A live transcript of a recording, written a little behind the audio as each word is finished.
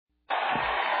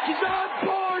Because I'm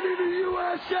born in the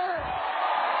USA.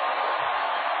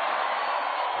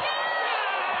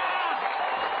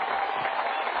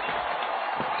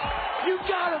 You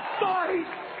gotta fight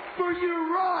for your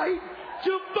right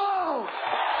to vote.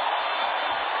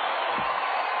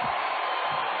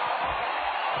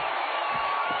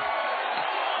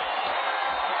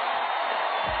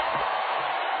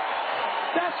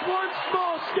 That's one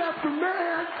small step for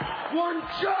man, one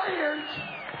giant.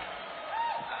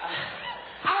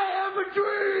 I have a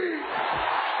dream.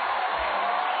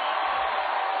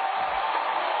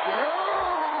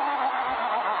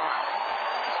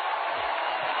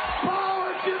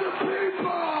 Power to the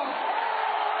people.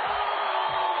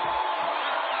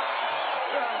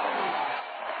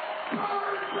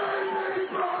 Power to the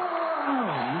people. Oh,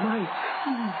 my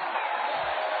God.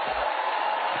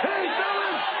 Hey,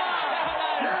 fellas.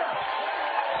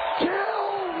 Kill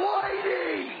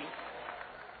Whitey.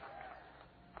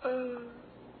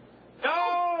 No.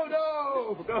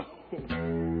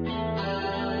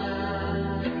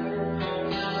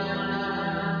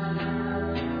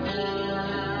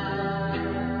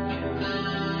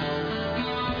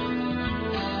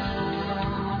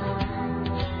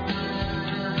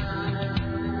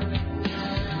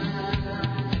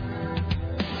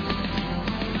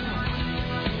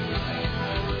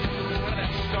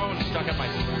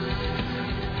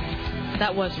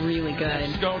 That was really good. That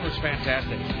stone was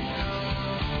fantastic.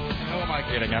 Who am I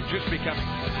kidding? I'm just becoming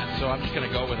so I'm just going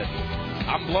to go with it.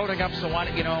 I'm bloating up, so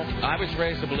I was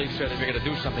raised to believe, sir, that if you're going to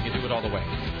do something, you do it all the way.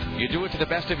 You do it to the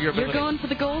best of your ability. You're going for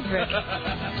the gold, Rick.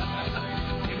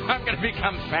 I'm going to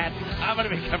become fat. I'm going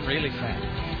to become really fat.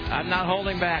 I'm not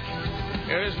holding back.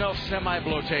 There is no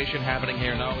semi-bloatation happening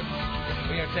here, no.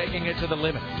 We are taking it to the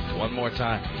limit. One more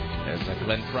time, as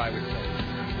Glenn Fry would say.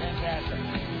 Fantastic.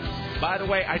 By the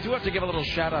way, I do have to give a little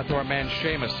shout-out to our man,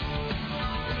 Seamus,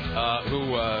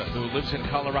 who lives in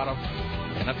Colorado.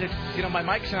 And my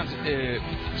mic sounds good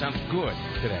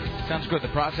today. Sounds good. The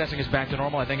processing is back to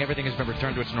normal. I think everything has been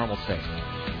returned to its normal state.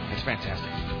 It's fantastic.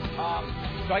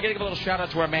 So I got to give a little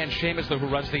shout-out to our man, Seamus, who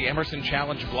runs the Emerson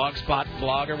Challenge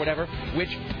blog or whatever,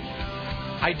 which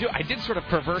I did sort of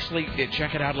perversely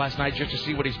check it out last night just to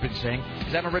see what he's been saying,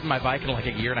 because I haven't ridden my bike in like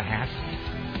a year and a half.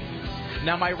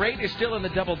 Now, my rate is still in the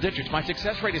double digits. My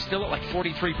success rate is still at like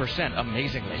 43%,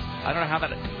 amazingly. I don't know how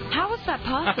that... How is that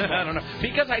possible? I don't know.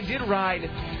 Because I did ride,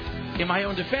 in my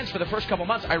own defense, for the first couple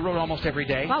months, I rode almost every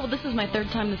day. Wow, well, this is my third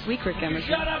time this week, Rick Emerson.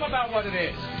 Shut up about what it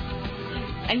is.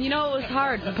 And it was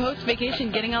hard. The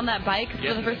post-vacation, getting on that bike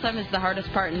for the first time is the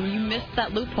hardest part. And you missed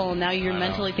that loophole, and now you're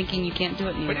mentally thinking you can't do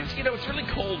it anymore. But it's really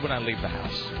cold when I leave the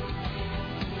house.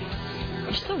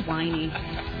 You're so whiny.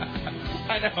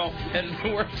 I know, and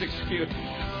the worst excuse.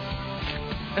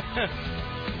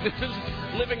 This is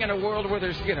living in a world where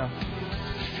there's,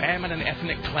 famine and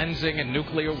ethnic cleansing and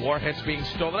nuclear warheads being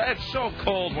stolen. It's so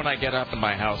cold when I get up in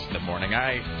my house in the morning.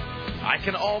 I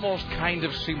can almost kind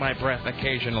of see my breath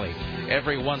occasionally,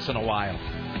 every once in a while.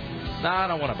 No, I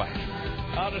don't want to bike.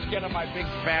 I'll just get in my big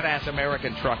fat-ass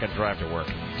American truck and drive to work.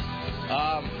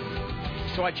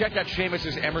 So I checked out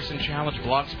Seamus's Emerson Challenge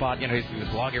blog spot. His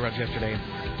blog he runs yesterday.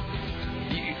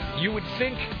 You would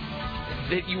think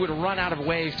that you would run out of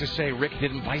ways to say Rick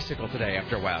didn't bicycle today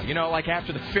after a while. Like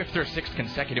after the fifth or sixth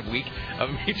consecutive week of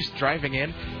me just driving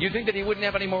in, you'd think that he wouldn't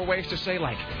have any more ways to say,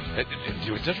 like,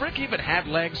 does Rick even have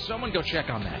legs? Someone go check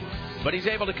on that. But he's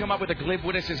able to come up with a glib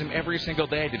witticism every single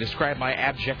day to describe my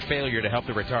abject failure to help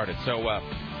the retarded.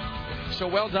 So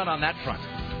well done on that front.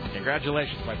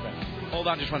 Congratulations, my friend. Hold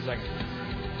on just one second.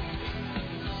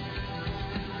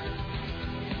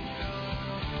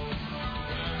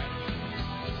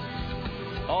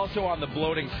 Also on the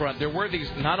bloating front, there were these,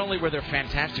 not only were there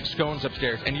fantastic scones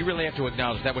upstairs, and you really have to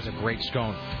acknowledge that was a great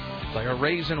scone. Like a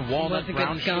raisin, walnut,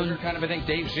 brown sugar kind of a thing.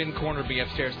 Dave's in corner B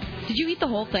upstairs. Did you eat the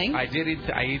whole thing? I did.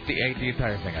 I ate the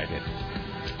entire thing. I did.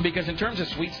 Because in terms of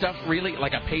sweet stuff, really,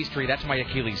 like a pastry, that's my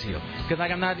Achilles heel. Because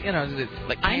I'm not, like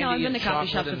candy. I know, I've been to coffee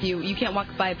shops and... with you. You can't walk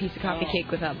by a piece of coffee cake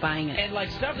without buying it. And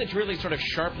like stuff that's really sort of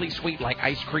sharply sweet, like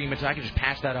ice cream, I can just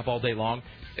pass that up all day long.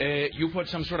 You put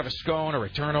some sort of a scone or a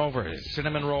turnover, or a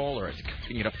cinnamon roll, or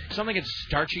something that's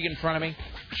starchy in front of me,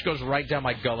 which goes right down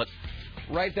my gullet.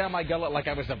 Right down my gullet like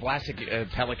I was a Vlasic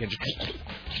pelican. Just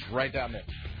right down there.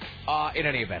 In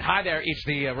any event, hi there. It's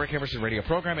the Rick Emerson radio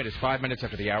program. It is 5 minutes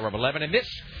after the hour of 11. And this,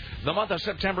 the month of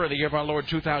September of the year of our Lord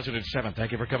 2007.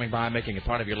 Thank you for coming by and making it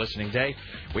part of your listening day.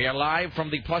 We are live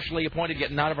from the plushly appointed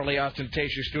yet not overly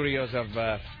ostentatious studios of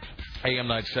AM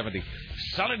 970.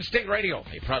 Solid State Radio,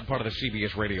 a proud part of the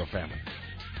CBS radio family.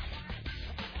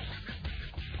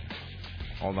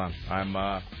 Hold on.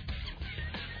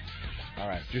 All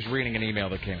right. Just reading an email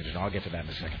that came in. I'll get to that in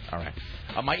a second. All right.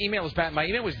 My email is bad. My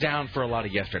email was down for a lot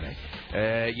of yesterday.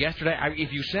 Yesterday,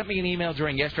 if you sent me an email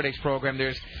during yesterday's program,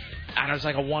 there's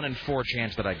like a 1 in 4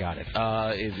 chance that I got it.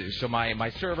 So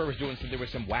my server was there was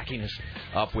some wackiness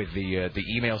up with the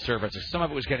email server. So some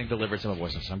of it was getting delivered, some of it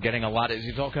wasn't. So I'm getting a lot.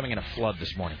 It's all coming in a flood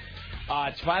this morning.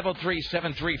 It's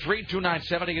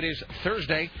 503-733-2970. It is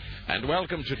Thursday, and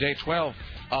welcome to day 12.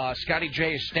 Scotty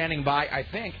J is standing by, I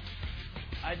think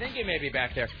he may be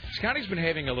back there. Scotty's been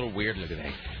behaving a little weirdly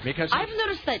today because I've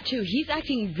noticed that too. He's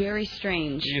acting very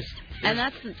strange, and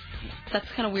that's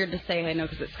kind of weird to say. I know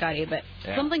because it's Scotty, but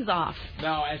something's off.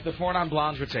 No, as the Four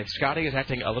Non-Blondes would say, Scotty is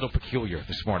acting a little peculiar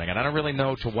this morning, and I don't really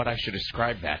know to what I should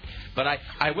ascribe that. But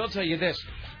I will tell you this.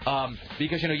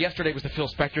 Because, yesterday was the Phil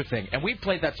Spector thing, and we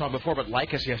played that song before, but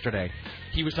like us yesterday,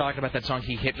 he was talking about that song,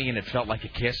 He Hit Me and It Felt Like a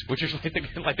Kiss, which is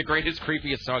like the greatest,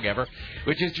 creepiest song ever,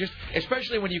 which is just,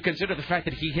 especially when you consider the fact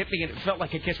that He Hit Me and It Felt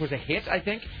Like a Kiss was a hit, I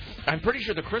think. I'm pretty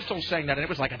sure the Crystals sang that, and it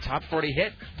was like a top 40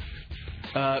 hit,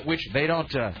 which they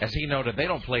don't, as he noted, they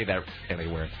don't play that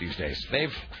anywhere these days.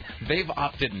 They've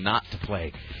opted not to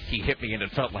play He Hit Me and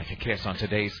It Felt Like a Kiss on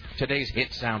today's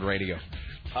hit sound radio.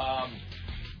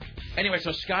 Anyway,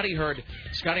 so Scotty heard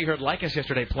like us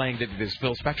yesterday playing this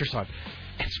Phil Spector song.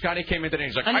 And Scotty came in today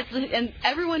and he's like... And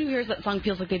everyone who hears that song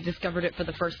feels like they've discovered it for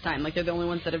the first time. Like they're the only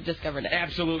ones that have discovered it.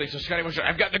 Absolutely. So Scotty was like,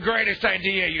 I've got the greatest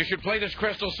idea. You should play this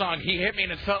Crystal song. He hit me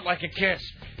and it felt like a kiss.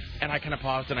 And I kind of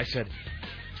paused and I said,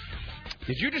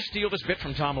 did you just steal this bit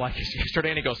from Tom Likas yesterday?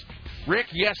 And he goes,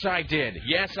 Rick, yes, I did.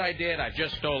 Yes, I did. I've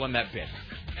just stolen that bit.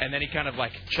 And then he kind of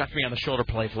chucked me on the shoulder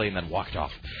playfully and then walked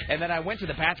off. And then I went to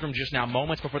the bathroom just now,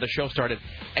 moments before the show started,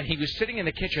 and he was sitting in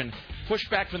the kitchen, pushed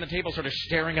back from the table, sort of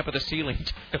staring up at the ceiling,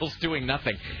 Phil's doing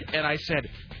nothing. And I said,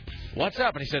 what's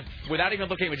up? And he said, without even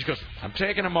looking at me, he just goes, I'm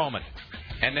taking a moment.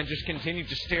 And then just continued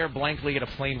to stare blankly at a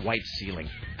plain white ceiling.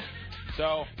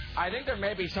 So I think there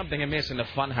may be something amiss in the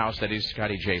fun house that is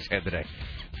Scotty J's head today.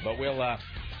 But we'll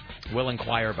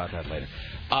inquire about that later.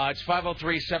 It's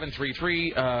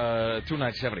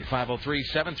 503-733-2970.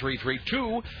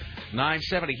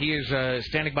 503-733-2970. He is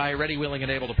standing by, ready, willing, and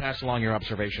able to pass along your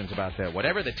observations about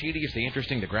whatever the tedious, the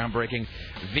interesting, the groundbreaking,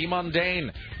 the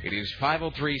mundane. It is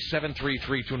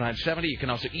 503-733-2970. You can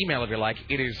also email if you like.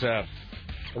 It is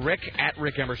Rick at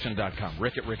rickemerson.com.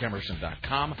 Rick at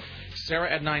rickemerson.com. Sarah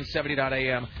at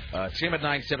 970.am. Tim at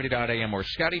 970.am. Or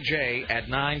Scotty J at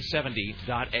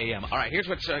 970.am. All right, here's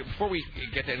what's... before we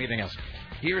get to anything else,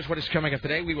 here's what is coming up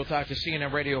today. We will talk to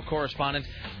CNN radio correspondent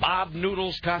Bob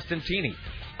Noodles Costantini.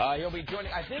 He'll be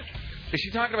joining... I think... Is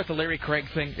she talking about the Larry Craig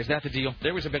thing? Is that the deal?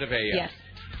 There was a bit of a... Yes.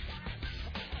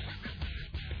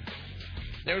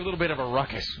 There was a little bit of a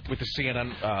ruckus with the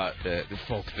CNN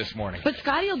folk this morning. But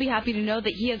Scotty will be happy to know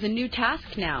that he has a new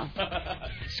task now.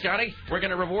 Scotty, we're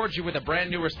going to reward you with a brand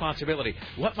new responsibility.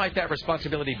 What might that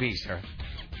responsibility be, sir?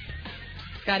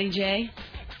 Scotty J,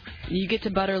 you get to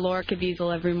butter Laura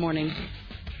Caviezel every morning.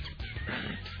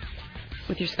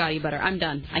 With your Scotty butter. I'm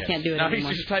done. I can't do it anymore. No,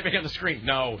 he's just typing on the screen.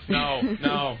 No.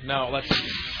 Let's... Scotty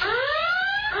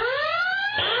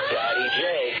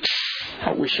J.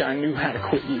 I wish I knew how to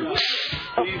quit you.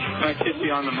 Please, can I kiss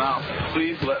you on the mouth?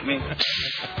 Please let me.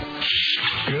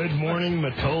 Good morning,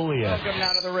 Matolia. Welcome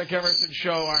now to the Rick Emerson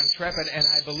Show, our intrepid and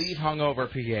I believe hungover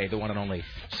PA, the one and only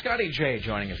Scotty J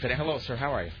joining us today. Hello, sir.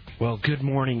 How are you? Well, good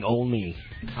morning, Olney.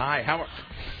 Hi. How are...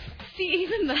 See,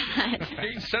 even that.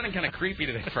 You're sounding kind of creepy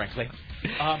today, frankly.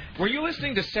 Were you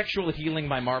listening to Sexual Healing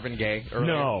by Marvin Gaye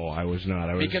earlier? No, I was not.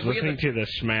 I was listening to the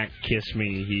Smack Kiss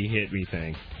Me, He Hit Me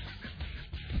thing.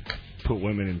 Put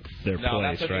women in their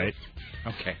place, right?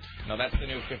 Okay. No, that's the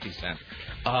new 50 Cent.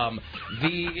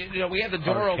 We had the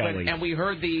door open, and we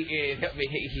heard He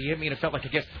Hit Me and It Felt Like a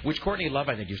Kiss, which Courtney Love,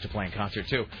 I think, used to play in concert,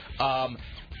 too.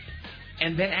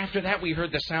 And then after that, we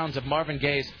heard the sounds of Marvin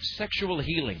Gaye's Sexual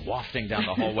Healing wafting down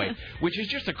the hallway, which is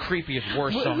just the creepiest,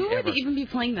 worst song who ever. would even be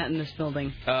playing that in this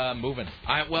building? Moving.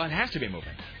 Well, it has to be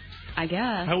Moving. I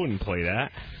guess. I wouldn't play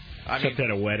that. Except at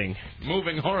a wedding.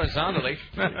 Moving horizontally.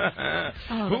 That's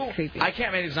creepy. I can't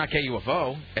imagine it's not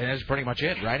KUFO, and that's pretty much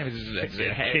it, right? I mean,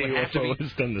 KUFO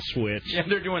has done the switch. Yeah,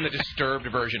 they're doing the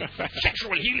disturbed version.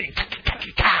 Sexual Healing.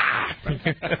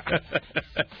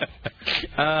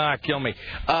 Kill me.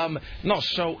 No,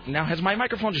 so now has my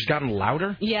microphone just gotten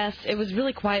louder? Yes, it was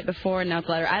really quiet before, and now it's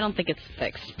louder. I don't think it's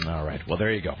fixed. All right. Well,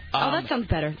 there you go. That sounds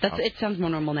better. It sounds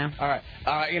more normal now. All right.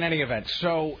 In any event,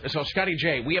 so Scotty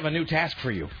J, we have a new task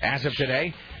for you as of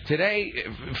today. Today,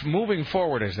 moving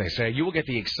forward, as they say, you will get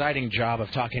the exciting job of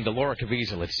talking to Laura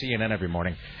Caviezel at CNN every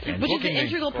morning. Which is an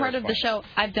integral part of the show.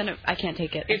 I've done it. I can't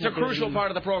take it. It's a crucial part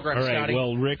of the program, All right, Scotty.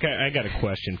 well, Rick, I got a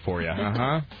question for you.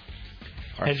 Uh-huh.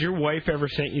 Has your wife ever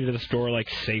sent you to the store, like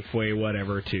Safeway,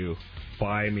 whatever, to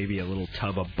buy maybe a little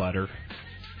tub of butter?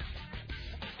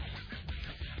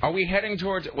 Are we heading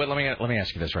towards... Well, let me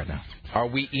ask you this right now. Are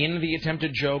we in the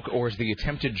attempted joke, or is the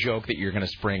attempted joke that you're going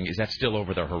to spring, is that still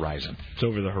over the horizon? It's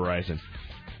over the horizon.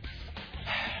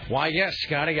 Why, yes,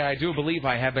 Scotty, I do believe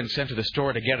I have been sent to the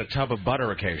store to get a tub of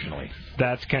butter occasionally.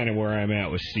 That's kind of where I'm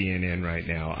at with CNN right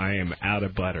now. I am out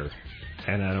of butter,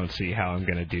 and I don't see how I'm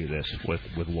going to do this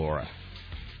with Laura.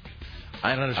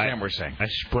 I don't understand what we're saying. I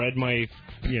spread my,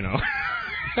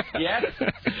 Yeah?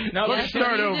 No, let's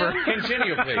start over.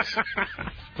 Continue,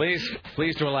 please.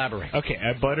 Please to elaborate. Okay,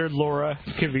 I buttered Laura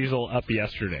Caviezel up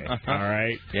yesterday, all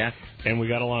right? Yeah. And we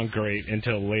got along great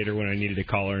until later when I needed to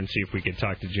call her and see if we could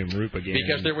talk to Jim Roop again.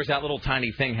 Because there was that little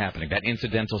tiny thing happening, that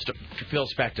incidental Phil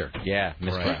Spector. Yeah,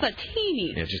 Miss Right. Just a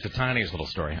teeny. Yeah, just the tiniest little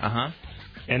story. Uh-huh.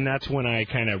 And that's when I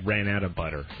kind of ran out of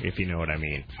butter, if you know what I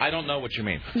mean. I don't know what you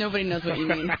mean. Nobody knows what you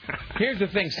mean. Here's the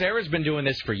thing. Sarah's been doing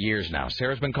this for years now.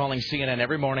 Sarah's been calling CNN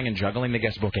every morning and juggling the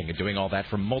guest booking and doing all that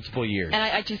for multiple years. And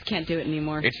I just can't do it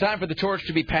anymore. It's time for the torch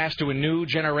to be passed to a new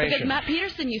generation. Because Matt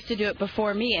Peterson used to do it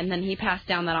before me, and then he passed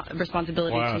down that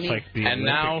responsibility to me. It's like the and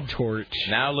now, torch.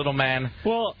 Now, little man,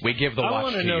 we give the watch to you. I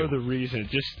want to know the reason.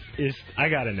 I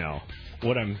got to know.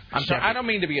 I'm sorry, I don't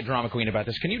mean to be a drama queen about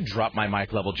this. Can you drop my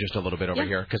mic level just a little bit over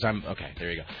here? Because okay,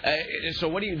 there you go. So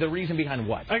the reason behind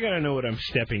what? I got to know what I'm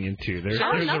stepping into. There's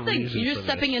nothing. You're just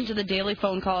stepping into the daily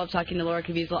phone call of talking to Laura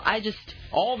Caviezel.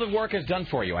 All the work is done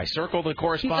for you. I circle the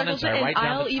correspondence.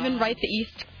 I'll even write the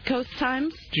East Coast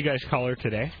Times. Did you guys call her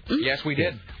today? Mm-hmm. Yes, we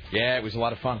did. Yeah, it was a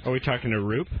lot of fun. Are we talking to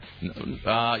Roop?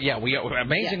 Yeah,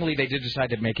 amazingly, they did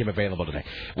decide to make him available today.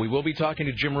 We will be talking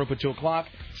to Jim Roop at 2 o'clock.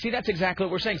 See, that's exactly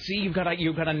what we're saying. See, you've got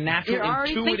a natural, You're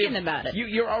already intuitive... thinking about it.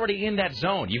 You're already in that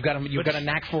zone. You've got a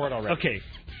knack for it already. Okay,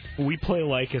 we play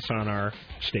like us on our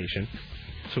station.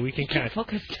 So we can kind of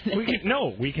focus.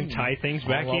 We can tie things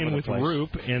back in with Roop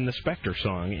and the Spectre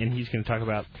song, and he's going to talk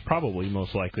about, probably,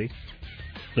 most likely,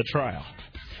 the trial.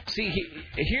 See,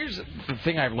 here's the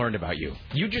thing I've learned about you.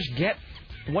 You just get,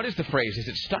 what is the phrase? Is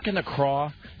it stuck in the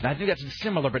craw? And I think that's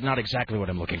similar, but not exactly what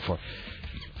I'm looking for.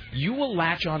 You will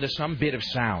latch onto some bit of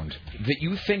sound that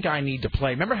you think I need to play.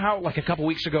 Remember how, like a couple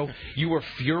weeks ago, you were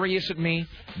furious at me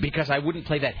because I wouldn't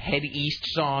play that Head East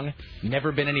song,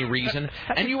 Never Been Any Reason?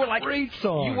 And you were like, great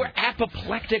song. You were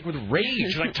apoplectic with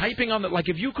rage, like typing on the, like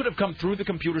if you could have come through the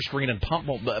computer screen and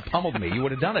pummeled me, you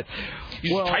would have done it.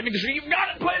 You're typing the screen, you've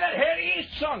got to play that Head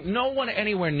East song. No one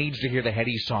anywhere needs to hear the Head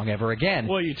East song ever again.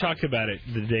 Well, you talked about it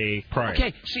the day prior.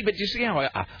 Okay, see, but you see how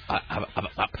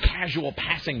a casual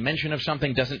passing mention of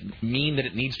something doesn't mean that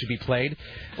it needs to be played?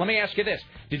 Let me ask you this.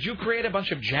 Did you create a bunch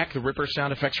of Jack the Ripper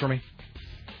sound effects for me?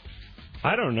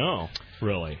 I don't know,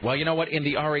 really. Well, you know what? In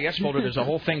the RES folder, there's a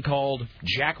whole thing called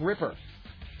Jack Ripper.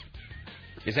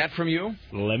 Is that from you?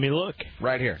 Let me look.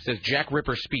 Right here. It says Jack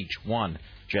Ripper Speech 1,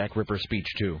 Jack Ripper Speech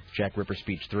 2, Jack Ripper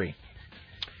Speech 3.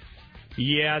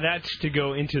 Yeah, that's to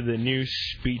go into the new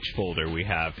speech folder we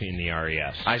have in the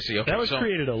RES. I see. Okay, that was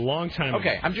created a long time ago.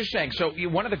 Okay, I'm just saying. So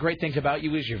one of the great things about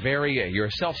you is you're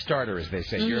a self-starter, as they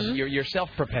say. Mm-hmm. You're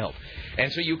self-propelled, and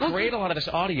so you create a lot of this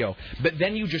audio, but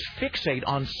then you just fixate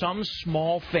on some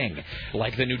small thing,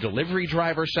 like the new delivery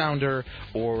driver sounder,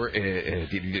 or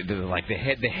like the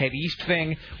Head East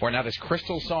thing, or now this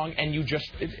Crystal song, and you just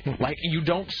you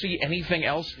don't see anything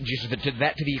else. Just to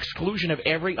the exclusion of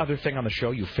every other thing on the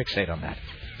show, you fixate on that.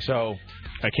 So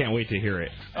I can't wait to hear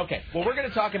it. Okay. Well, we're going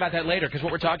to talk about that later, because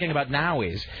what we're talking about now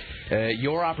is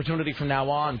your opportunity from now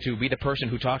on to be the person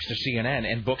who talks to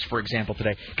CNN and books, for example,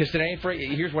 today. Because today,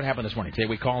 here's what happened this morning. Today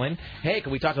we call in, hey,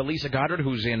 can we talk to Lisa Goddard,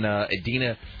 who's in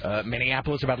Edina,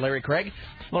 Minneapolis, about Larry Craig?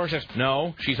 Laura says,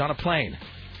 no, she's on a plane.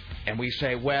 And we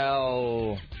say,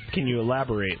 well... Can you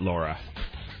elaborate, Laura?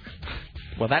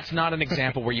 Well, that's not an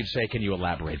example where you'd say, can you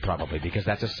elaborate, probably, because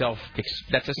that's a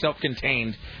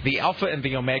self-contained, the alpha and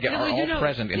the omega are all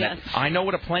present in that. I know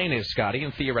what a plane is, Scotty,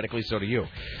 and theoretically so do you.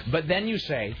 But then you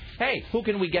say, hey, who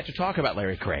can we get to talk about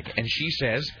Larry Craig? And she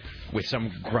says, with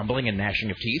some grumbling and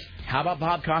gnashing of teeth, how about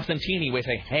Bob Costantini? We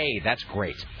say, hey, that's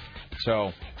great.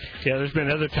 So, yeah, there's been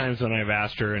other times when I've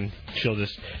asked her, and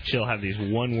she'll have these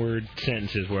one-word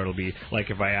sentences where it'll be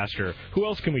like if I asked her, who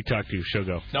else can we talk to? She'll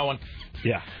go, no one.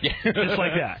 Yeah, just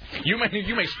like that. You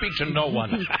may speak to no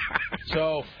one.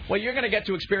 So, well, you're going to get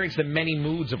to experience the many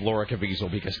moods of Laura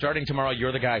Caviezel, because starting tomorrow,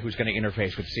 you're the guy who's going to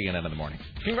interface with CNN in the morning.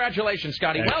 Congratulations,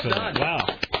 Scotty. Excellent. Well done.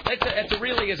 Wow. It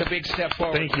really is a big step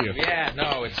forward. Thank you. Yeah,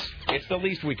 no, it's It's the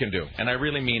least we can do. And I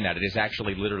really mean that. It is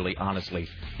actually, literally, honestly,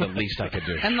 the least I could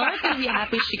do. And Laura's going to be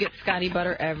happy she gets Scotty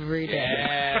Butter every day.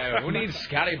 Yeah, who needs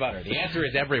Scotty Butter? The answer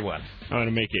is everyone. I'm going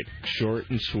to make it short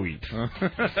and sweet.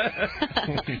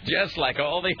 Just like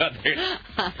all the others.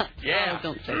 Yeah. Oh,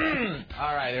 don't say that.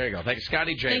 All right, there you go. Thank you,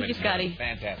 Scotty J. Thank you, Scotty.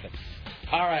 Fantastic.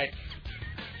 All right.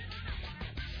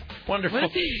 Wonderful.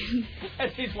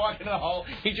 As he's walking in the hall,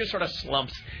 he just sort of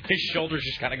slumps. His shoulders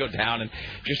just kind of go down and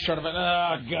just sort of,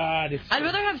 oh, God. I'd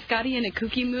rather have Scotty in a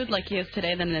kooky mood like he is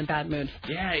today than in a bad mood.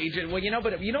 Yeah, well,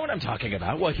 but you know what I'm talking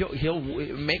about. Well, he'll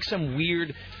make some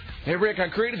weird... Hey, Rick, I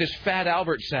created this Fat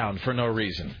Albert sound for no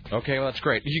reason. Okay, well, that's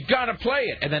great. You got to play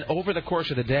it. And then over the course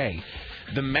of the day,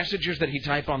 the messages that he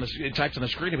types on the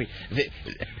screen to me,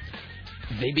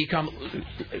 they become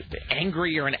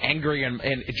angrier and angrier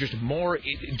and just more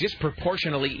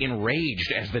disproportionately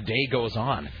enraged as the day goes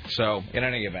on. So, in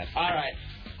any event. All right.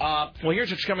 Well,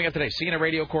 here's what's coming up today. CNN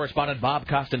radio correspondent Bob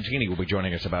Costantini will be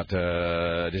joining us about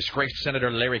disgraced Senator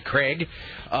Larry Craig.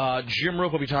 Jim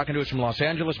Roop will be talking to us from Los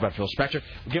Angeles about Phil Spector.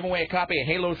 We'll give away a copy of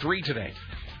Halo 3 today.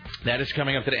 That is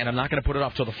coming up today, and I'm not going to put it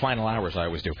off till the final hours, I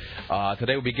always do.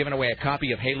 Today we'll be giving away a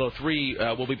copy of Halo 3.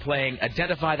 We'll be playing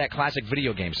Identify That Classic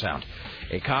Video Game Sound.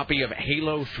 A copy of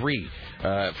Halo 3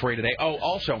 for you today. Oh,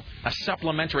 also, a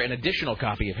supplementary, an additional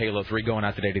copy of Halo 3 going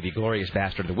out today to the Glorious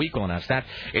Bastard of the Week. We'll announce that.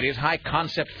 It is High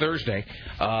Concept Thursday,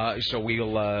 so we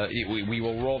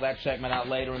will roll that segment out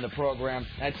later in the program.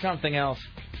 That's something else.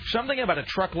 Something about a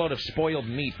truckload of spoiled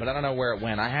meat, but I don't know where it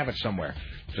went. I have it somewhere.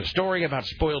 It's a story about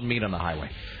spoiled meat on the highway.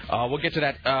 We'll get to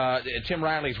that. Tim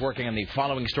Riley's working on the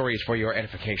following stories for your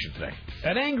edification today.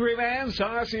 An angry man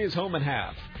saws his home in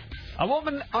half. A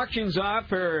woman auctions off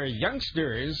her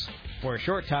youngsters for a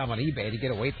short time on eBay to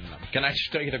get away from them. Can I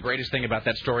just tell you the greatest thing about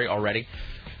that story already?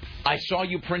 I saw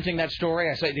you printing that story.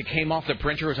 I said it came off the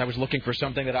printer as I was looking for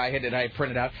something that I had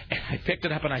printed out. And I picked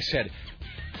it up and I said,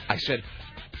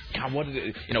 God, what is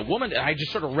it? Woman, I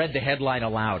just sort of read the headline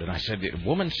aloud, and I said,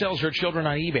 woman sells her children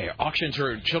on eBay, auctions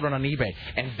her children on eBay.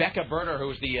 And Becca Berter,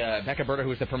 who's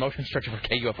the promotions director for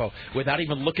KUFO, without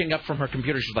even looking up from her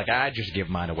computer, she's like, I just give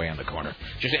mine away on the corner.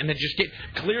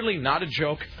 Clearly not a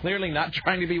joke, clearly not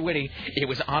trying to be witty. It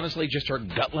was honestly just her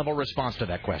gut-level response to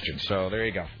that question. So there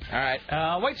you go. All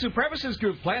right. White supremacist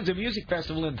group plans a music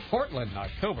festival in Portland in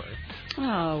October.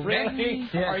 Oh, really?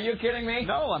 Yeah. Are you kidding me?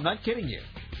 No, I'm not kidding you.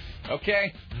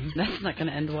 Okay. That's not going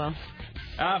to end well.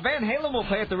 Van Halen will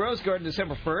play at the Rose Garden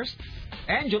December 1st.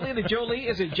 Angelina Jolie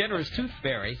is a generous tooth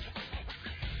fairy.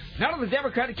 None of the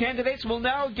Democratic candidates will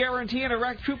now guarantee an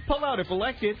Iraq troop pullout if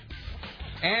elected.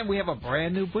 And we have a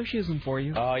brand new Bushism for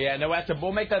you. Oh, yeah. No,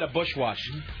 we'll make that a bush wash.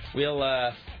 We'll,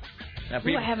 I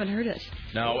haven't heard it.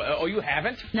 No. Oh, you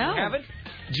haven't? No. You haven't?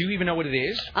 Do you even know what it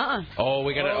is? Oh,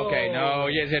 we got to... Okay, no.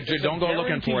 Yeah, don't go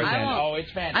looking for it then. Oh,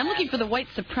 it's fantastic. I'm looking for the white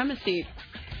supremacy...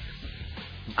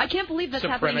 I can't believe that's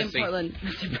happening in Portland.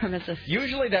 Supremacist.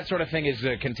 Usually that sort of thing is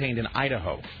contained in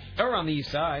Idaho. Or on the east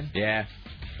side. Yeah.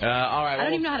 All right. I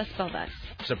don't even know how to spell that.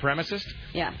 Supremacist?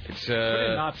 Yeah. It's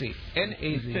Nazi.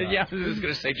 N-A-Z. Yeah, I was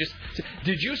going to say,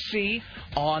 did you see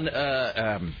on,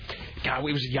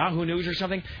 it was Yahoo News or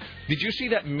something? Did you see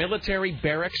that military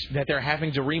barracks that they're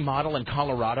having to remodel in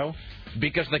Colorado?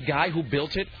 Because the guy who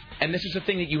built it, and this is a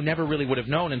thing that you never really would have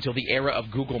known until the era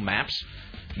of Google Maps,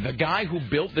 the guy who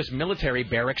built this military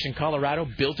barracks in Colorado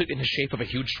built it in the shape of a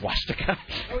huge swastika.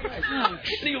 Oh, nice.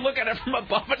 And you look at it from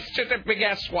above, it's just a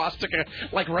big-ass swastika,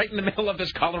 like right in the middle of this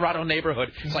Colorado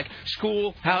neighborhood. It's like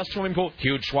school, house, swimming pool,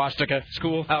 huge swastika,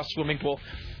 school, house, swimming pool.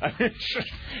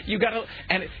 You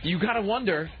gotta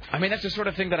wonder. I mean, that's the sort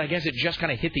of thing that I guess it just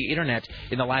kind of hit the internet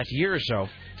in the last year or so,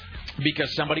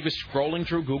 because somebody was scrolling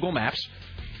through Google Maps.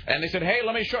 And they said, hey,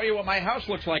 let me show you what my house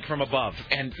looks like from above.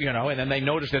 And, and then they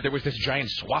noticed that there was this giant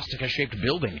swastika-shaped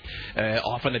building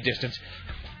off in the distance.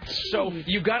 So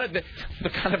you got to, the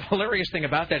kind of hilarious thing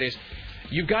about that is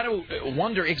you got to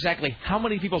wonder exactly how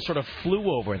many people sort of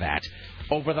flew over that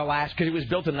over the last, because it was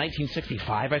built in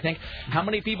 1965, I think. How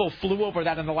many people flew over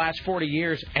that in the last 40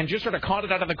 years and just sort of caught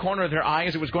it out of the corner of their eye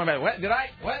as it was going by? What? Did I?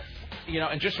 What?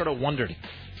 And just sort of wondered.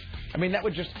 I mean,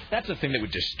 that's the thing that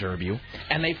would disturb you.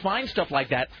 And they find stuff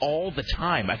like that all the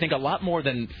time. I think a lot more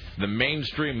than the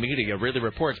mainstream media really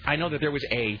reports. I know that there was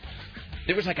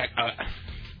like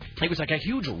a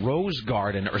huge rose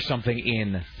garden or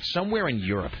something somewhere in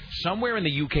Europe, somewhere in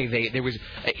the UK. There was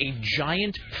a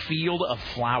giant field of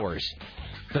flowers.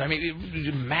 But I mean, it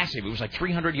was massive. It was like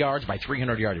 300 yards by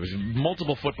 300 yards. It was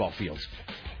multiple football fields.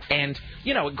 And,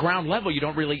 at ground level, you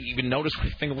don't really even notice what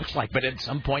the thing looks like. But at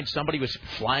some point, somebody was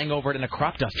flying over it in a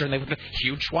crop duster, and they found a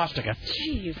huge swastika.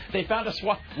 Jeez. They found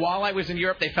while I was in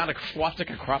Europe, they found a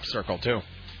swastika crop circle, too.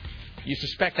 You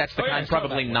suspect that's the kind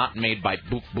probably not made by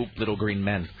boop boop little green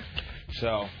men.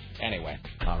 So, anyway,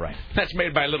 all right. That's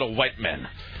made by little white men.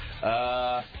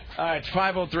 All right, it's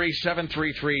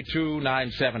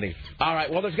 503-733-2970. All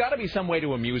right, well, there's got to be some way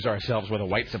to amuse ourselves with a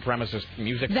white supremacist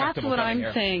music festival. That's what I'm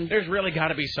here. saying. There's really got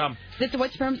to be some. It's a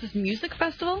white supremacist music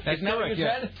festival? Isn't that what you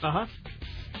said? Uh-huh.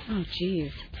 Oh,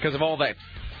 jeez. Because of all that,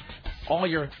 all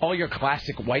your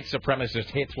classic white supremacist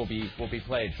hits will be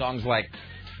played. Songs like,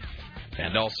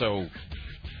 and also,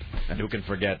 and who can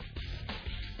forget?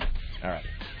 All right.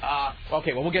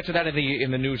 Okay, well, we'll get to that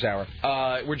in the news hour.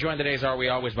 We're joined today, as are we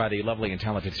always, by the lovely and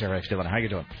talented Sarah X. Dillon. How you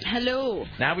doing? Hello.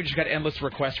 Now we just got endless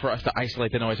requests for us to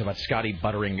isolate the noise about Scotty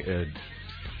buttering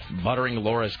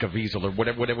Laura's Caviezel, or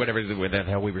whatever the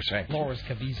hell we were saying. Laura's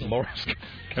Caviezel. Laura's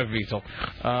Caviezel.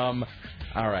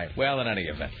 All right. Well, in any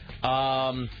event.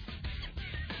 Sorry,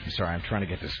 I'm trying to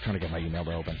get my email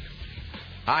to open.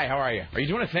 Hi, how are you? Are you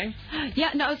doing a thing?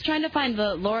 Yeah, no, I was trying to find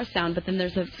the Laura sound, but then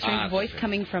there's a strange voice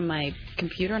coming from my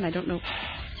computer, and I don't know.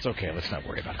 It's okay. Let's not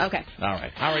worry about it. Okay. All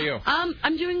right. How are you?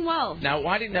 I'm doing well. Now,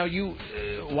 why didn't you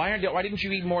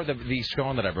eat more of the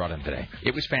scone that I brought in today?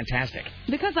 It was fantastic.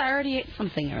 Because I already ate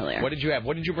something earlier. What did you have?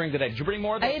 What did you bring today? Did you bring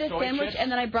more of those I ate a sandwich, chips?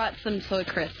 and then I brought some soy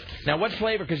crisps. Now, what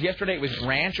flavor? Because yesterday it was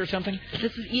ranch or something?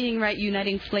 This is Eating Right,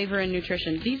 Uniting Flavor and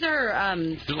Nutrition. These are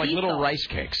They're like little salt. rice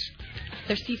cakes.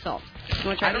 They're sea salt. You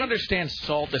want to try I don't understand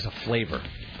salt as a flavor.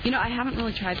 You know, I haven't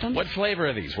really tried them. What flavor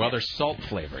are these? Well, they're salt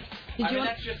flavored. Did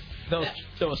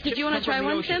you want to try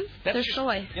one, Tim? They're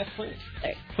soy. Yes, please.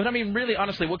 But I mean, really,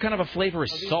 honestly, what kind of a flavor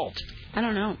is salt? I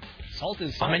don't know. Salt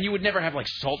is salt. I mean, you would never have like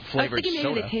salt flavored I was thinking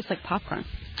maybe soda. they taste like popcorn.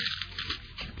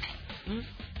 A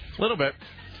little bit,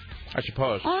 I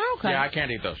suppose. Oh, okay. Yeah, I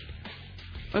can't eat those.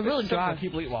 They're really dry.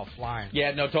 People eat while flying.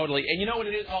 Yeah, no, totally. And you know what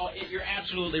it is? Oh, you're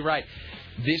absolutely right.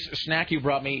 This snack you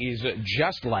brought me is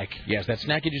just like, yes, that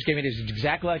snack you just gave me is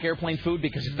exactly like airplane food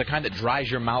because it's the kind that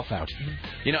dries your mouth out.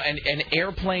 You know, and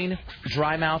airplane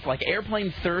dry mouth, like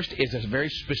airplane thirst is a very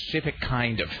specific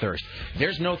kind of thirst.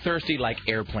 There's no thirsty like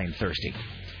airplane thirsty.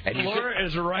 And Laura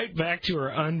is right back to her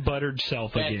unbuttered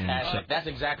self again. Fantastic. That's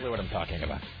exactly what I'm talking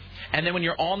about. And then when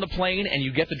you're on the plane and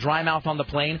you get the dry mouth on the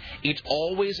plane, it's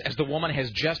always as the woman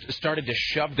has just started to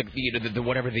shove the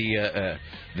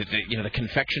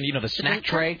confection, the snack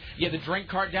tray, the drink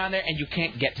cart down there, and you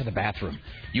can't get to the bathroom.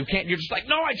 You can't. You're just like,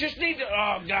 no, I just need to.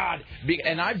 Oh God.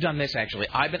 And I've done this actually.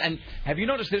 And have you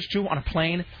noticed this too on a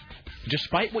plane?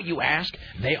 Despite what you ask,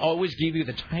 they always give you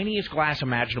the tiniest glass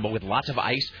imaginable with lots of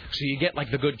ice, so you get like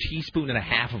the good teaspoon and a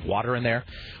half of water in there,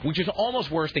 which is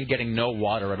almost worse than getting no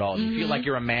water at all. You feel like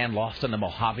you're a man lost in the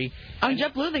Mojave. On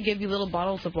JetBlue, they give you little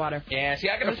bottles of water. Yeah, see,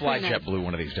 I got to fly JetBlue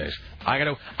one of these days. I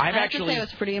have to say I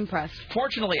was pretty impressed.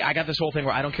 Fortunately, I got this whole thing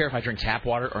where I don't care if I drink tap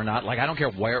water or not. Like, I don't care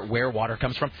where water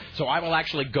comes from. So I will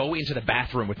actually go into the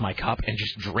bathroom with my cup and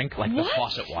just drink like the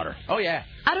faucet water. Oh, yeah.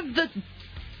 Out of the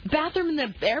bathroom in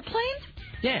the airplane?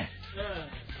 Yeah.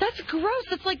 That's gross.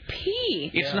 It's like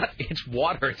pee. It's not. It's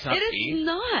water. It's not pee. It is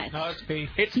not. No, it's pee.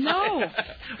 It's no.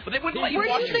 But they wouldn't let you Where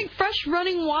wash do you think fresh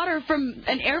running water from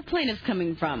an airplane is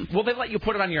coming from? Well, they let you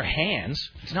put it on your hands.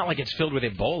 It's not like it's filled with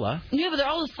Ebola. Yeah, but they're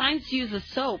all the signs to use the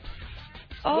soap.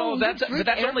 Oh, well, that's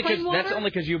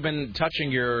only because you've been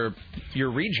touching your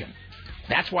region.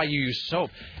 That's why you use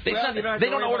soap. They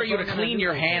don't order you to clean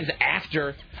your hands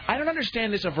after. I don't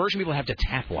understand this aversion people have to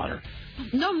tap water.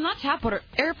 No, not tap water.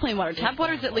 Airplane water. Tap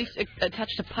water is at least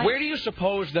attached to pipe. Where do you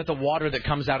suppose that the water that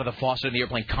comes out of the faucet in the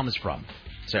airplane comes from,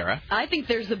 Sarah? I think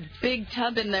there's a big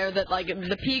tub in there that, like,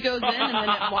 the pee goes in and then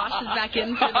it washes back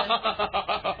into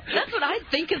the... That's what I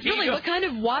think is really what kind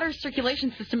of water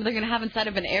circulation system they're going to have inside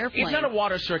of an airplane. It's not a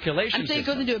water circulation system. I'm saying it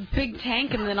goes into a big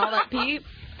tank and then all that pee...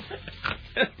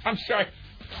 I'm sorry.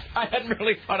 I hadn't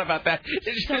really thought about that.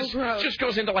 It just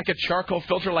goes into like a charcoal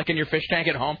filter like in your fish tank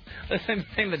at home. The same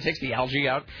thing that takes the algae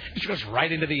out. It just goes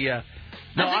right into the...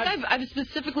 I've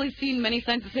specifically seen many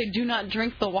signs that say do not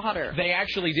drink the water. They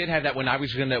actually did have that when I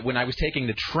was taking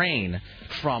the train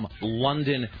from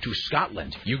London to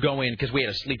Scotland. You go in because we had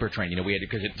a sleeper train,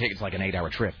 because it's like an 8-hour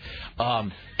trip.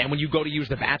 And when you go to use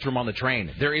the bathroom on the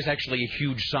train, there is actually a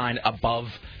huge sign above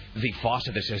the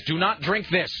faucet that says do not drink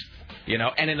this.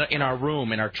 And in our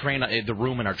room, in our train, the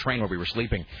room in our train where we were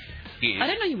sleeping. I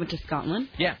didn't know you went to Scotland.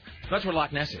 Yeah, that's where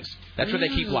Loch Ness is. That's where they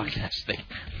keep Loch Ness.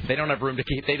 They don't have room to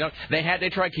keep. They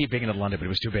tried keeping it in London, but it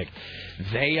was too big.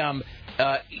 They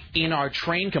in our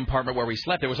train compartment where we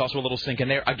slept, there was also a little sink in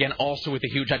there. Again, also with a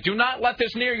huge. Do not let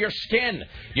this near your skin.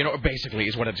 Basically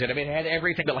is what it said. I mean, it had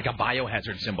everything but like a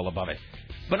biohazard symbol above it.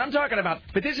 But I'm talking about.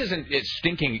 But this isn't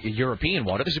stinking European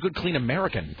water. This is a good, clean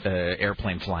American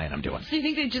airplane flying I'm doing. So you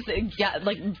think they just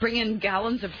bring in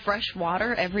gallons of fresh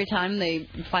water every time they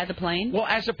fly the plane? Well,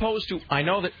 as opposed to, I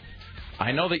know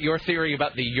that your theory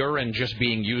about the urine just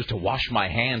being used to wash my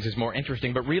hands is more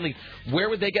interesting, but really, where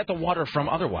would they get the water from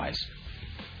otherwise?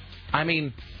 I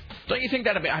mean, don't you think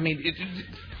that? I mean,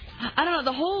 I don't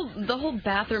know. The whole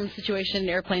bathroom situation in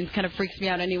airplanes kind of freaks me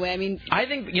out anyway. I mean, I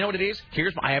think you know what it is.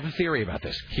 I have a theory about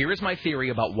this. Here is my theory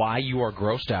about why you are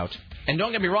grossed out. And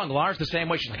don't get me wrong, Laura's the same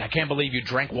way. She's like, I can't believe you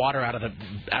drank water out of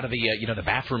the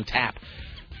bathroom tap.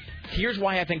 Here's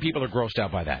why I think people are grossed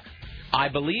out by that. I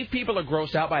believe people are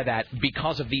grossed out by that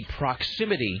because of the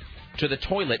proximity to the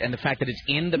toilet and the fact that it's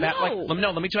in the bathroom.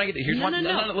 Let me tell you. Here's one.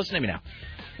 No, listen to me now.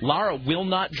 Laura will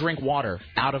not drink water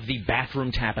out of the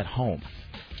bathroom tap at home.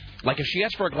 Like if she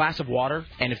asks for a glass of water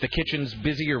and if the kitchen's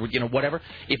busy or whatever,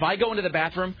 if I go into the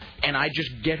bathroom and I just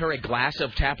get her a glass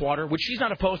of tap water, which she's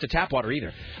not opposed to tap water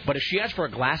either, but if she asks for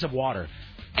a glass of water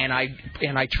and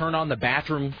I turn on the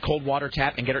bathroom cold water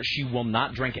tap and get her, she will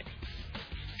not drink it.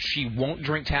 She won't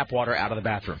drink tap water out of the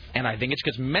bathroom. And I think it's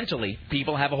because mentally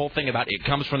people have a whole thing about it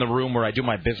comes from the room where I do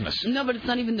my business. No, but it's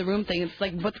not even the room thing. It's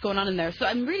like what's going on in there. So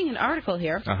I'm reading an article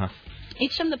here. Uh-huh.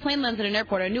 Each time the plane lands at an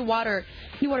airport, new water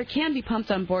can be pumped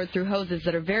on board through hoses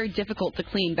that are very difficult to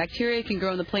clean. Bacteria can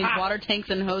grow in the plane's water tanks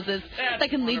and hoses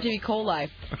that can lead to E. coli.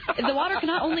 The water can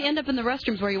not only end up in the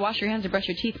restrooms where you wash your hands or brush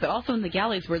your teeth, but also in the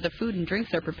galleys where the food and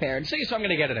drinks are prepared. See, so I'm going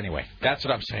to get it anyway. That's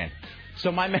what I'm saying.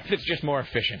 So my method's just more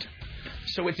efficient.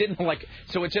 So it's in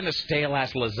the stale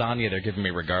ass lasagna they're giving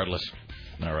me regardless.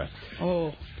 All right.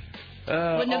 Oh.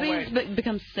 But nobody's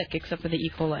become sick except for the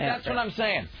E. coli. That's what I'm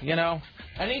saying.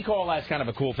 An E. coli is kind of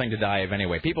a cool thing to die of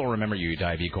anyway. People remember you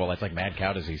die of E. coli. It's like mad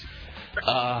cow disease.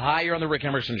 Hi, you're on the Rick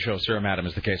Emerson Show, sir, madam,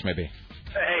 as the case may be.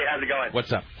 Hey, how's it going?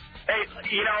 What's up? Hey,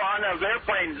 on those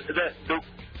airplanes, the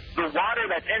water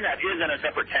that's in that is in a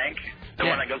separate tank. The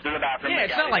one that goes through the bathroom. Yeah,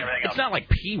 it's not like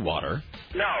pee water.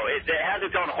 No, it has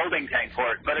its own holding tank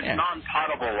for it, but it's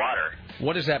non-potable water.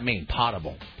 What does that mean,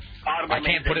 potable? Potable. I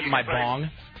can't put it in my bong?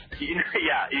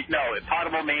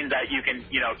 Potable means that you can,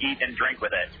 eat and drink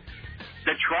with it.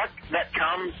 The truck that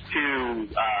comes to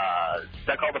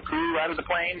suck all the poo out of the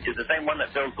plane is the same one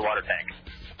that fills the water tank.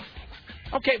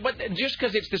 Okay, but just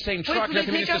because it's the same truck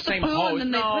doesn't mean it's the same hose.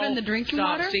 And then they put in the drinking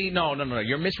water? See, no.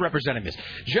 You're misrepresenting this.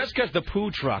 Just because the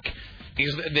poo truck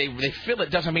they fill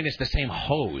it doesn't mean it's the same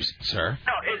hose, sir.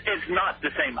 No, it's not the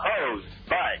same hose,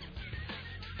 but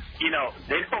they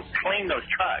don't clean those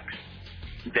trucks.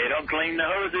 They don't clean the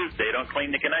hoses. They don't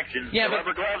clean the connections. Yeah, the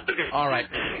rubber gloves. All right,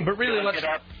 but really, let's the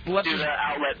outlet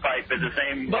pipe is the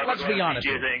same. But let's be honest.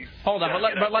 Hold on,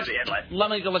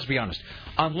 let's be honest.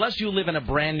 Unless you live in a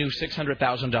brand new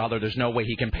 $600,000, there's no way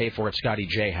he can pay for it, Scotty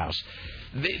J house.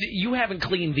 You haven't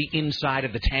cleaned the inside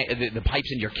of the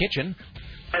pipes in your kitchen.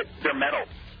 They're metal.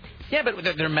 Yeah, but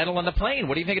they're metal on the plane.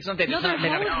 What do you think it's not? It's not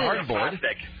made out of cardboard.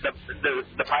 Plastic.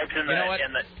 The pipes in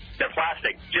they're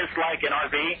plastic, just like an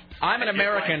RV. I'm an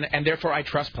American, and therefore I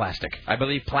trust plastic. I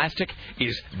believe plastic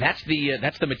that's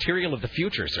the material of the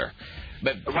future, sir.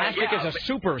 But plastic is a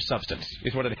super substance,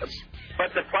 is what it is.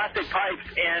 But the plastic pipes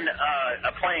in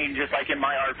a plane, just like in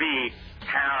my RV,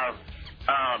 have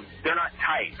they're not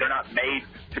tight. They're not made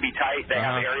to be tight. They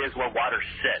have areas where water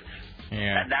sits.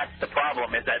 Yeah. And that's the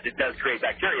problem, is that it does create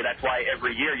bacteria. That's why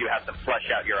every year you have to flush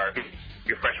out your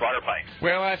freshwater pipe.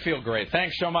 Well, I feel great.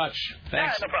 Thanks so much.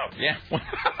 Thanks. Yeah, no problem. Yeah.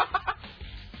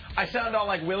 I sound all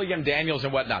like William Daniels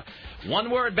and whatnot. One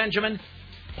word, Benjamin.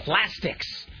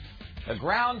 Plastics. The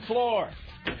ground floor.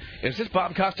 Is this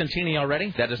Bob Costantini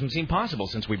already? That doesn't seem possible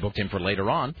since we booked him for later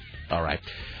on. All right.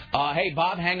 Hey,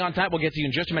 Bob, hang on tight. We'll get to you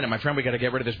in just a minute, my friend. We got to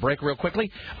get rid of this break real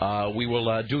quickly. We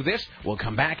will do this. We'll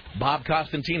come back. Bob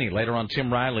Costantini. Later on,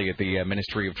 Tim Riley at the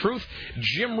Ministry of Truth.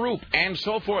 Jim Roop, and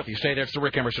so forth. You stay there. It's the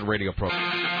Rick Emerson radio program.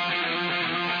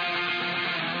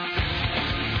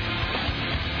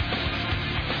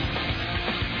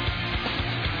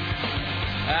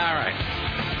 All right.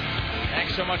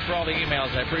 Thanks so much for all the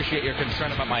emails. I appreciate your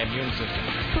concern about my immune system.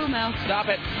 Pooh mouth. Stop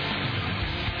it.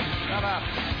 Shut up.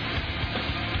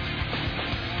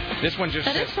 This one just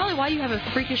That is probably why you have a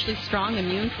freakishly strong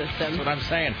immune system. That's what I'm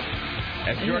saying.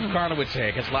 As George Carlin would say,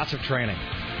 it gets lots of training.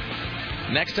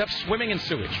 Next up, swimming in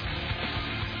sewage.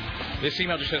 This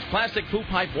email just says, plastic poo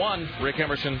pipe 1, Rick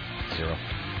Emerson 0.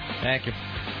 Thank you.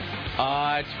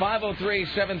 It's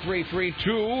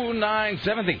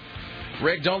 503-733-2970.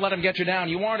 Rick, don't let him get you down.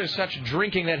 You aren't as such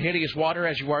drinking that hideous water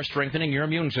as you are strengthening your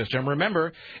immune system.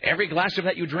 Remember, every glass of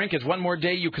that you drink is one more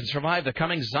day you can survive the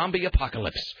coming zombie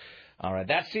apocalypse. All right,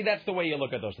 that's the way you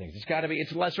look at those things.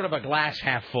 It's less sort of a glass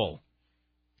half full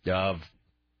of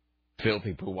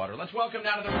filthy poo water. Let's welcome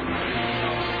down to the room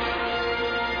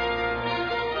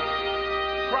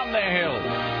from the Hill,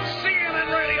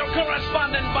 CNN radio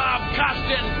correspondent Bob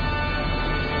Costin.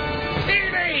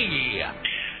 TV.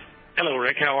 Hello,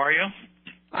 Rick. How are you?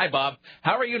 Hi, Bob.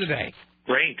 How are you today?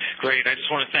 Great. I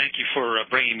just want to thank you for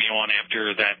bringing me on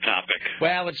after that topic.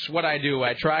 Well, it's what I do.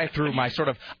 I try through my sort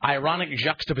of ironic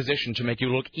juxtaposition to make you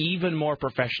look even more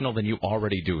professional than you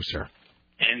already do, sir.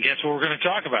 And guess what we're going to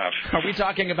talk about? Are we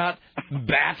talking about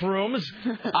bathrooms?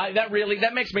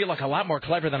 That makes me look a lot more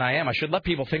clever than I am. I should let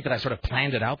people think that I sort of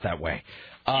planned it out that way.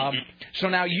 So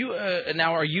now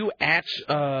are you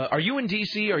in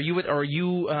D.C.? Are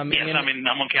you? Yes, I'm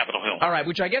on Capitol Hill. All right,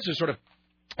 which I guess is sort of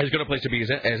as good a place to be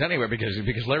as anywhere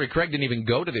because Larry Craig didn't even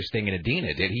go to this thing in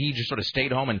Adena, did he? He just sort of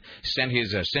stayed home and sent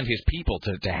his people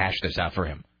to hash this out for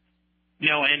him.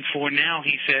 No, and for now,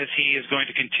 he says he is going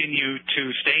to continue to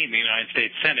stay in the United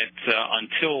States Senate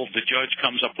until the judge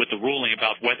comes up with a ruling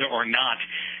about whether or not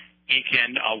he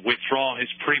can withdraw his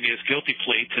previous guilty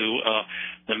plea to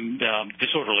the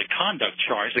disorderly conduct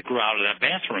charge that grew out of that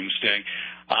bathroom sting.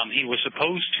 He was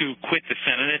supposed to quit the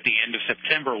Senate at the end of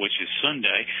September, which is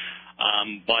Sunday.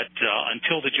 But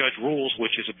until the judge rules,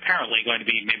 which is apparently going to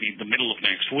be maybe the middle of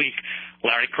next week,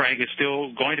 Larry Craig is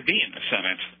still going to be in the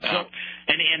Senate.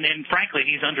 And frankly,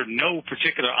 he's under no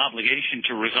particular obligation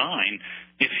to resign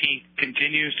if he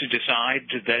continues to decide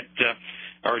that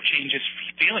or change his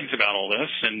feelings about all this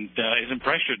and isn't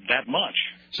pressured that much.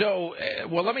 So,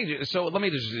 let me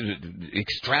just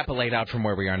extrapolate out from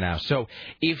where we are now. So,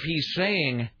 if he's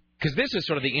saying, because this is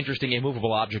sort of the interesting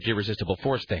immovable object, irresistible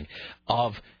force thing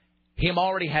of him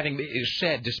already having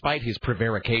said, despite his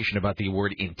prevarication about the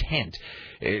word intent,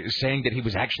 saying that he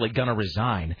was actually going to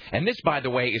resign. And this, by the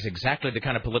way, is exactly the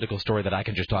kind of political story that I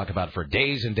can just talk about for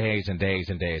days and days and days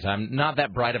and days. I'm not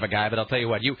that bright of a guy, but I'll tell you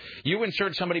what. You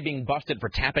insert somebody being busted for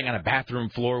tapping on a bathroom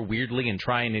floor weirdly and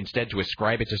trying instead to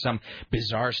ascribe it to some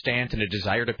bizarre stance and a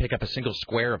desire to pick up a single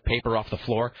square of paper off the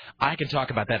floor. I can talk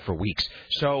about that for weeks.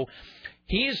 So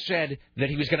he has said that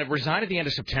he was going to resign at the end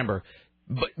of September.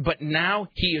 But now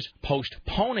he is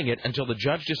postponing it until the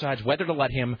judge decides whether to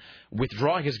let him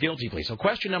withdraw his guilty plea. So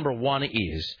question number one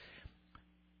is,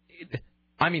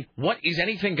 what is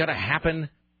anything going to happen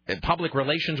public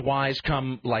relations-wise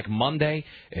come like Monday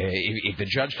if the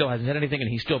judge still hasn't said anything and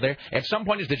he's still there? At some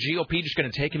point, is the GOP just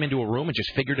going to take him into a room and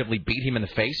just figuratively beat him in the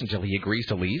face until he agrees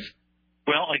to leave?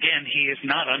 Well, again, he is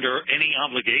not under any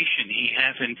obligation. He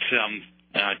hasn't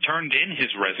turned in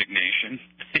his resignation,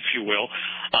 if you will.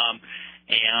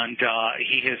 And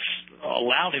he has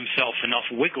allowed himself enough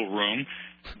wiggle room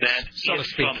that so to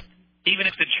speak. Even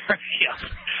if the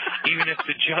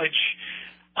judge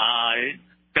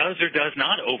does or does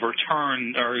not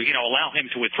overturn or allow him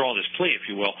to withdraw this plea, if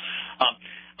you will,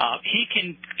 he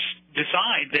can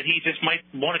decide that he just might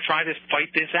want to try to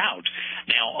fight this out.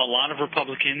 Now, a lot of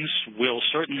Republicans will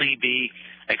certainly be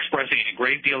expressing a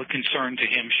great deal of concern to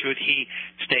him should he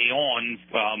stay on,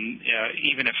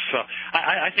 even if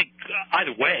I think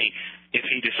either way, if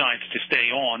he decides to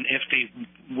stay on, if the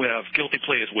guilty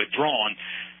plea is withdrawn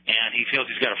and he feels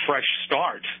he's got a fresh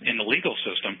start in the legal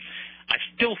system, I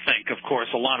still think, of course,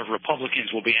 a lot of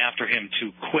Republicans will be after him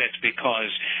to quit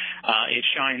because it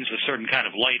shines a certain kind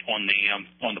of light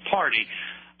on the party,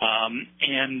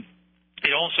 and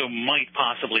it also might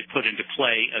possibly put into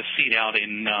play a seat out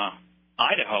in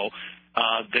Idaho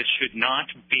that should not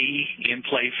be in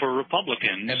play for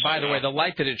Republicans. And by the way, the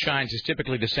light that it shines is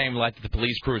typically the same light that the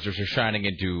police cruisers are shining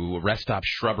into rest stop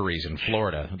shrubberies in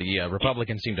Florida. The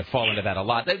Republicans seem to fall into that a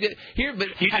lot. You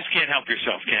just can't help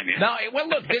yourself, can you? No, well,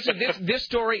 look, this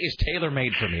story is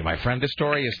tailor-made for me, my friend. This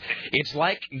story it's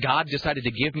like God decided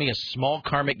to give me a small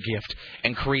karmic gift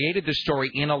and created this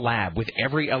story in a lab with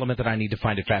every element that I need to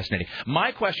find it fascinating.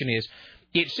 My question is,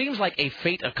 it seems like a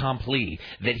fait accompli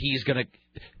that he's going to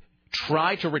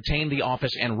try to retain the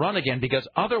office and run again because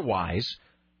otherwise,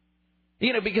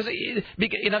 because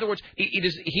in other words,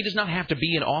 he does not have to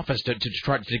be in office to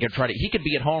try to. He could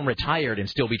be at home retired and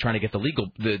still be trying to get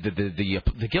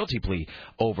the guilty plea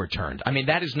overturned. I mean,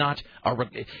 that is not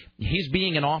his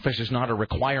being in office is not a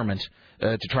requirement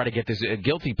to try to get this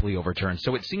guilty plea overturned.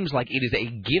 So it seems like it is a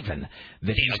given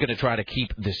that he's going to try to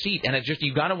keep the seat. And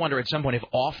you've got to wonder at some point if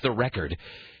off the record,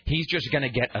 he's just going to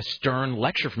get a stern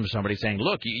lecture from somebody saying,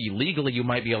 look, legally you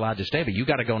might be allowed to stay, but you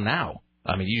got to go now.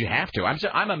 I mean, you have to.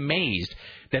 I'm amazed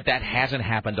that hasn't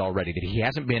happened already, that he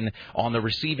hasn't been on the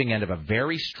receiving end of a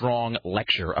very strong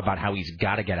lecture about how he's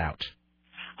got to get out.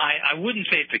 I wouldn't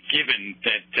say it's a given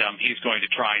that he's going to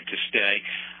try to stay.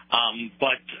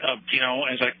 But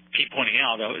as I keep pointing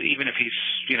out, even if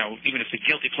the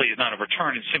guilty plea is not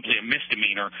overturned, it's simply a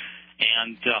misdemeanor.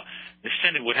 And the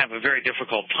Senate would have a very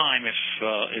difficult time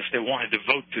if they wanted to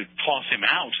vote to toss him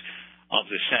out of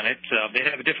the Senate. They'd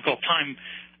have a difficult time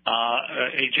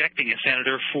ejecting a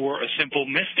senator for a simple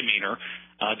misdemeanor,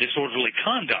 disorderly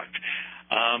conduct.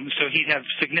 So he'd have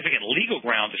significant legal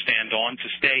ground to stand on to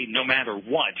stay no matter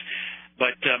what.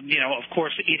 But, of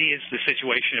course, it is the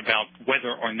situation about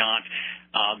whether or not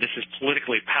this is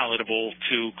politically palatable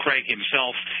to Craig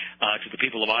himself, to the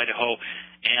people of Idaho,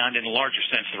 and in a larger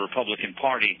sense the Republican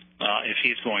Party, if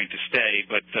he's going to stay.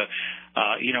 But,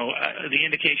 the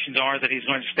indications are that he's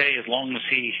going to stay as long as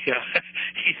he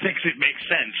thinks it makes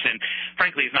sense. And,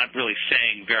 frankly, he's not really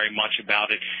saying very much about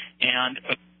it. And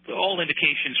all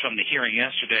indications from the hearing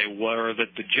yesterday were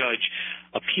that the judge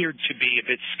appeared to be a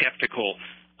bit skeptical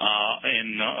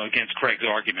against Craig's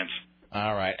arguments.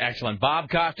 All right, excellent. Bob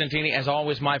Costantini, as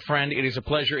always, my friend, it is a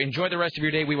pleasure. Enjoy the rest of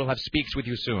your day. We will have Speaks with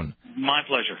you soon. My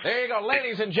pleasure. There you go,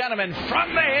 ladies and gentlemen,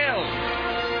 from the Hill,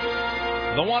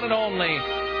 the one and only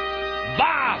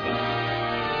Bob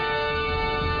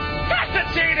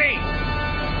Costantini.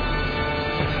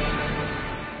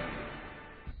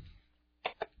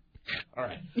 All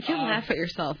right. You can't laugh at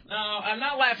yourself. No, I'm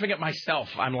not laughing at myself.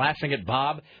 I'm laughing at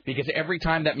Bob because every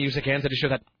time that music ends, I just hear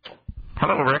that,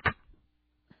 "Hello, Rick."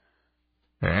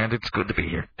 And it's good to be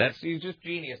here. He's just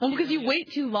genius. Well, because you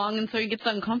wait too long, and so he gets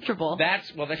uncomfortable. That's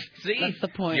the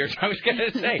point. I was going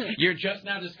to say, you're just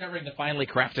now discovering the finely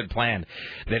crafted plan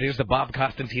that is the Bob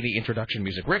Costantini introduction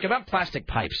music. Rick, about plastic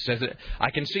pipes,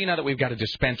 I can see now that we've got to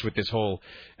dispense with this whole...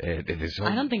 I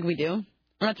don't think we do.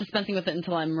 We're not dispensing with it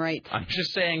until I'm right. I'm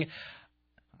just saying...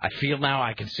 I feel now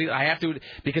I can see I have to,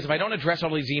 because if I don't address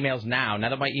all these emails now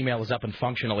that my email is up and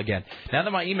functional again, now that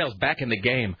my email's back in the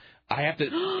game, I have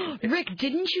to... Rick,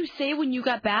 didn't you say when you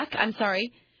got back, I'm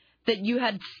sorry, that you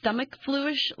had stomach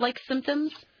flu-ish-like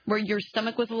symptoms, where your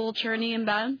stomach was a little churny and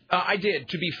bad? I did.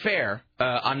 To be fair,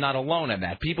 I'm not alone in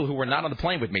that. People who were not on the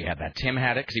plane with me had that. Tim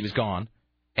had it because he was gone,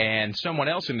 and someone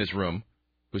else in this room,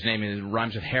 whose name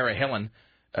rhymes with Hara Hillen,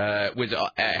 was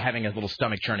having a little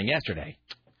stomach churning yesterday.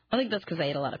 I think that's because I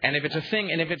ate a lot of And if it's a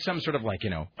thing, and if it's some sort of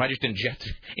if I just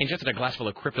ingested a glass full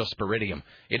of cryptosporidium,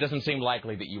 it doesn't seem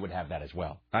likely that you would have that as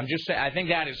well. I'm just saying, I think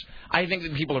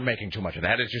that people are making too much of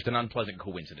that. It's just an unpleasant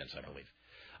coincidence, I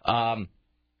believe.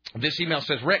 This email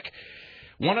says, Rick,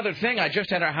 one other thing, I just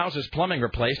had our house's plumbing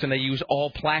replaced, and they use all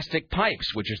plastic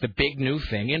pipes, which is the big new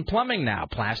thing in plumbing now.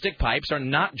 Plastic pipes are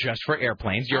not just for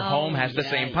airplanes. Your home has the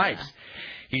same pipes.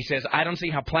 He says, I don't see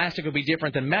how plastic would be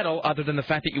different than metal other than the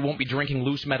fact that you won't be drinking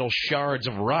loose metal shards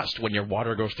of rust when your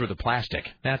water goes through the plastic.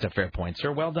 That's a fair point,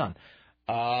 sir. Well done.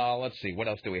 Let's see. What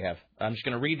else do we have? I'm just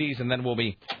going to read these, and then we'll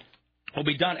be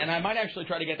done. And I might actually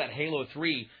try to get that Halo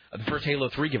 3, the first Halo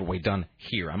 3 giveaway done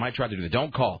here. I might try to do that.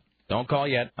 Don't call. Don't call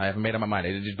yet. I haven't made up my mind.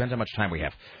 It depends how much time we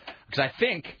have. Because I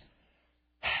think...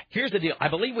 Here's the deal. I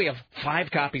believe we have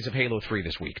 5 copies of Halo 3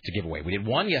 this week to give away. We did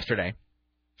 1 yesterday.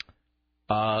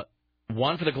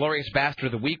 1 for the Glorious Bastard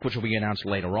of the Week, which will be announced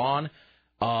later on.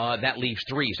 That leaves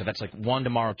 3, so that's like 1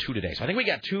 tomorrow, 2 today. So I think we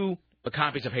got 2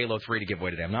 copies of Halo 3 to give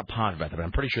away today. I'm not positive about that, but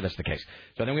I'm pretty sure that's the case.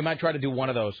 So I think we might try to do one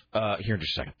of those here in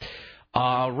just a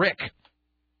second. Rick.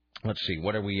 Let's see,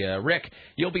 what are we... Rick,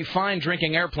 you'll be fine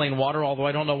drinking airplane water, although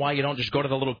I don't know why you don't just go to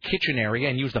the little kitchen area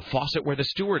and use the faucet where the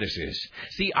stewardess is.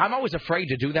 See, I'm always afraid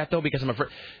to do that, though, because I'm afraid...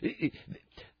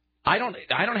 I don't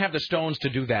have the stones to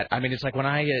do that. I mean, it's like when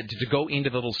I to go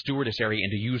into the little stewardess area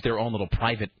and to use their own little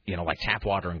private, like tap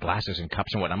water and glasses and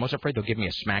cups and what. I'm most afraid they'll give me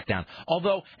a smackdown.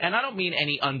 Although, and I don't mean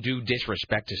any undue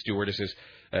disrespect to stewardesses,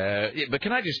 but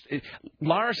can I just...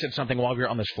 Laura said something while we were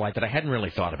on this flight that I hadn't really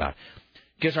thought about.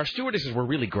 Because our stewardesses were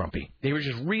really grumpy. They were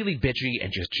just really bitchy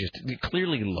and just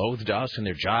clearly loathed us and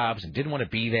their jobs and didn't want to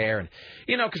be there. And,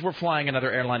 because we're flying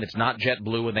another airline that's not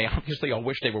JetBlue, and they obviously all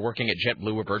wish they were working at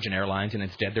JetBlue or Virgin Airlines, and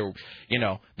instead they're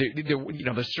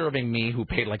serving me, who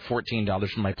paid like $14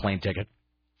 for my plane ticket.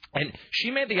 And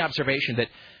she made the observation that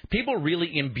people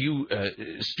really imbue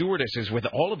stewardesses with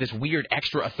all of this weird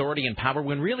extra authority and power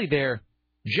when really they're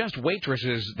just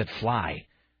waitresses that fly.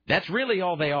 That's really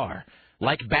all they are.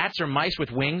 Like bats or mice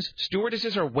with wings,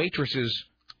 stewardesses are waitresses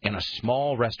in a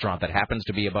small restaurant that happens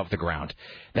to be above the ground.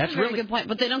 That's a very good point,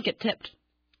 but they don't get tipped.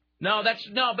 But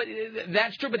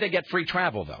that's true. But they get free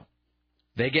travel, though.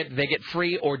 They get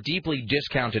free or deeply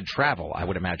discounted travel, I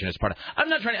would imagine, as part of. I'm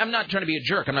not trying to be a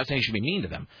jerk. I'm not saying you should be mean to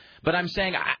them, But I'm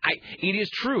saying it is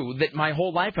true that my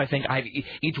whole life I think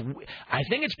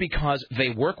it's because they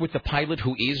work with the pilot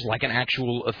who is like an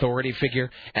actual authority figure,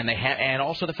 and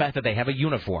also the fact that they have a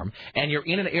uniform, and you're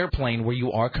in an airplane where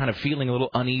you are kind of feeling a little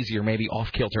uneasy or maybe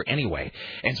off kilter anyway.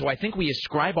 And so I think we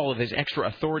ascribe all of this extra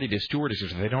authority to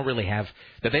stewardesses that they don't really have,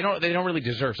 that they don't really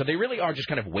deserve. So they really are just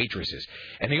kind of waitresses.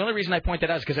 And the only reason I point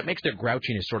that out is because it makes their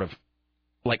grouchiness sort of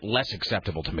like less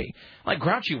acceptable to me. Like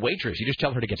grouchy waitress, you just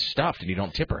tell her to get stuffed and you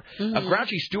don't tip her. Mm-hmm. A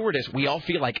grouchy stewardess, we all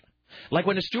feel like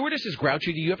when a stewardess is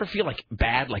grouchy, do you ever feel like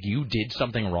bad, like you did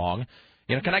something wrong?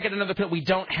 You know, can I get another pillow? We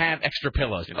don't have extra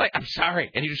pillows. You're like, I'm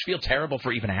sorry. And you just feel terrible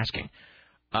for even asking.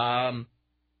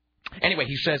 Anyway,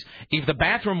 he says, if the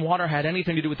bathroom water had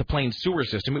anything to do with the plane's sewer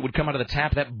system, it would come out of the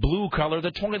tap that blue color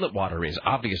the toilet water is,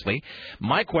 obviously.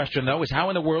 My question, though, is how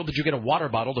in the world did you get a water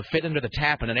bottle to fit into the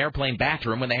tap in an airplane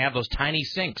bathroom when they have those tiny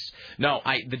sinks? No,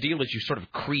 the deal is you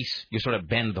sort of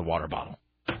bend the water bottle.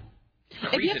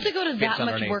 If you have to go to that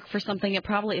much work for something, it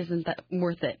probably isn't that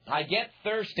worth it. I get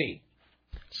thirsty.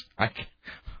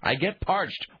 I get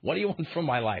parched. What do you want from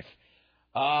my life?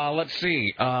 Let's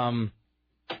see.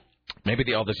 Maybe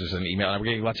this is an email. We're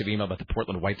getting lots of email about the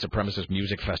Portland White Supremacist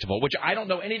Music Festival, which I don't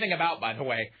know anything about, by the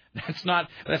way. That's not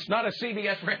a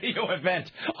CBS radio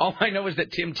event. All I know is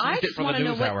that Tim teased it from the NewsHour. I just want to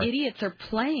know what idiots are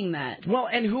playing that. Well,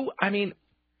 and who? I mean,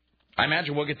 I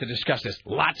imagine we'll get to discuss this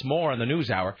lots more on the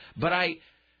NewsHour. But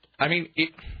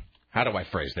how do I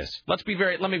phrase this? Let me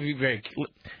be very,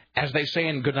 as they say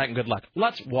in Good Night and Good Luck.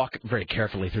 Let's walk very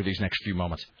carefully through these next few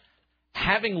moments.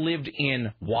 Having lived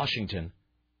in Washington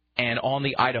and on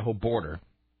the Idaho border,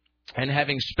 and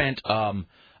having spent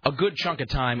a good chunk of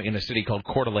time in a city called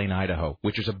Coeur d'Alene, Idaho,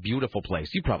 which is a beautiful place.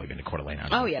 You've probably been to Coeur d'Alene,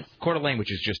 Idaho. Oh, yes. Coeur d'Alene,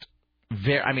 which is just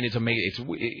it's amazing.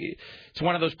 It's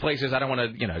one of those places I don't want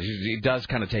to, it does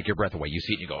kind of take your breath away. You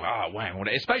see it and you go, oh, wow.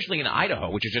 Especially in Idaho,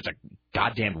 which is just a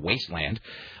goddamn wasteland.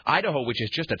 Idaho, which is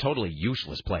just a totally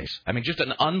useless place. I mean, just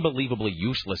an unbelievably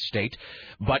useless state.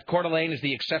 But Coeur d'Alene is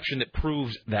the exception that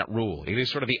proves that rule. It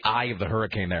is sort of the eye of the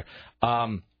hurricane there.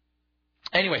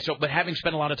 Anyway, but having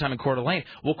spent a lot of time in Coeur d'Alene,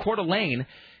 Coeur d'Alene,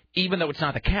 even though it's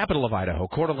not the capital of Idaho,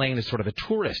 Coeur d'Alene is sort of the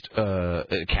tourist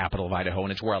capital of Idaho,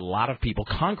 and it's where a lot of people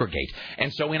congregate.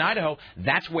 And so in Idaho,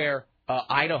 that's where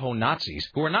Idaho Nazis,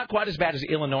 who are not quite as bad as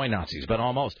Illinois Nazis, but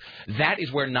almost, that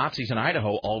is where Nazis in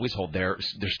Idaho always hold their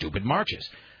stupid marches.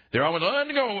 They're always, I'm going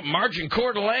to go march in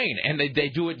Coeur d'Alene. And they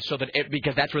do it so that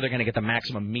because that's where they're going to get the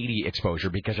maximum media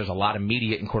exposure, because there's a lot of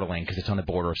media in Coeur d'Alene because it's on the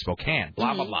border of Spokane,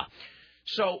 blah, blah, blah.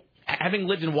 So having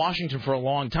lived in Washington for a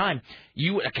long time,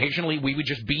 we would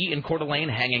just be in Coeur d'Alene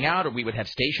hanging out, or we would have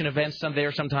station events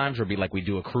there sometimes, or it'd be like we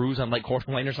do a cruise on Lake Coeur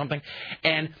d'Alene or something.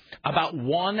 And about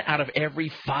 1 out of every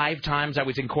 5 times I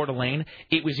was in Coeur d'Alene,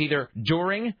 it was either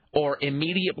during or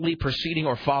immediately preceding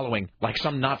or following like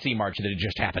some Nazi march that had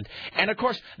just happened. And of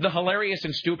course, the hilarious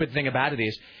and stupid thing about it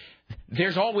is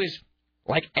there's always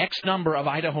like X number of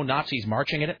Idaho Nazis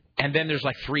marching in it, and then there's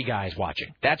like 3 guys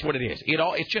watching. That's what it is.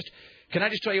 It's just. Can I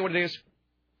just tell you what it is?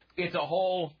 It's a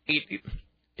whole.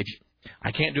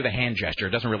 I can't do the hand gesture. It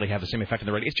doesn't really have the same effect on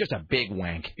the radio. It's just a big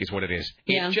wank, is what it is.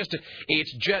 Yeah.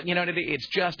 It's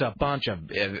just a bunch of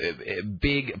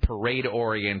big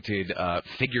parade-oriented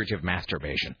figurative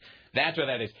masturbation. That's what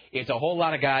that is. It's a whole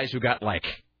lot of guys who got they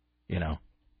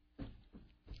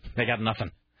got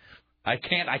nothing. I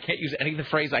can't use any of the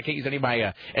phrase. I can't use any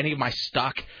of my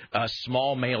stock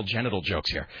small male genital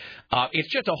jokes here. It's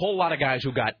just a whole lot of guys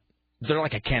who got. They're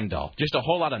like a Ken doll. Just a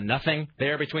whole lot of nothing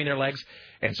there between their legs.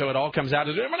 And so it all comes out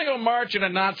as, I'm going to go march in a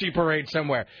Nazi parade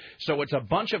somewhere. So it's a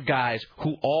bunch of guys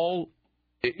who all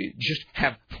just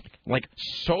have,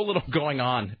 so little going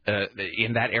on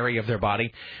in that area of their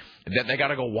body that they got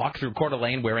to go walk through Coeur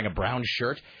d'Alene wearing a brown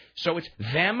shirt. So it's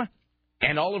them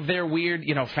and all of their weird,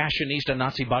 fashionista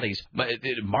Nazi buddies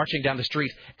marching down the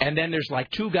street. And then there's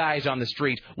 2 guys on the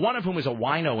street, one of whom is a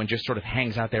wino and just sort of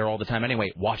hangs out there all the time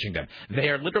anyway, watching them. They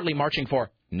are literally marching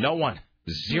for no one.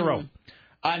 0.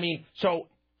 I mean, so,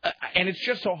 and it's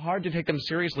just so hard to take them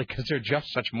seriously because they're just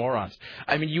such morons.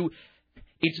 I mean,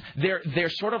 they're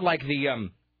sort of like the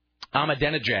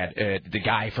Ahmadinejad, the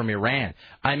guy from Iran.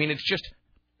 I mean, it's just.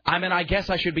 I guess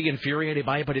I should be infuriated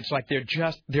by it, but it's like they're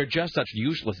just such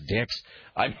useless dicks.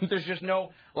 I mean, there's just no,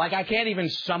 I can't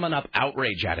even summon up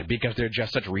outrage at it because they're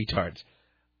just such retards.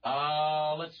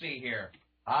 Let's see here.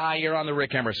 You're on the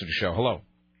Rick Emerson Show. Hello.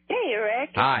 Hey,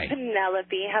 Rick. Hi.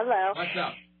 Penelope. Hello. What's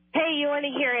up? Hey, you want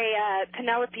to hear a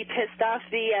Penelope pissed off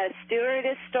the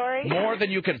stewardess story? More than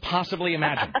you can possibly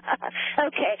imagine.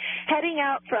 Okay. Heading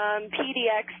out from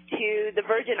PDX to the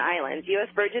Virgin Islands, U.S.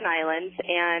 Virgin Islands,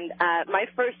 and my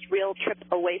first real trip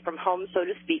away from home, so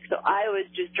to speak. So I was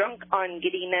just drunk on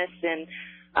giddiness and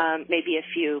maybe a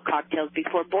few cocktails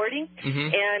before boarding. Mm-hmm.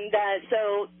 And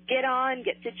so get on,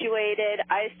 get situated.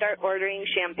 I start ordering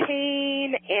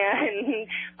champagne, and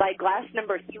by glass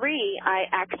number 3, I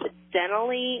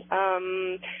accidentally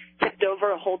tipped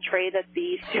over a whole tray that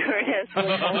the stewardess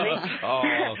was holding.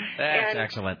 Oh, that's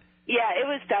excellent. Yeah, it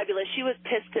was fabulous. She was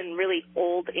pissed and really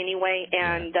old anyway,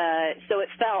 and so it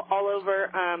fell all over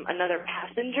another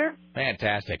passenger.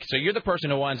 Fantastic. So you're the person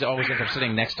who always ends up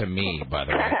sitting next to me, by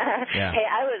the way. Yeah. Hey,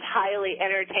 I was highly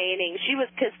entertaining. She was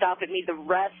pissed off at me the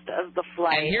rest of the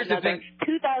flight. And here's the thing.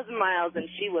 2,000 miles, and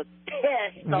she was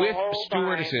pissed the whole time.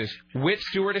 With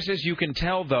stewardesses, you can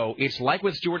tell, though, it's like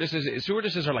with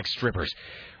stewardesses are like strippers.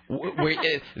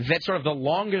 That's sort of the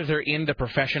longer they're in the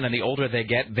profession and the older they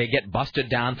get busted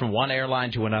down from one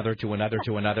airline to another, to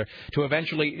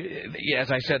eventually, as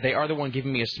I said, they are the one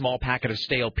giving me a small packet of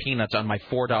stale peanuts on my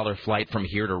 $4 flight from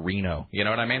here to Reno. You know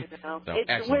what I mean? So,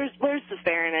 where's the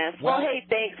fairness? Well, hey,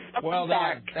 thanks. Well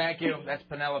done. Thank you. That's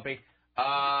Penelope.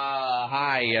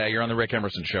 Hi, you're on the Rick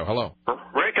Emerson Show. Hello.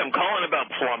 Rick, I'm calling about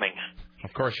plumbing.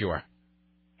 Of course you are.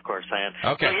 Of course I am.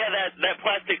 Okay. So, yeah, that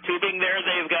plastic tubing there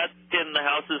they've got in the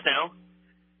houses now,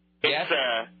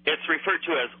 it's referred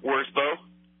to as Worsbo.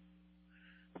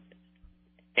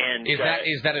 And is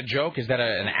that a joke? Is that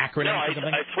an acronym? No, or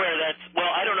something? I swear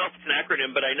I don't know if it's an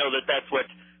acronym, but I know that's what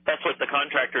the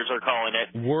contractors are calling it.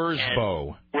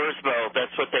 Worsbo. Worsbo,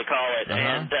 that's what they call it.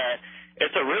 And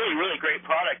it's a really, really great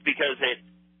product because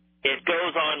it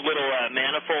goes on little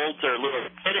manifolds or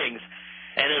little fittings,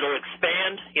 and it'll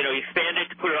expand. You expand it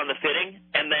to put it on the fitting,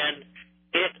 and then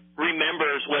it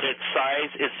remembers what its size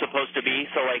is supposed to be,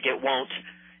 so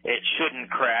it shouldn't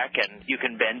crack, and you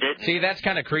can bend it. See, that's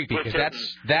kind of creepy because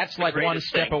that's like one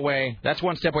step away. That's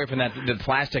one step away from the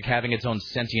plastic having its own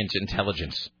sentient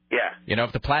intelligence. Yeah.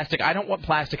 If the plastic, I don't want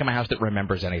plastic in my house that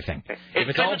remembers anything. If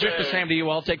it's all just the same to you,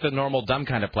 I'll take the normal dumb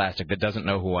kind of plastic that doesn't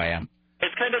know who I am.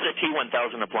 It's kind of the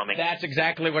T1000 of plumbing. That's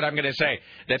exactly what I'm going to say.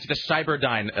 That's the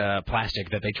Cyberdyne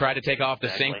plastic that they try to take off the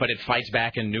sink, but it fights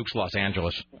back and nukes Los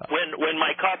Angeles. When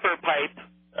my copper pipe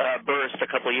burst a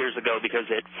couple of years ago because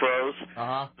it froze,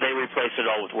 they replaced it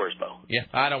all with Worsbo. Yeah,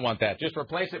 I don't want that. Just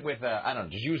replace it with,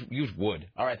 just use wood.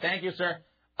 All right, thank you, sir.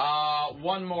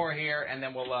 One more here, and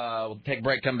then we'll take a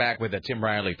break, come back with Tim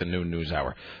Riley at the noon news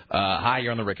hour. Hi,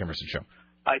 you're on the Rick Emerson Show.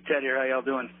 Hi, Ted here. How y'all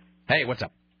doing? Hey, what's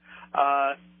up?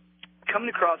 Coming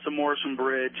across the Morrison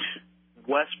Bridge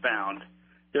westbound,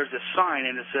 there's a sign,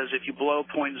 and it says if you blow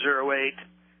 .08,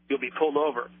 you'll be pulled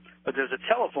over. But there's a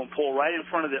telephone pole right in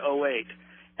front of the 08.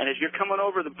 And as you're coming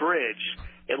over the bridge,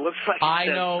 it looks like it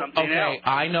says something else.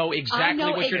 I know exactly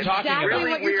what you're talking about. It's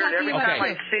really weird. Every time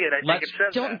I see it, I think it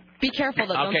says that. Be careful,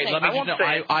 though. Okay, let me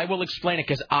I will explain it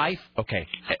because I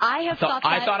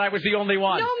thought I was the only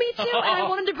one. No, me too. And I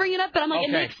wanted to bring it up, but I'm like,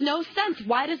 it makes no sense.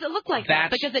 Why does it look like that?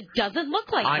 Because it doesn't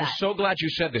look like that. I'm so glad you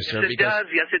said this, sir. Yes,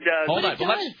 it does. Hold on.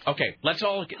 Let's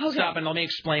all stop and let me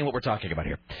explain what we're talking about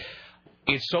here.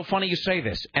 It's so funny you say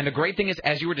this. And the great thing is,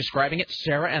 as you were describing it,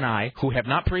 Sarah and I, who have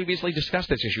not previously discussed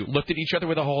this issue, looked at each other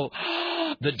with a whole,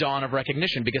 the dawn of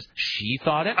recognition, because she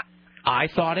thought it, I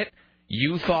thought it,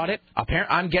 you thought it.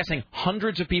 I'm guessing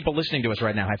hundreds of people listening to us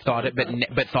right now have thought it,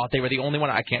 but thought they were the only one.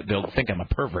 They'll think I'm a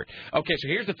pervert. Okay, so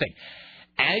here's the thing.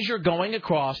 As you're going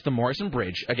across the Morrison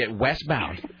Bridge, again,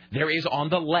 westbound, there is on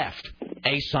the left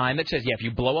a sign that says, if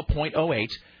you blow a .08,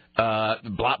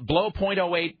 blow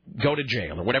 .08, go to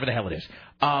jail, or whatever the hell it is.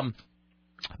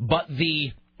 But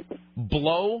the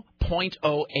blow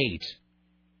 .08,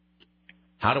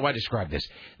 how do I describe this?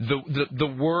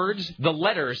 The words, the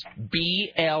letters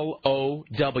BLOW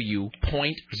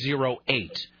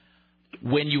 .08,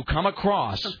 when you come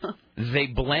across, they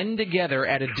blend together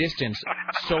at a distance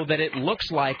so that it looks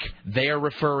like they are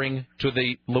referring to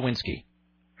the Lewinsky.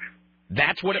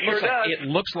 That's what it looks like. It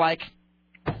looks like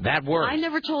that word. I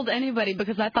never told anybody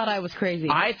because I thought I was crazy.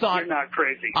 You're not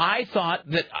crazy. I thought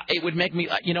that it would make me,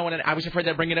 and I was afraid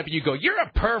that I'd bring it up and you go, you're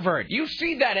a pervert. You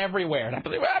see that everywhere. And I'm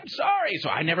sorry. So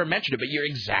I never mentioned it, but you're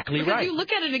exactly because right. You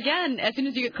look at it again as soon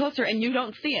as you get closer and you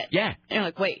don't see it. Yeah. And you're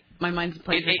like, wait, my mind's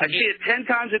playing. I see it 10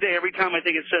 times a day. Every time I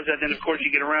think it says that, then of course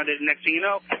you get around it, and next thing you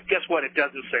know, guess what? It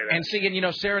doesn't say that. And see,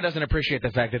 Sarah doesn't appreciate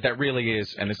the fact that really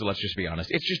is, and let's just be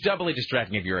honest, it's just doubly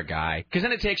distracting if you're a guy, because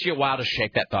then it takes you a while to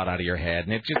shake that thought out of your head,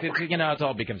 and it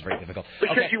all becomes very difficult.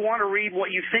 Because you want to read what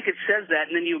you think it says that,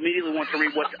 and then you immediately want to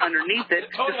read what's underneath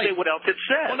it to see what else it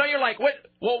says. Well, no, you're like, what?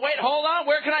 Well, wait, hold on.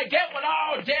 Where can I get one?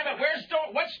 Oh, damn it.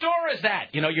 What store is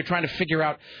that? You're trying to figure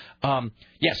out. Scotty's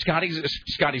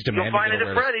demanding. You'll find it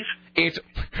at Freddy's. It's.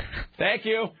 Thank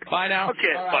you. Bye now.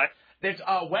 Okay, right. bye. It's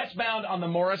westbound on the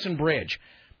Morrison Bridge.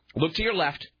 Look to your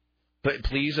left. But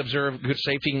please observe good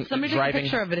safety Somebody driving.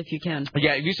 take a picture of it if you can.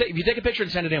 Yeah, if you take a picture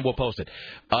and send it in, we'll post it.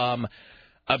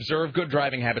 Observe good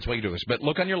driving habits while you do this. But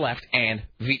look on your left and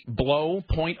blow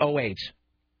 .08.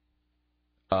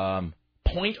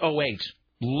 0.08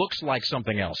 looks like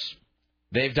something else.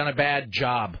 They've done a bad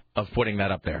job of putting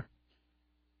that up there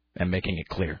and making it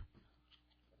clear.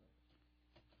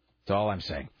 That's all I'm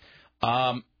saying.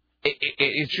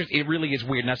 It really is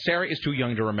weird. Now, Sarah is too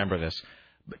young to remember this,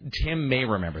 but Tim may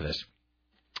remember this.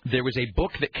 There was a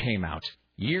book that came out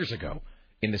years ago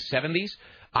in the 70s.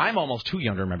 I'm almost too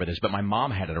young to remember this, but my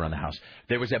mom had it around the house.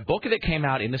 There was a book that came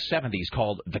out in the 70s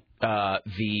called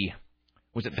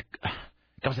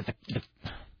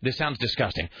this sounds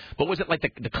disgusting, but was it like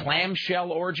the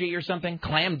clamshell orgy or something?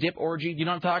 Clam dip orgy? Do you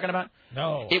know what I'm talking about?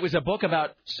 No. It was a book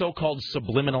about so-called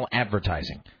subliminal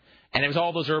advertising. And it was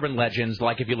all those urban legends,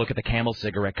 like if you look at the Camel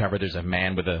cigarette cover, there's a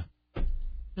man with an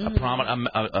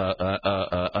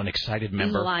excited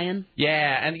member. Lion.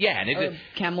 Yeah, and or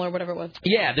camel or whatever it was.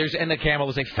 Yeah, and the camel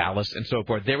is a phallus and so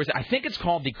forth. There was, I think it's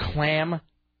called the clam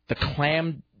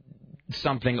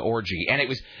something orgy, and it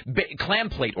was clam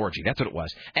plate orgy. That's what it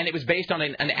was, and it was based on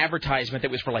an advertisement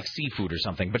that was for like seafood or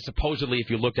something. But supposedly, if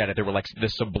you looked at it, there were like the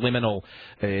subliminal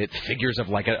figures of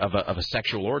like a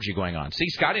sexual orgy going on. See,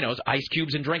 Scotty knows ice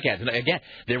cubes and drink ads. And again,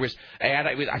 there was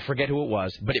I forget who it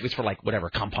was, but it was for like whatever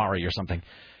Campari or something.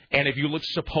 And if you look,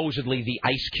 supposedly the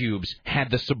ice cubes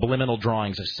had the subliminal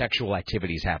drawings of sexual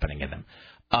activities happening in them.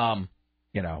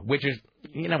 Which is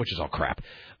all crap.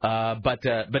 But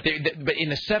in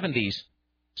the 70s,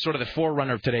 sort of the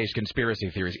forerunner of today's conspiracy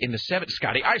theories. In the 70s,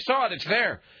 Scotty, I saw it. It's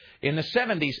there. In the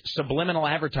 70s, subliminal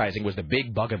advertising was the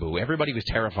big bugaboo. Everybody was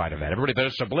terrified of that. Everybody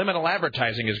thought subliminal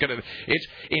advertising is going to.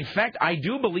 In fact, I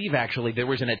do believe actually there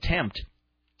was an attempt.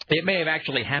 It may have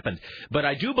actually happened, but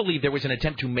I do believe there was an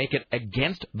attempt to make it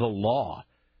against the law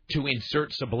to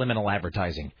insert subliminal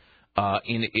advertising.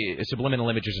 In subliminal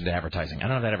images into advertising. I don't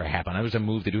know if that ever happened. It was a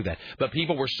move to do that. But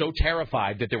people were so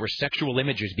terrified that there were sexual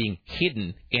images being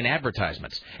hidden in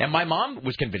advertisements. And my mom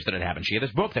was convinced that it happened. She had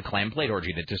this book, The Clam Plate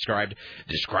Orgy, that described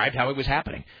how it was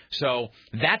happening. So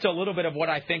that's a little bit of what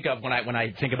I think of when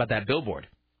I think about that billboard.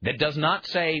 That does not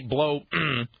say blow,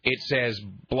 it says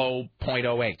blow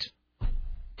 .08.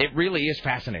 It really is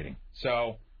fascinating.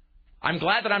 So I'm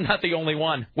glad that I'm not the only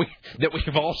one that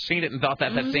we've all seen it and thought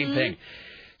that same thing.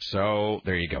 So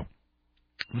there you go.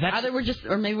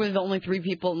 Or maybe we're the only 3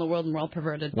 people in the world and we're all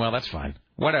perverted. Well, that's fine.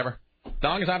 Whatever. As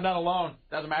long as I'm not alone,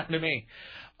 doesn't matter to me.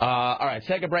 All right,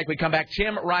 take a break. We come back.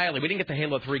 Tim Riley. We didn't get the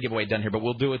Halo 3 giveaway done here, but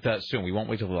we'll do it soon. We won't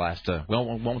wait till the last.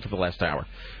 Won't wait till the last hour.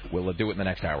 We'll do it in the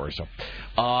next hour or so.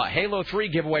 Halo 3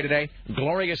 giveaway today.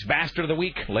 Glorious Bastard of the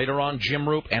Week. Later on, Jim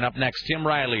Roop, and up next, Tim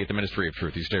Riley at the Ministry of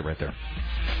Truth. You stay right there.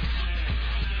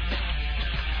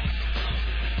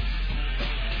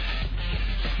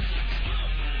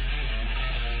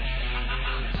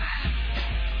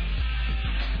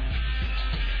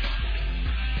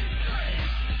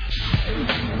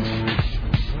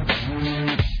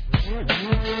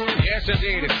 Yes,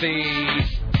 indeed. It's the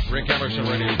Rick Emerson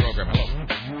radio program. Hello.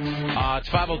 It's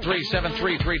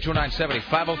 503-733-2970.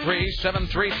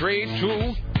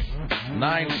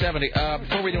 503-733-2970.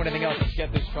 Before we do anything else, let's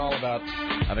get this call about,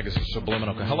 I think it's a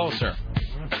subliminal. Hello, sir.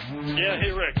 Yeah,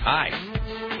 hey, Rick. Hi.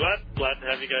 Glad to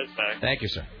have you guys back. Thank you,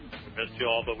 sir. We missed you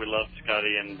all, but we love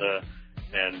Scotty, and the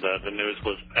news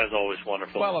was, as always,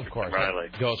 wonderful. Well, of course. Riley.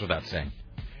 Goes without saying.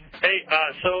 Hey,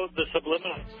 so the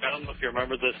subliminal, I don't know if you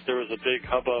remember this, there was a big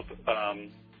hubbub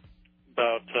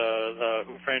about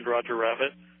Who Framed Roger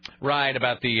Rabbit. Right,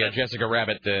 about the Jessica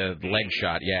Rabbit leg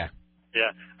shot, yeah.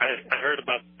 Yeah, I heard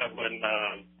about that when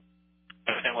my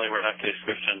family were Baptist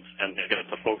Christians, and they got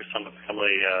to focus on the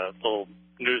family little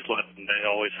newsletter, and they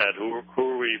always had who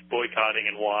are we boycotting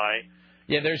and why.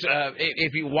 Yeah, there's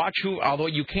if you watch although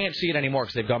you can't see it anymore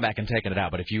because they've gone back and taken it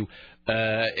out. But if you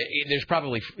there's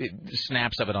probably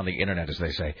snaps of it on the internet, as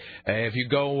they say. If you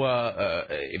go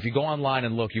online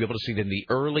and look, you'll be able to see that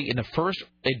in the first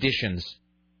editions,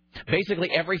 basically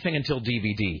everything until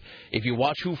DVD. If you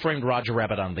watch Who Framed Roger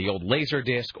Rabbit on the old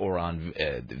Laserdisc or on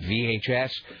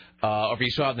VHS, or if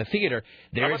you saw it in the theater,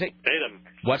 there is a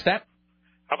what's that?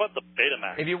 How about the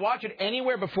Betamax? If you watch it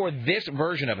anywhere before this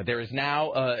version of it, there is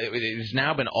now it has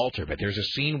now been altered. But there's a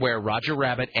scene where Roger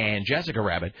Rabbit and Jessica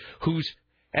Rabbit,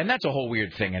 and that's a whole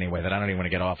weird thing anyway that I don't even want to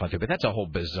get off onto. But that's a whole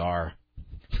bizarre.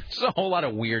 There's a whole lot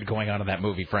of weird going on in that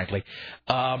movie, frankly.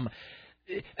 I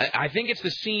think it's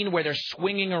the scene where they're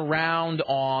swinging around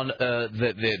on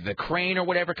the crane or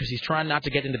whatever because he's trying not to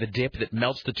get into the dip that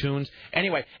melts the tunes.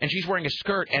 Anyway, and she's wearing a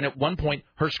skirt, and at one point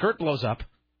her skirt blows up,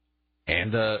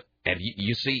 and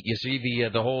you see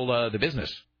the whole the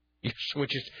business.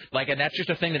 Which is like, and that's just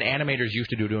a thing that animators used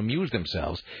to do to amuse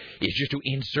themselves, is just to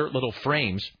insert little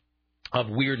frames of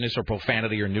weirdness or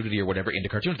profanity or nudity or whatever into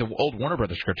cartoons. The old Warner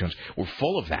Brothers cartoons were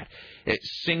full of that.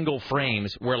 Single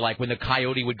frames where, like, when the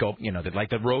coyote would go, like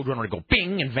the Roadrunner would go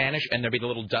bing and vanish, and there'd be the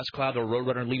little dust cloud the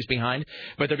Roadrunner leaves behind,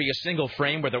 but there'd be a single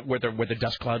frame where the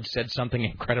dust cloud said something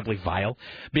incredibly vile,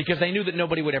 because they knew that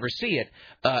nobody would ever see it,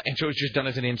 and so it was just done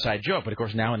as an inside joke. But of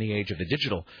course, now in the age of the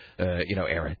digital,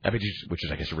 era, which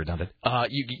is, I guess, redundant,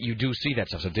 you do see that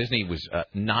stuff. So Disney was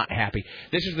not happy.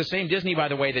 This is the same Disney, by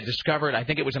the way, that discovered, I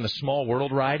think it was in the Small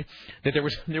World ride, that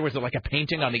there was like a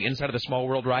painting on the inside of the Small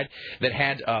World ride that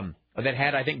had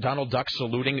I think Donald Duck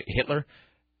saluting Hitler,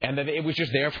 and then it was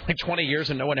just there for like 20 years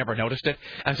and no one ever noticed it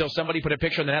until somebody put a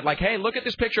picture in the net like, hey, look at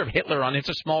this picture of Hitler on It's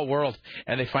a Small World,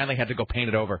 and they finally had to go paint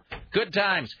it over. Good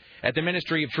times at the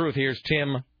Ministry of Truth. Here's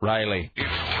Tim Riley. It's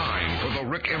time for the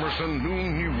Rick Emerson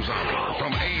Noon News Hour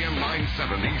from AM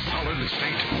 970 Solid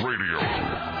State Radio.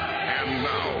 And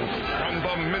now,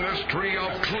 from the Ministry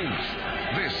of Truth,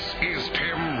 this is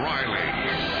Tim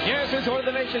Riley. Yes, it's one of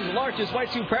the nation's largest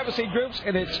white supremacy groups,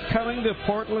 and it's coming to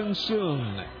Portland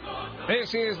soon.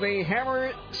 This is the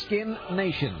Hammer Skin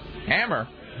Nation. Hammer?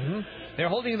 Mm-hmm. They're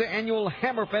holding the annual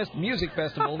Hammerfest Music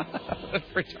Festival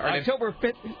October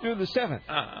 5th through the 7th.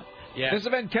 Yeah. This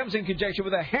event comes in conjunction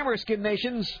with the Hammer Skin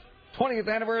Nation's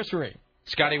 20th anniversary.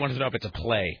 Scotty wants to know if it's a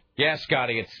play. Yeah,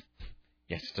 Scotty,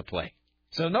 it's a play.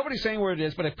 So nobody's saying where it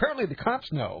is, but apparently the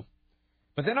cops know.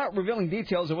 But they're not revealing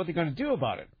details of what they're going to do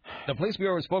about it. The police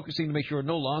bureau is focusing to make sure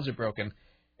no laws are broken.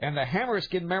 And the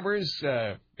Hammerskin members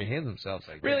behave themselves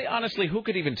like that. Really, honestly, who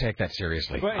could even take that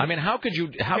seriously? Right. I mean, how could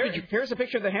you... Here's a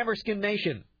picture of the Hammerskin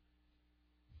Nation.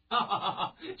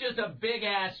 Just a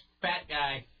big-ass fat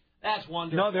guy. That's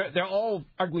wonderful. No, they're all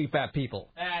ugly fat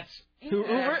people. Who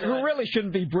That's... really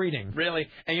shouldn't be breeding. Really?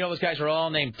 And those guys are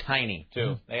all named Tiny,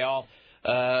 too. They all...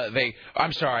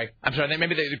 I'm sorry.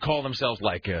 Maybe they call themselves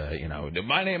like,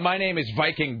 my name is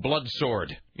Viking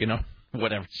Bloodsword.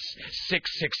 Whatever.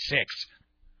 666.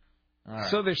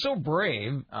 Right. So they're so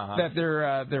brave that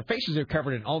their faces are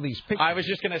covered in all these pictures. I was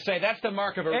just going to say, that's the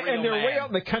mark of a real man. And they're way out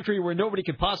in the country where nobody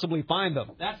could possibly find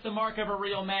them. That's the mark of a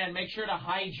real man. Make sure to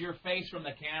hide your face from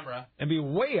the camera. And be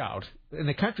way out in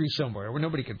the country somewhere where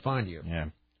nobody could find you. Yeah.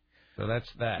 So that's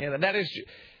that. Yeah, that is...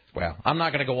 Well, I'm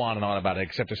not going to go on and on about it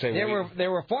except to say... They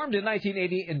were formed in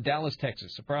 1980 in Dallas,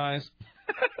 Texas. Surprise.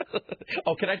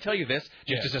 Oh, can I tell you this?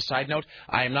 Just as a side note,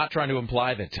 I am not trying to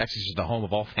imply that Texas is the home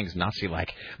of all things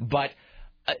Nazi-like, but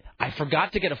I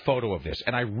forgot to get a photo of this,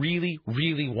 and I really,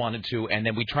 really wanted to, and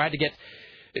then we tried to get...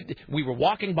 We were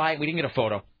walking by it, we didn't get a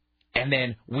photo, and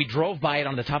then we drove by it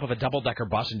on the top of a double-decker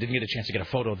bus and didn't get a chance to get a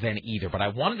photo then either, but I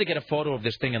wanted to get a photo of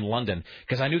this thing in London,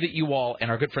 because I knew that you all,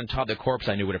 and our good friend Todd the Corpse,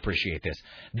 I knew would appreciate this.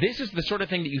 This is the sort of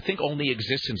thing that you think only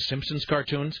exists in Simpsons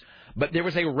cartoons, but there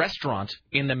was a restaurant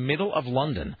in the middle of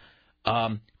London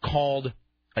called,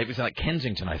 it was like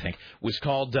Kensington, I think, was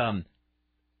called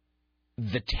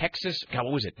the Texas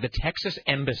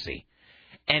Embassy.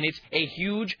 And it's a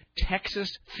huge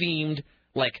Texas-themed,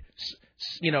 like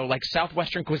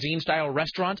Southwestern cuisine-style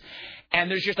restaurant.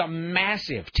 And there's just a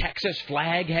massive Texas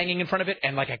flag hanging in front of it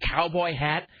and like a cowboy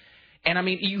hat. And, I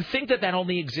mean, you think that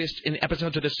only exists in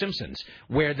episodes of The Simpsons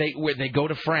where they go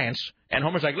to France, and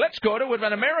Homer's like, let's go to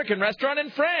an American restaurant in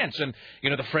France. And,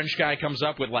 the French guy comes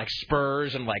up with, like,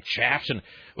 spurs and, like, chaps and,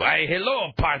 why,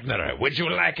 hello, partner, would you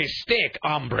like a steak,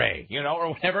 hombre,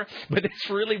 or whatever. But this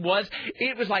really was,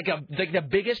 it was like the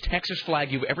biggest Texas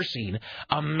flag you've ever seen,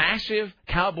 a massive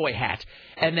cowboy hat,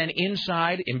 and then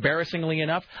inside, embarrassingly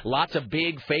enough, lots of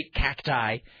big fake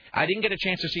cacti. I didn't get a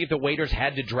chance to see if the waiters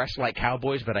had to dress like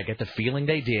cowboys, but I get the feeling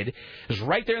they did. It was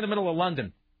right there in the middle of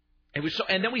London. It was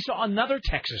and then we saw another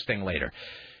Texas thing later.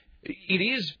 It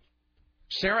is.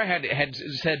 Sarah had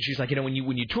said, she's like, when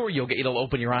you tour, it'll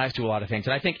open your eyes to a lot of things.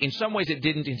 And I think in some ways it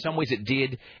didn't, in some ways it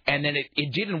did, and then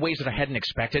it did in ways that I hadn't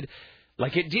expected.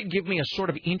 Like, it did give me a sort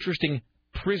of interesting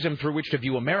prism through which to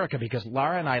view America, because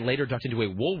Lara and I later ducked into a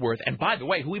Woolworth, and by the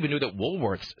way, who even knew that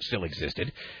Woolworths still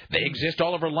existed? They exist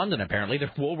all over London, apparently. The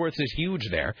Woolworths is huge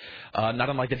there, not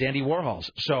unlike the Dandy Warhols.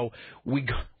 So we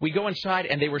go inside,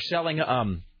 and they were selling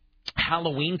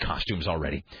Halloween costumes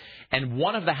already. And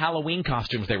one of the Halloween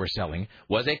costumes they were selling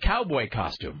was a cowboy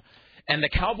costume. And the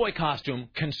cowboy costume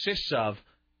consists of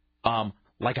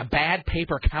like a bad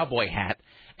paper cowboy hat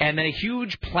and then a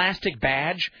huge plastic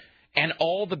badge. And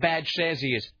all the badge says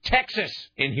is Texas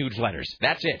in huge letters.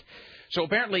 That's it. So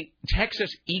apparently Texas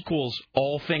equals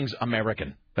all things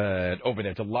American over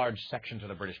there to large sections of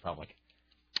the British public.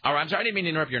 All right, I'm sorry, I didn't mean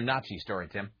to interrupt your Nazi story,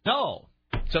 Tim. No.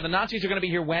 So the Nazis are going to be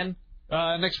here when?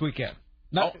 Next weekend.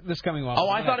 Not this coming month. Oh,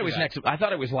 I thought it was next. I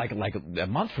thought it was like a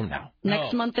month from now.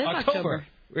 Next month is October.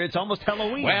 It's almost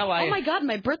Halloween. Well, Oh my God,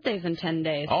 my birthday's in 10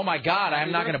 days. Oh my God,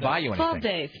 I'm not going to buy you anything. 12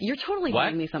 days. You're totally What?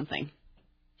 buying me something.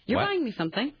 You're What? buying me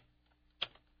something.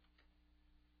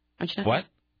 Aren't you not? What?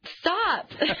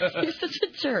 Stop! You're such a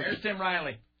jerk. There's Tim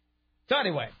Riley. So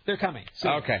anyway, they're coming.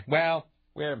 Okay. Well,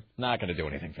 we're not going to do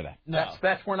anything for that. No.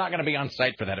 We're not going to be on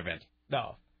site for that event.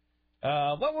 No.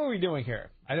 What were we doing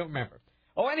here? I don't remember.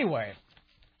 Oh, anyway,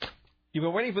 you've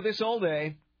been waiting for this all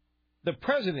day. The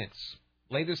president's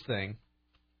latest thing.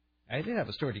 I did have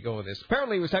a story to go with this.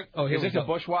 Apparently, it was. Is this a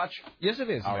Bush Watch? Yes, it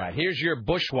is. All right. Here's your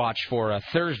Bush Watch for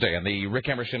Thursday on the Rick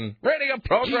Emerson radio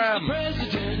program. He's the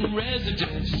president in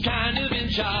residence, he's kind of in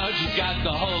charge. He's got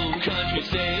the whole country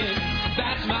saying,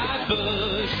 "That's my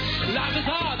Bush." Life is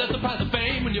hard. That's the price of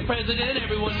fame. When you're president,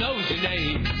 everyone knows your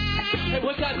name. Hey,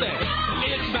 what's that there?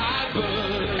 It's my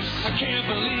Bush. I can't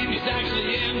believe he's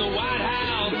actually in the White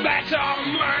House. That's a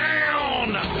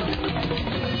man.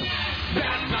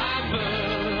 That's my Bush.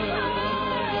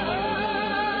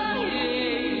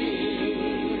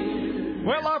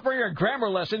 Well, offering a grammar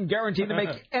lesson guaranteed to make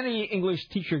any English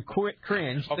teacher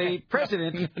cringe, the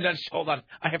president... Hold on.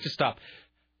 I have to stop.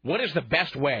 What is the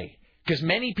best way? Because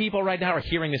many people right now are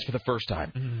hearing this for the first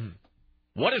time. Mm-hmm.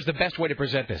 What is the best way to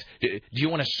present this? Do you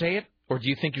want to say it, or do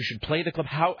you think you should play the clip?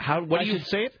 What do you should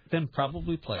say it? Then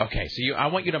probably play it. Okay, so I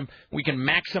want you to... We can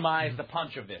maximize the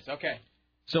punch of this. Okay.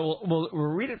 So we'll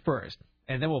read it first,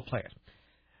 and then we'll play it.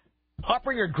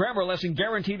 Offering a grammar lesson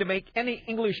guaranteed to make any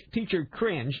English teacher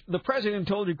cringe, the president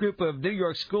told a group of New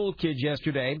York school kids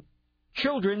yesterday,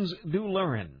 "Children's do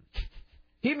learn."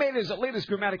 He made his latest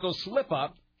grammatical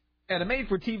slip-up at a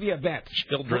made-for-TV event.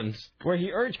 Children's. Where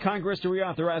he urged Congress to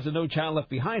reauthorize the No Child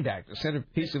Left Behind Act, the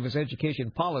centerpiece of his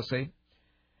education policy.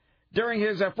 During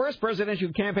his first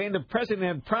presidential campaign, the president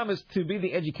had promised to be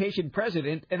the education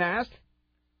president and asked,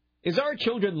 "Is our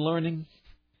children learning?"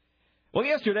 Well,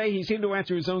 yesterday he seemed to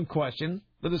answer his own question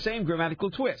with the same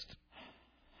grammatical twist.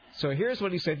 So here's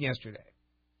what he said yesterday.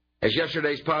 As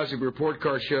yesterday's positive report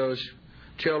card shows,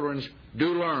 children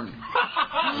do learn.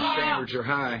 Standards are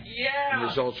high, and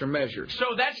results are measured.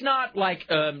 So that's not like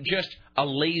just a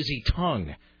lazy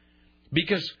tongue,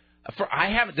 because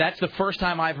that's the first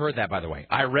time I've heard that. By the way,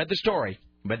 I read the story,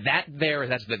 but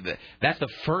that's the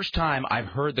first time I've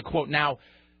heard the quote. Now,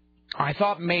 I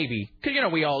thought maybe, because,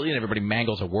 everybody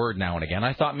mangles a word now and again.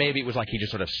 I thought maybe it was like he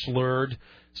just sort of slurred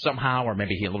somehow, or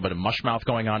maybe he had a little bit of mush mouth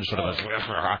going on. Just sort of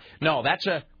no, that's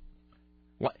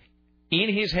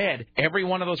in his head, every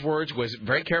one of those words was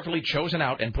very carefully chosen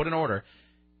out and put in order.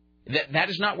 That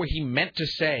is not where he meant to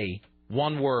say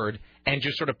one word and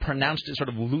just sort of pronounced it sort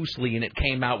of loosely, and it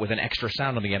came out with an extra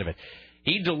sound on the end of it.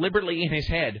 He deliberately, in his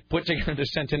head, put together the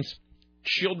sentence,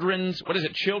 Children's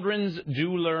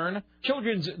do learn.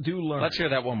 Children's do learn. Let's hear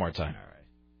that one more time. All right.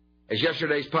 As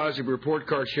yesterday's positive report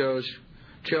card shows,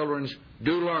 children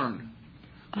do learn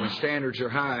when standards are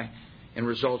high and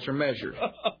results are measured.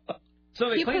 So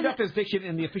they cleaned up his diction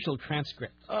in the official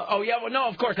transcript. No,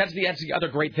 of course. That's the other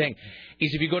great thing,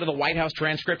 is if you go to the White House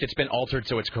transcript, it's been altered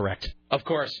so it's correct. Of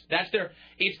course.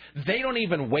 They don't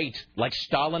even wait, like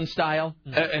Stalin style,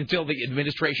 until the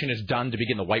administration is done to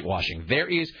begin the whitewashing. There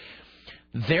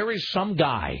is some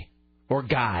guy or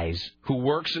guys who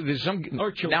works.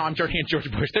 Now I'm turning to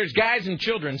George Bush. There's guys and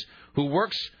children's who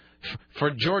works for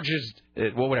George's.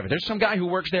 Whatever. There's some guy who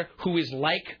works there who is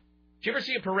like. Do you ever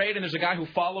see a parade and there's a guy who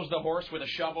follows the horse with a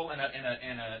shovel and a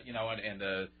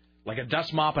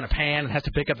dust mop and a pan and has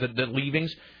to pick up the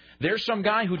leavings? There's some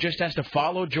guy who just has to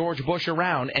follow George Bush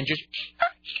around and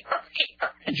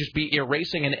just be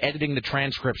erasing and editing the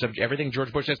transcripts of everything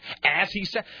George Bush says as he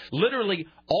said, literally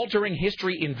altering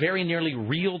history in very nearly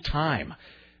real time,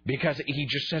 because he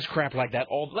just says crap like that.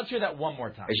 Let's hear that one more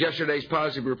time. As yesterday's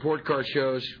positive report card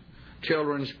shows,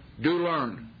 children do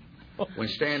learn when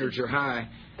standards are high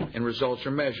and results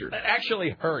are measured. That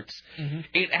actually hurts. Mm-hmm.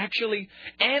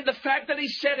 And the fact that he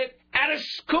said it at a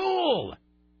school.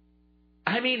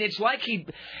 I mean, it's like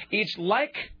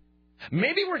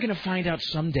maybe we're going to find out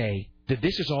someday that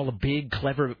this is all a big,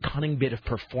 clever, cunning bit of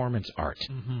performance art.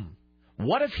 Mm-hmm.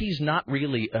 What if he's not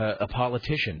really a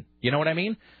politician? You know what I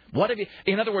mean?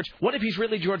 In other words, what if he's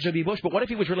really George W. Bush, but what if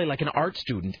he was really like an art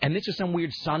student, and this is some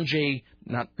weird Sanjay...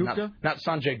 Not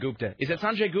Sanjay Gupta. Is it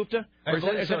Sanjay Gupta? Or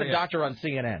is that the doctor on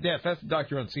CNN? Yes, that's the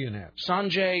doctor on CNN.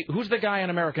 Sanjay... Who's the guy on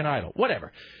American Idol?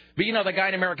 Whatever. But, the guy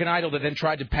in American Idol that then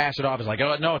tried to pass it off as like,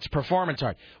 oh, no, it's performance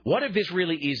art. What if this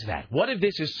really is that? What if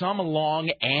this is some long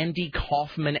Andy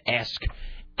Kaufman-esque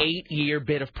 8-year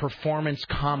bit of performance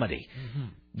comedy? Mm-hmm.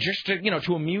 Just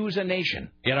to amuse a nation,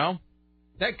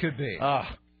 That could be.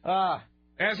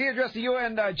 As he addressed the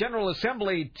UN General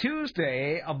Assembly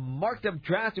Tuesday, a marked-up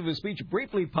draft of his speech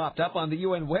briefly popped up on the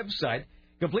UN website,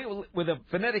 complete with a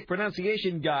phonetic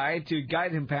pronunciation guide to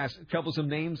guide him past troublesome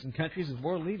names and countries as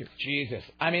world leaders. Jesus.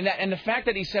 I mean, and the fact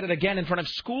that he said it again in front of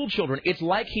school children, it's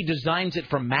like he designs it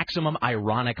for maximum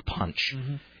ironic punch.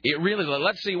 Mm-hmm. It really,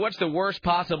 let's see, what's the worst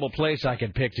possible place I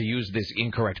could pick to use this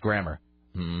incorrect grammar?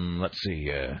 Let's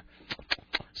see,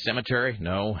 cemetery?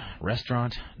 No.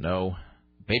 Restaurant? No.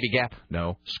 Baby Gap?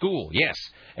 No. School? Yes.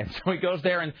 And so he goes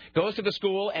there and goes to the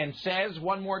school and says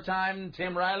one more time,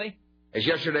 Tim Riley? As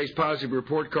yesterday's positive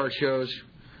report card shows,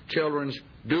 children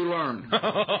do learn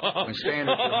when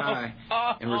standards are high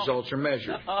and results are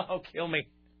measured. Oh, kill me.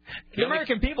 The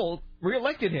American people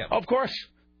reelected him. Of course.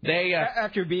 They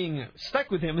after being stuck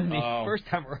with him in the first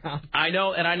time around. I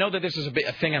know, and I know that this is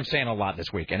a thing I'm saying a lot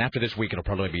this week, and after this week it'll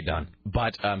probably be done.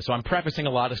 But so I'm prefacing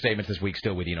a lot of statements this week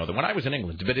still with, you know, that when I was in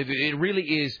England, but it really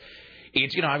is.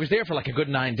 It's, you know, I was there for like a good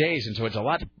 9 days, and so it's a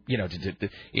lot, you know,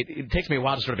 it takes me a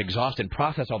while to sort of exhaust and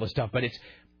process all this stuff, but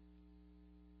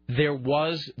there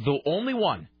was only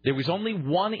one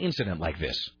incident like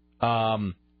this.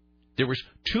 There was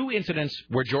 2 incidents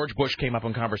where George Bush came up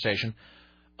in conversation.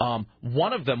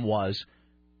 One of them was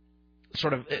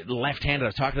sort of left-handed. I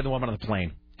was talking to the woman on the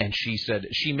plane, and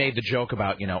she made the joke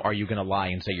about, you know, are you going to lie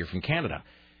and say you're from Canada?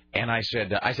 And I said,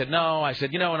 no. I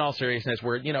said, you know, in all seriousness,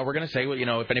 we're going to say, well, you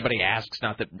know, if anybody asks,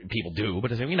 not that people do,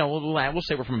 but I said, you know, we'll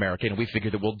say we're from America, and we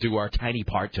figure that we'll do our tiny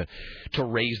part to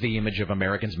raise the image of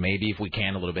Americans, maybe if we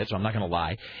can a little bit. So I'm not going to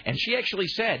lie. And she actually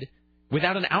said,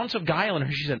 without an ounce of guile in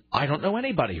her, she said, I don't know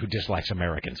anybody who dislikes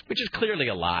Americans, which is clearly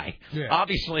a lie. Yeah.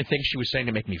 Obviously, I think she was saying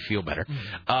to make me feel better.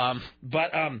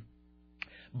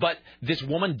 But this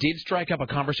woman did strike up a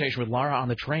conversation with Laura on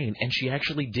the train, and she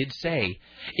actually did say,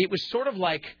 it was sort of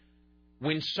like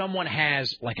when someone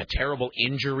has like a terrible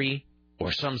injury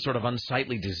or some sort of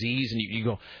unsightly disease, and you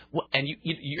go, well, and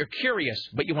you're curious,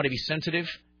 but you want to be sensitive,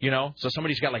 you know? So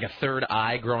somebody's got like a third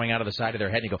eye growing out of the side of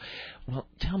their head, and you go, well,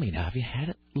 tell me now, have you had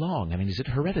it long? I mean, is it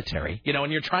hereditary? You know,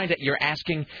 and you're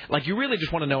asking, like you really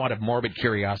just want to know out of morbid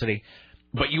curiosity,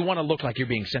 but you want to look like you're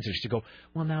being sensitive. So you go,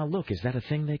 well, now look, is that a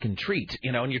thing they can treat?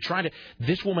 You know, and you're trying to,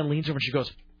 this woman leans over and she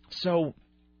goes, so,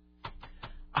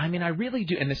 I mean, I really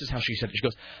do, and this is how she said it. She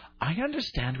goes, I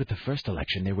understand with the first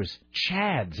election there was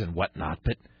chads and whatnot,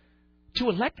 but to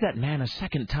elect that man a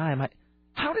second time,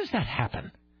 how does that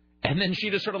happen? And then she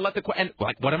just sort of let and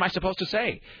like, what am I supposed to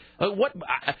say?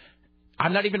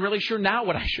 I'm not even really sure now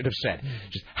what I should have said.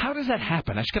 Just, how does that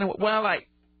happen? I just kind of, well, I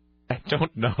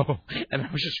don't know. And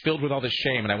I was just filled with all this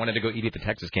shame, and I wanted to go eat at the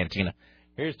Texas Cantina.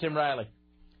 Here's Tim Riley.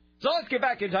 So let's get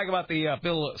back and talk about the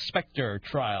Phil Spector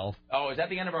trial. Oh, is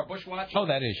that the end of our Bush Watch? Oh,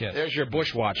 that is, yes. There's your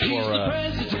Bush Watch. He's the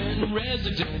president in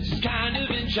residence. He's kind of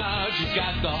in charge. He's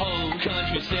got the whole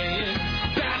country saying,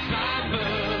 that's my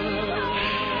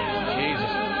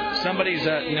bird. Jesus. Somebody's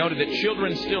noted that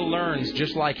children still learns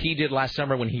just like he did last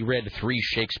summer when he read 3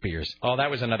 Shakespeares. Oh, that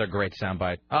was another great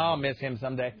soundbite. I'll miss him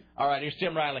someday. All right, here's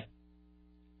Tim Riley.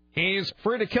 He's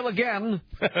free to kill again.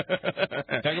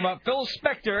 Talking about Phil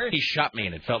Spector. He shot me,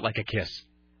 and it felt like a kiss.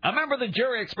 A member of the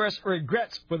jury expressed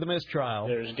regrets for the mistrial.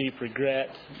 There's deep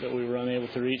regret that we were unable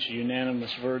to reach a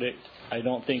unanimous verdict. I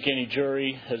don't think any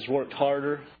jury has worked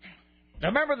harder.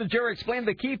 A member of the jury explained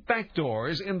the key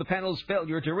factors in the panel's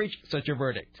failure to reach such a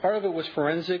verdict. Part of it was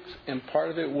forensics, and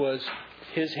part of it was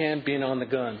his hand being on the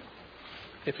gun,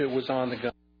 if it was on the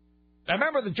gun. A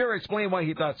member of the jury explained why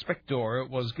he thought Spector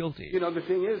was guilty. You know, the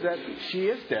thing is that she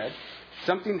is dead.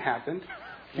 Something happened.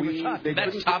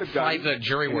 That's top 5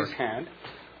 jury work. His hand.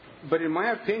 But in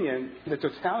my opinion, the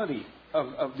totality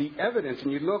of the evidence,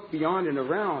 and you look beyond and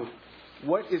around,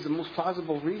 what is the most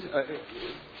plausible reason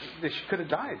that she could have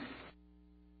died?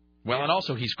 Well, and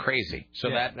also he's crazy, so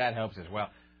that helps as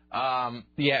well.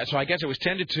 So I guess it was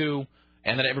 10-2,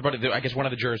 and then everybody, I guess one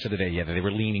of the jurors said today, that they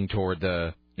were leaning toward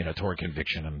toward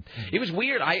conviction. And it was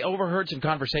weird. I overheard some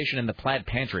conversation in the Plaid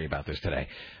Pantry about this today.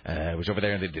 I was over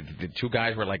there, and the 2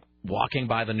 guys were like walking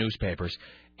by the newspapers,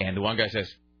 and the one guy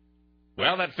says,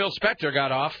 "Well, that Phil Spector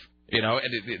got off,"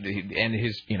 and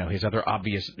his other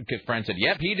obvious friend said,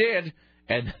 "Yep, he did."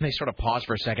 And they sort of paused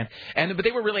for a second, but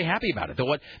they were really happy about it.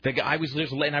 I was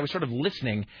sort of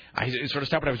listening. I sort of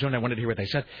stopped what I was doing. I wanted to hear what they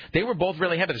said. They were both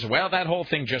really happy. They said, "Well, that whole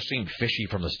thing just seemed fishy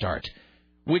from the start,"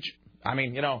 which, I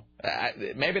mean,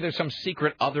 maybe there's some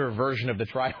secret other version of the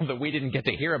trial that we didn't get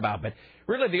to hear about. But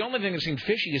really, the only thing that seemed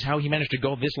fishy is how he managed to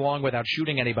go this long without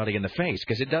shooting anybody in the face,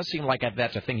 because it does seem like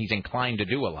that's a thing he's inclined to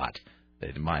do a lot,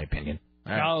 in my opinion.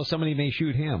 Oh, somebody may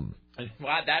shoot him.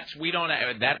 Well,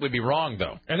 that would be wrong,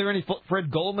 though. Are there any Fred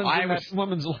Goldmans in that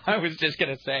woman's life? I was just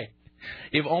going to say.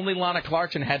 If only Lana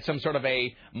Clarkson had some sort of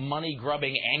a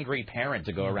money-grubbing, angry parent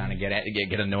to go around and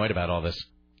get annoyed about all this.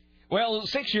 Well,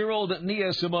 6-year-old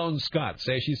Nia Simone Scott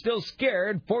says she's still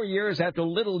scared 4 years after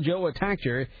Little Joe attacked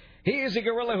her. He is a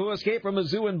gorilla who escaped from a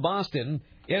zoo in Boston.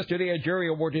 Yesterday, a jury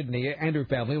awarded Nia and her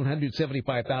family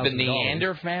 $175,000. The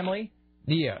Neander family?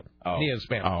 Nia. Oh. Nia's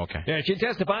family. Oh, okay. Yeah, she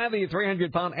testified the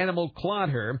 300-pound animal clawed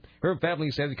her. Her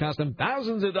family said it cost them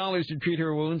thousands of dollars to treat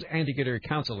her wounds and to get her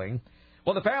counseling.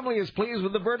 Well, the family is pleased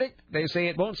with the verdict. They say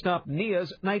it won't stop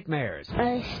Nia's nightmares.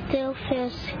 I still feel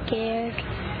scared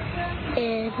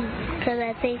because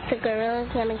I think the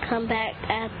gorilla's going to come back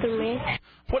after me.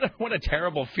 What a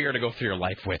terrible fear to go through your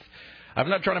life with. I'm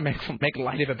not trying to make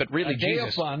light of it, but really, Jesus. Day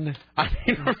of fun. I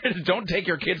mean, don't take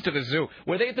your kids to the zoo.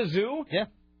 Were they at the zoo? Yeah.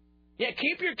 Yeah,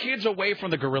 keep your kids away from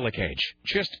the gorilla cage.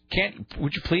 Just can't.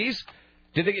 Would you please?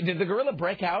 Did the gorilla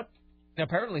break out?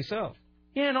 Apparently so.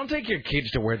 Yeah, don't take your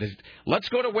kids to where there's. Let's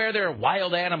go to where there are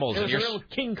wild animals. There's a real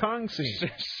King Kong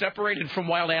scene. Separated from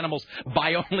wild animals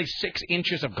by only 6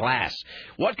 inches of glass.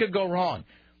 What could go wrong?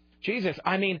 Jesus,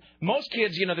 I mean, most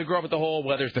kids, they grow up with the whole,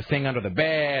 well, there's the thing under the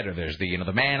bed, or there's the,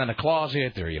 the man in the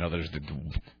closet, or, there's the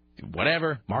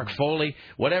whatever, Mark Foley,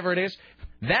 whatever it is.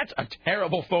 That's a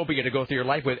terrible phobia to go through your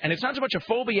life with, and it's not so much a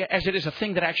phobia as it is a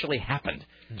thing that actually happened.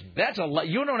 That's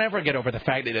you don't ever get over the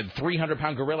fact that a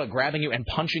 300-pound gorilla grabbing you and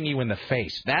punching you in the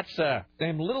face. That's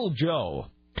named Little Joe.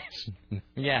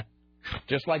 Yeah,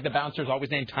 just like the bouncer's always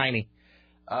named Tiny.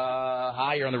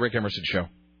 Hi, you're on the Rick Emerson Show.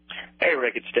 Hey,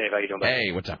 Rick, it's Dave. How you doing?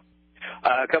 Hey, what's up?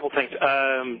 A couple things.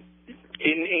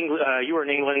 In England, you were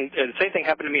in England. The same thing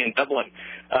happened to me in Dublin,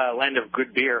 land of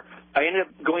good beer. I ended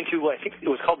up going to, I think it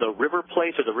was called the River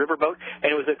Place or the Riverboat, and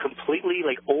it was a completely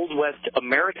Old West,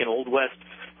 American Old West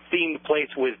themed place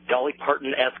with Dolly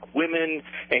Parton-esque women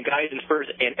and guys in spurs,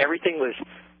 and everything was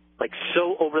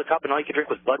so over the top, and all you could drink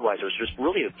was Budweiser. It was just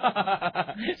really.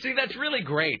 See, that's really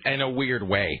great in a weird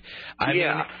way. I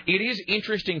mean, it is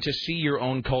interesting to see your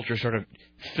own culture sort of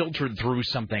filtered through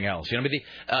something else. The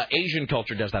Asian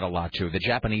culture does that a lot too. The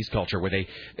Japanese culture, where they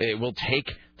will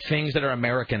take things that are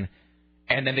American,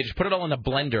 and then they just put it all in a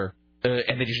blender.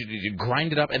 And they just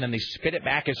grind it up, and then they spit it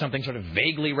back as something sort of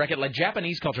vaguely like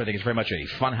Japanese culture. I think is very much a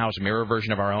funhouse mirror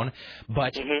version of our own.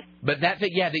 But that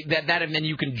and then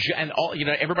you can and all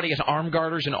everybody has arm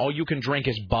garters, and all you can drink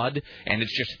is Bud, and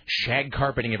it's just shag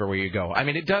carpeting everywhere you go. I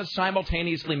mean, it does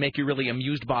simultaneously make you really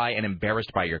amused by and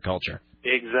embarrassed by your culture.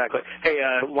 Exactly. Hey,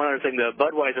 one other thing, the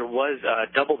Budweiser was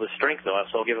double the strength though,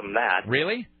 so I'll give them that.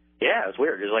 Really? Yeah, it's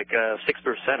weird. It's 6%,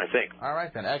 I think. All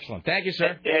right, then. Excellent. Thank you,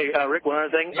 sir. Hey, Rick, one other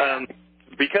thing. Yeah.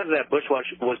 Because that Bushwash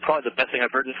was probably the best thing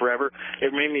I've heard in forever,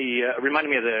 it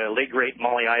reminded me of the late, great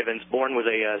Molly Ivins, born with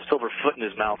a silver foot in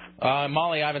his mouth.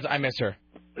 Molly Ivins, I miss her.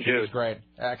 She was great.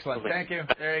 Excellent. Okay. Thank you.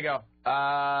 There you go.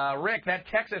 Rick, that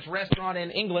Texas restaurant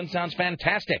in England sounds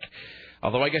fantastic.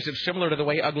 Although I guess it's similar to the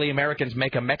way ugly Americans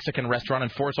make a Mexican restaurant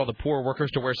and force all the poor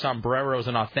workers to wear sombreros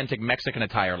and authentic Mexican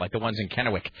attire like the ones in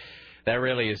Kennewick. That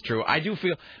really is true. I do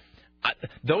feel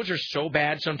those are so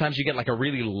bad. Sometimes you get a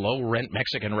really low-rent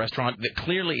Mexican restaurant that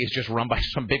clearly is just run by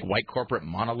some big white corporate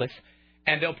monolith,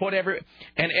 and they'll put they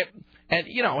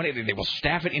will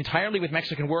staff it entirely with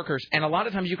Mexican workers. And a lot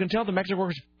of times you can tell the Mexican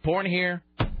workers born here,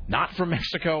 not from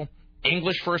Mexico,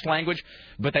 English first language,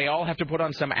 but they all have to put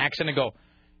on some accent and go,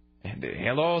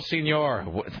 "Hello,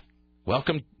 senor.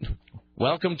 Welcome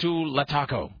to La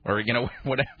Taco," or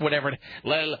whatever,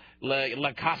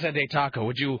 La Casa de Taco.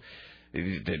 Would you?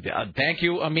 Thank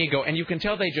you, amigo. And you can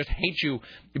tell they just hate you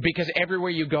because everywhere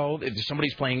you go,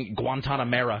 somebody's playing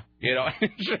Guantanamera.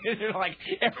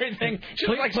 Everything.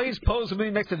 Please pose with me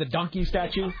next to the donkey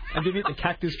statue underneath the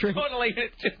cactus tree. Totally.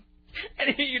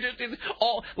 And you just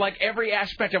all every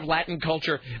aspect of Latin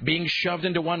culture being shoved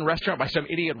into one restaurant by some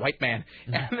idiot white man,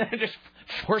 and then just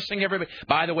forcing everybody.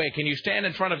 By the way, can you stand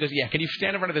in front of this? Yeah, can you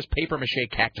stand in front of this paper mache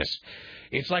cactus?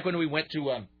 It's like when we went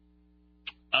to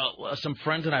some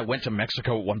friends and I went to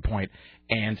Mexico at one point,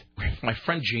 and my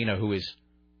friend Gina, who is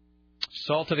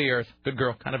salt of the earth, good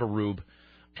girl, kind of a rube,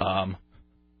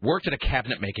 worked at a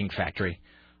cabinet making factory,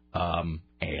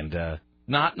 and.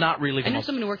 Not really. I know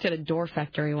someone who worked at a door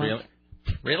factory once.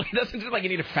 Really? It doesn't seem like you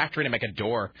need a factory to make a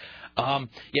door.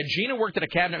 Gina worked at a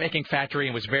cabinet making factory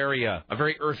and was a very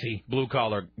earthy, blue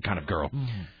collar kind of girl.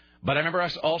 Mm-hmm. But I remember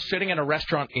us all sitting in a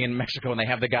restaurant in Mexico, and they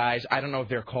have the guys. I don't know if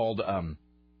they're called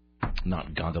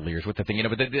not gondoliers with the thing,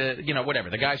 but whatever.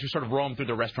 The guys who sort of roam through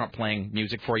the restaurant playing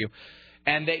music for you.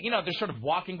 And they, they're sort of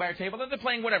walking by her table. They're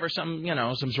playing whatever, some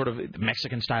sort of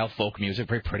Mexican-style folk music,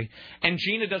 very pretty. And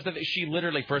Gina does that. She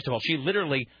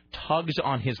literally tugs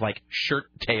on his, shirt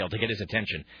tail to get his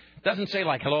attention. Doesn't say,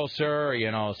 hello, sir,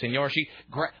 senor. She,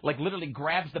 literally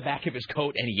grabs the back of his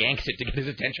coat and yanks it to get his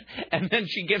attention. And then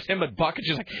she gives him a buck, and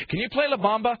she's like, can you play La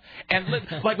Bamba? And,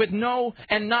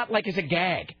 and not as a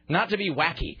gag, not to be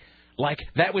wacky.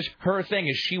 That was her thing,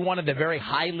 is she wanted the very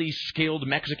highly skilled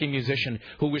Mexican musician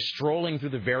who was strolling through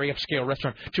the very upscale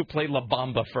restaurant to play La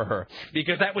Bamba for her,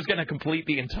 because that was going to complete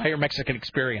the entire Mexican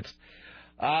experience.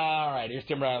 All right, here's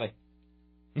Tim Riley.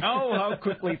 Oh, how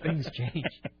quickly things change.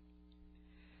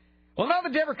 Well, now the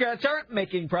Democrats aren't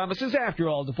making promises, after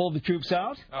all, to pull the troops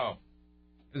out. Oh.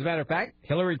 As a matter of fact,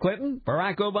 Hillary Clinton,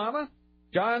 Barack Obama,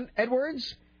 John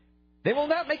Edwards, they will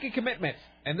not make a commitment.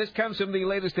 And this comes from the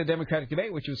latest Democratic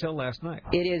debate, which was held last night.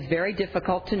 It is very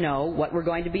difficult to know what we're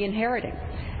going to be inheriting.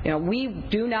 We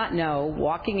do not know,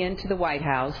 walking into the White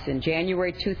House in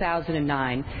January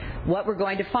 2009, what we're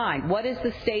going to find. What is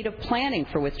the state of planning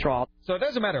for withdrawal? So it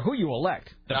doesn't matter who you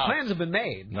elect. The plans have been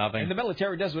made. Nothing. And the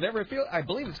military does whatever it feels. I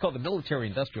believe it's called the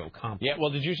military-industrial complex. Yeah,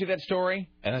 well, did you see that story?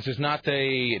 And this is not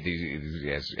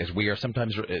as we are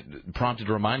sometimes prompted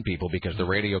to remind people, because the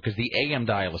radio, because the AM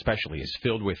dial especially, is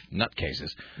filled with nutcases.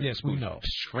 Yes, we know.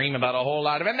 Scream about a whole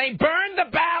lot of it. And they burned the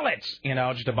ballots!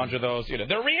 Just a bunch of those. The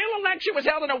real election was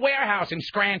held in a warehouse in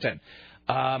Scranton.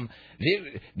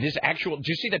 Did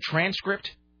you see the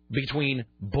transcript between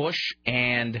Bush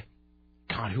and...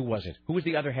 God, who was it? Who was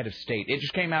the other head of state? It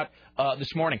just came out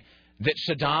this morning that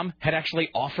Saddam had actually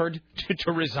offered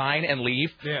to resign and leave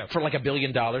for $1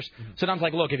 billion. Saddam's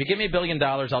like, look, if you give me $1 billion,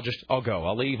 I'll go.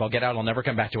 I'll leave. I'll get out. I'll never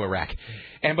come back to Iraq.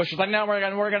 And Bush was like, no, we're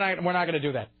not going to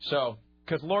do that. So,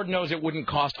 because Lord knows it wouldn't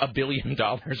cost $1 billion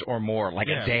or more,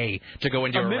 a day to go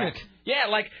into Iraq. Minute. Yeah,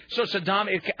 so Saddam,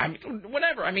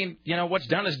 whatever. What's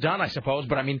done is done, I suppose.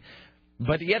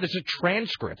 But there's a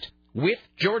transcript with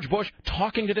George Bush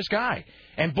talking to this guy.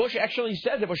 And Bush actually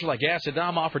said that. Bush was like, yeah,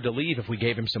 Saddam offered to leave if we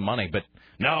gave him some money. But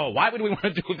no, why would we want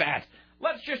to do that?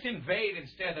 Let's just invade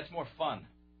instead. That's more fun.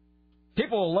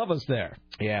 People will love us there.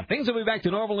 Yeah. Things will be back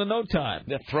to normal in no time.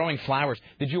 They're throwing flowers.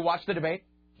 Did you watch the debate?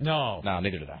 No. No,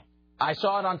 neither did I. I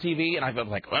saw it on TV, and I was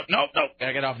like, well, no,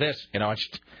 gotta get off this. I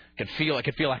just could feel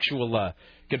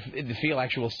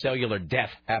actual cellular death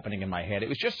happening in my head.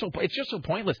 It's just so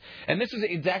pointless. And this is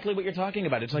exactly what you're talking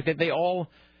about. It's like that they all.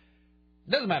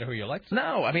 Doesn't matter who you elect.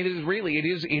 No, it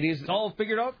is. It's all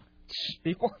figured out.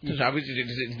 People.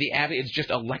 It's just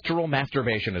electoral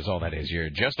masturbation is all that is. You're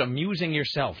just amusing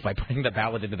yourself by putting the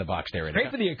ballot into the box there. Great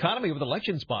for the economy with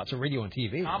election spots on radio and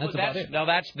TV. That's about it. No,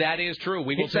 that is true.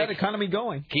 We keep that economy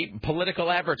going. Keep political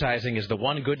advertising is the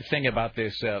one good thing about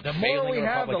this. The more we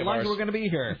have, the longer we're going to be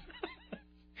here.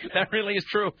 That really is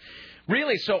true.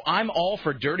 Really, so I'm all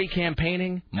for dirty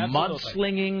campaigning,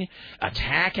 mudslinging,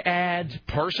 attack ads,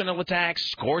 personal attacks,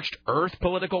 scorched earth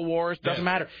political wars. Doesn't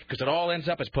matter, because it all ends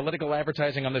up as political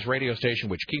advertising on this radio station,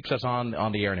 which keeps us on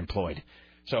the air and employed.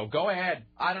 So go ahead.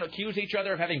 I don't accuse each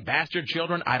other of having bastard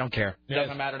children. I don't care. Yes.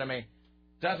 Doesn't matter to me.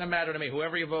 Doesn't matter to me.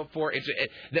 Whoever you vote for,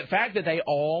 the fact that they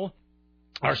all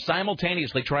are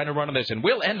simultaneously trying to run on this, and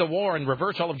we'll end the war and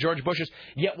reverse all of George Bush's.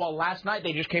 Yet, while last night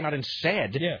they just came out and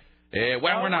said... Yeah.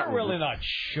 We're really not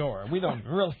sure. We don't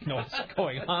really know what's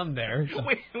going on there. So.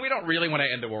 We don't really want to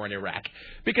end the war in Iraq,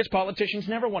 because politicians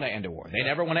never want to end a war. They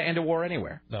never want to end a war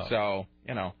anywhere. No. So,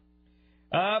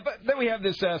 But then we have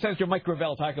this Senator Mike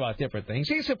Gravel talking about different things.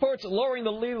 He supports lowering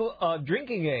the legal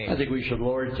drinking age. I think we should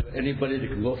lower it to anybody that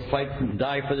can go fight and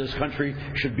die for this country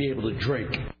should be able to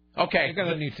drink. Okay. You're going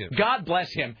to need to. God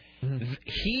bless him. Mm-hmm.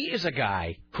 He is a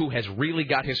guy who has really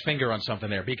got his finger on something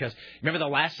there, because remember the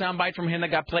last soundbite from him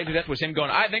that got played to death was him going,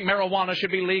 I think marijuana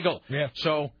should be legal. Yeah.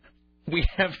 So we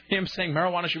have him saying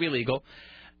marijuana should be legal,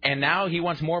 and now he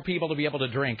wants more people to be able to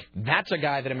drink. That's a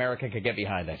guy that America could get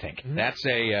behind, I think. Mm-hmm.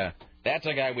 That's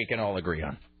a guy we can all agree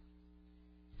on.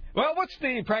 Well, what's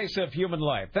the price of human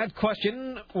life? That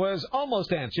question was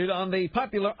almost answered on the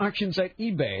popular auction site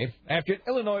eBay after an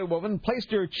Illinois woman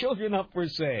placed her children up for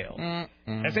sale.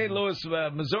 Mm-hmm. A St. Louis,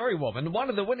 Missouri woman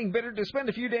wanted the winning bidder to spend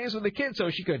a few days with the kids so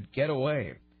she could get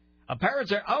away.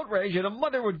 Parents are outraged that a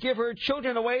mother would give her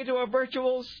children away to a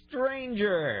virtual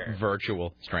stranger.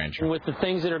 Virtual stranger. With the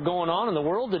things that are going on in the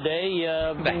world today,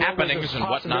 the happenings and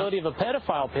whatnot. The possibility of a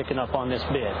pedophile picking up on this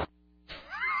bid.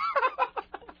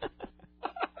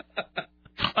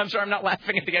 I'm sorry, I'm not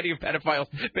laughing at the idea of pedophiles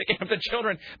picking up the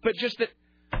children, but just that,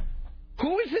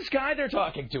 who is this guy they're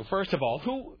talking to, first of all?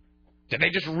 Who, did they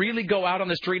just really go out on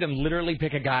the street and literally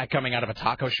pick a guy coming out of a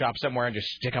taco shop somewhere and just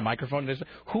stick a microphone in his...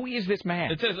 Who is this man?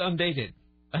 It says undated.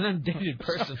 An undated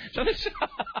person.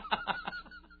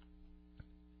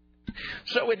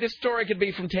 So this story could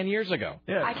be from 10 years ago.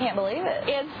 Yeah. I can't believe it.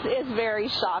 It's very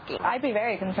shocking. I'd be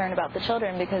very concerned about the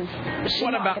children because she's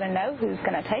not going to know who's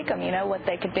going to take them, what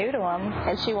they could do to them.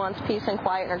 And she wants peace and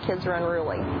quiet and her kids are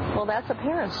unruly. Well, that's a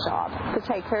parent's job, to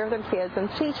take care of their kids and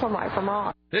teach them right from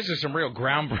wrong. This is some real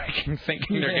groundbreaking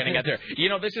thinking they're getting out there.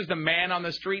 This is the man on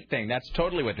the street thing. That's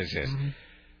totally what this is. Mm-hmm.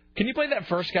 Can you play that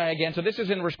first guy again? So this is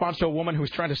in response to a woman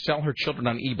who's trying to sell her children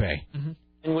on eBay. Mm-hmm.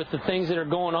 And with the things that are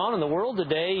going on in the world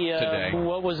today,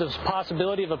 what was the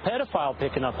possibility of a pedophile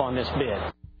picking up on this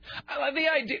bid? I like the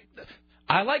idea.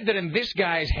 I like that in this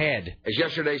guy's head. As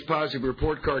yesterday's positive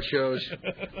report card shows,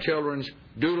 children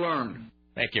do learn.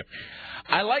 Thank you.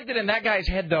 I like that in that guy's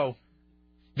head, though,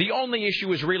 the only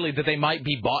issue is really that they might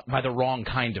be bought by the wrong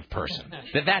kind of person.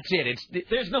 That's it.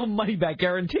 There's no money-back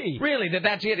guarantee. Really,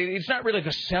 that's it. It's not really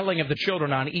the selling of the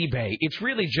children on eBay. It's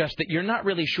really just that you're not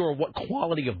really sure what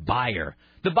quality of buyer.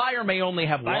 The buyer may only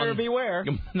have one. Buyer beware.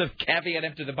 The caveat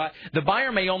after the buyer. The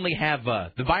buyer may only have one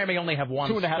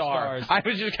 2.5 star. stars. I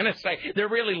was just going to say they're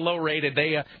really low rated.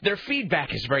 Their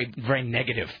feedback is very, very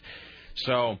negative.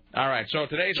 So, all right. So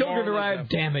today's children arrive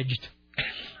damaged.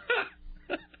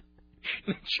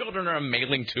 The children are a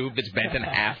mailing tube that's bent in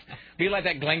half. Be like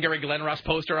that Glengarry Glen Ross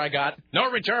poster I got.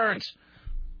 No returns.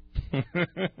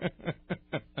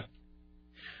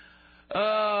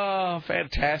 Oh,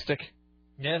 fantastic.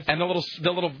 Yes. And the little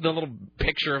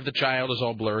picture of the child is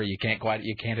all blurry. You can't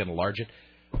enlarge it.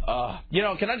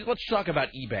 Let's talk about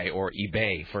eBay or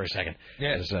eBay for a second.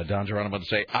 Yes. As Don Geronimo would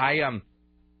say. I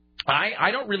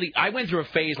went through a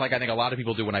phase like I think a lot of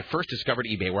people do when I first discovered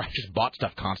eBay where I just bought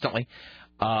stuff constantly.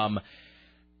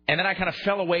 And then I kind of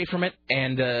fell away from it,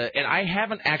 and I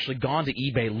haven't actually gone to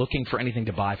eBay looking for anything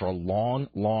to buy for a long,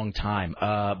 long time.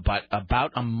 But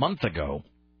about a month ago,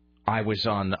 I was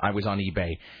on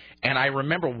eBay, and I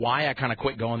remember why I kind of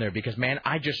quit going there because, man,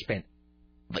 I just spent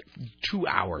like 2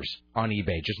 hours on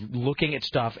eBay just looking at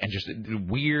stuff and just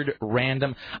weird,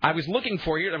 random. I was looking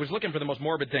for the most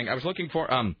morbid thing. I was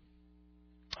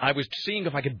seeing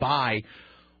if I could buy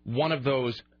one of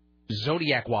those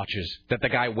Zodiac watches that the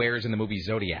guy wears in the movie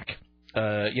Zodiac.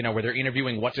 Where they're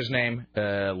interviewing what's his name,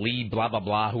 Lee blah blah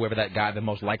blah, whoever that guy the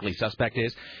most likely suspect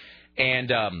is, and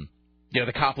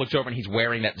the cop looks over and he's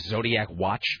wearing that Zodiac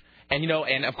watch, and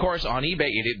and of course on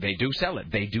eBay they do sell it.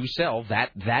 They do sell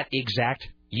that exact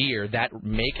year, that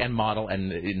make and model,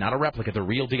 and not a replica, the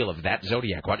real deal of that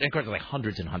Zodiac watch. And of course, it's like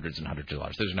hundreds and hundreds and hundreds of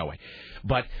dollars. There's no way.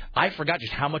 But I forgot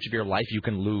just how much of your life you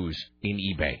can lose in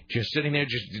eBay. Just sitting there,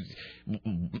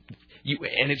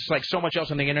 and it's like so much else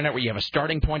on the internet where you have a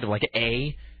starting point of like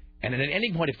A, and then an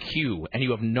ending point of Q, and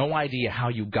you have no idea how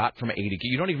you got from A to Q.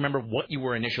 You don't even remember what you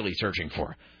were initially searching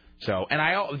for. So, and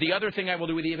the other thing I will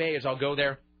do with eBay is I'll go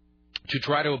there to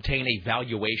try to obtain a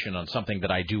valuation on something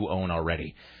that I do own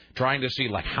already. Trying to see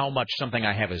like how much something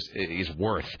I have is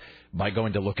worth by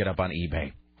going to look it up on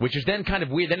eBay, which is then kind of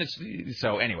weird. Then it's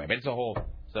but it's a whole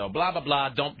blah blah blah.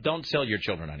 Don't sell your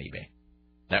children on eBay.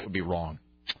 That would be wrong.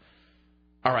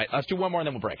 All right, let's do one more and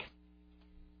then we'll break.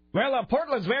 Well,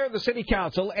 Portland's mayor, the city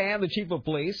council, and the chief of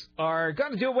police are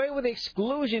going to do away with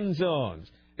exclusion zones.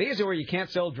 These are where you can't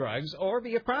sell drugs or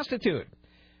be a prostitute.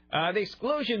 The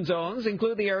exclusion zones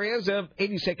include the areas of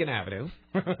 82nd Avenue,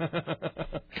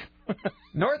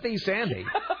 Northeast Sandy,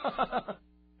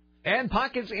 and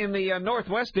pockets in the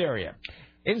Northwest area.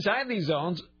 Inside these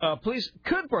zones, police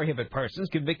could prohibit persons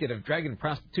convicted of drug and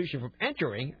prostitution from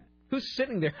entering. Who's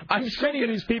sitting there? I'm many of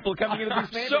these people coming into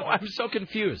these neighborhoods. I'm so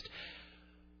confused.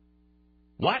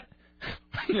 What?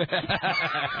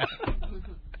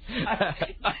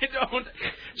 I don't.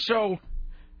 So,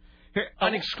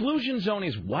 an exclusion zone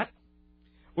is what?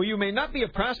 Well, you may not be a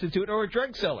prostitute or a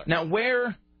drug seller. Now,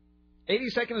 where?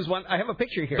 82nd is one. I have a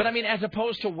picture here. But, I mean, as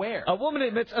opposed to where? A woman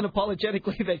admits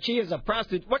unapologetically that she is a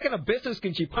prostitute. What kind of business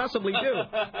can she possibly do?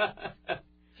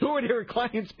 Who would her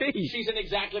clients be? She's in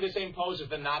exactly the same pose as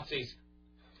the Nazis.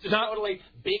 Just totally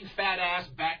big fat ass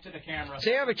back to the camera.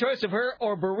 So you have a choice of her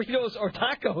or burritos or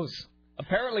tacos,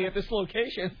 apparently at this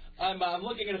location. I'm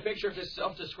looking at a picture of this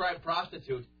self-described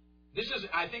prostitute. This is,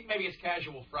 I think maybe it's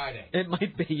Casual Friday. It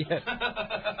might be, yes.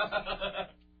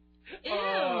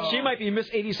 She might be Miss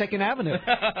 82nd Avenue.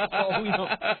 We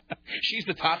don't. She's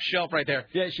the top shelf right there.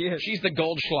 Yeah, she is. She's the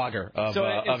Goldschlager of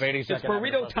 82nd It's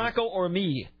burrito, taco, or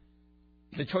me.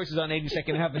 The choice is on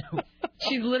 82nd Avenue.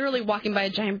 She's literally walking by a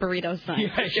giant burrito sign.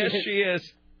 Yeah, yes, she is.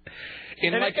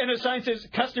 And a sign says,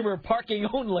 customer parking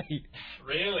only.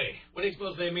 Really? What do you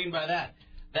suppose they mean by that?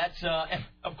 That's,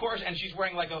 of course, and she's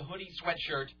wearing like a hoodie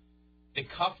sweatshirt, the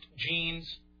cuffed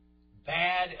jeans,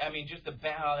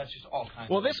 that's just all kinds of...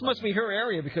 Well, this must be her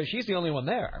area because she's the only one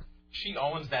there. She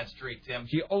owns that street, Tim.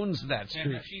 She owns that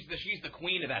street. She's the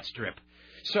queen of that strip.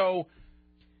 So,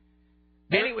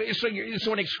 anyway,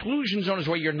 so an exclusion zone is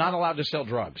where you're not allowed to sell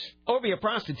drugs. Or be a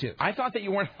prostitute. I thought that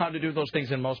you weren't allowed to do those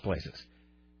things in most places.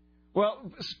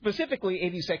 Well, specifically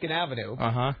 82nd Avenue.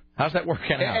 Uh-huh. How's that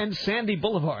working out? And Sandy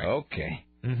Boulevard. Okay.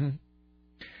 Mm-hmm.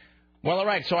 Well, all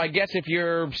right, so I guess if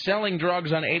you're selling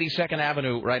drugs on 82nd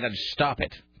Avenue right now, stop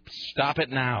it. Stop it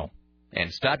now.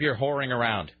 And stop your whoring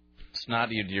around. It's not,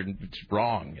 it's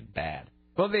wrong and bad.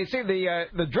 Well, they say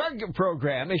the drug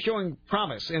program is showing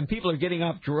promise, and people are getting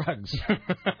off drugs.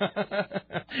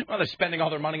 Well, they're spending all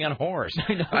their money on whores.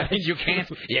 I know. I mean, you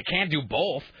can't do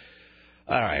both.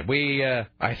 All right,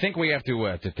 I think we have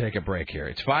to take a break here.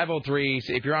 It's 5:03.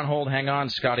 If you're on hold, hang on.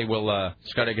 Scotty will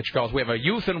get your calls. We have a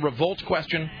youth and revolt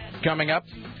question coming up.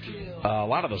 A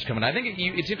lot of those coming. I think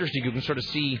it's interesting. You can sort of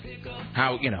see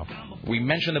how, we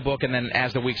mention the book, and then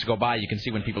as the weeks go by, you can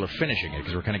see when people are finishing it,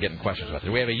 because we're kind of getting questions about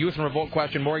it. We have a youth and revolt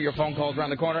question. More of your phone calls around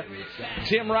the corner.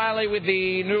 Tim Riley with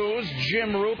the news,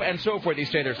 Jim Roop, and so forth. You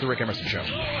stay there. It's the Rick Emerson Show.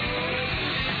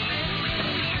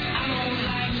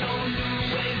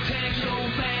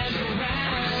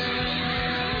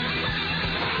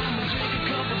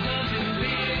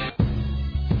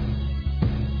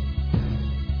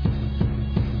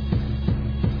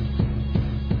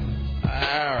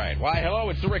 Why, hello,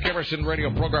 it's the Rick Emerson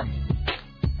radio program.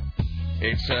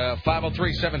 It's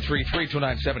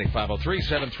 503-733-2970,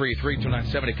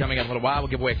 503-733-2970. Coming up in a while, we'll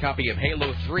give away a copy of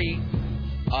Halo 3.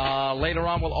 Later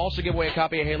on, we'll also give away a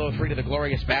copy of Halo 3 to the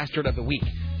Glorious Bastard of the Week.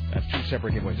 That's two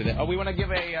separate giveaways today. We want to give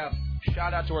a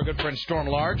shout-out to our good friend Storm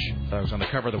Large. That was on the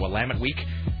cover of the Willamette Week.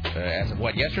 As of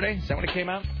what, yesterday? Is that when it came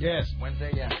out? Yes.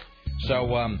 Wednesday, yeah.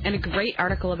 So, and a great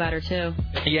article about her, too.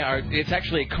 Yeah, it's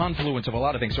actually a confluence of a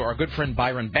lot of things. So our good friend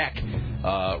Byron Beck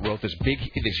wrote this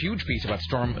huge piece about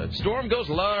Storm. Storm Goes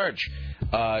Large.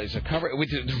 It's a cover with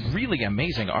really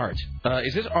amazing art.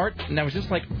 Is this art? Now, is this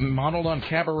like modeled on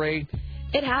Cabaret?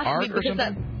 It has art to be, because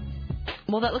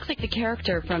that looks like the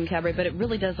character from Cabaret, but it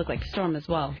really does look like Storm as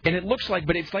well. And it looks like,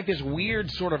 but it's like this weird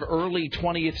sort of early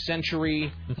 20th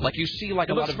century, like you see like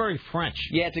a lot of... It looks very French.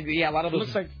 Yeah, a lot of those... It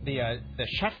looks like the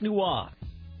Chat Noir.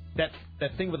 That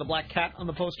thing with the black cat on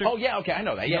the poster. Oh, yeah, okay, I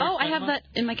know that. Yeah. Oh, I have that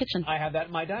in my kitchen. I have that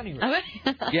in my dining room.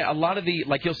 Okay. Yeah, a lot of the,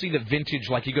 like, you'll see the vintage,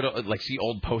 like, you go to, like, see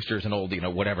old posters and old,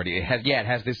 whatever. It has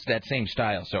that same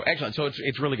style. So, excellent. So,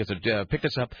 it's really good. So, pick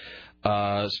this up.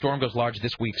 Storm Goes Large,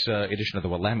 this week's edition of the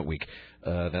Willamette Week.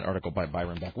 That article by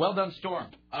Byron Beck. Well done, Storm.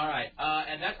 All right.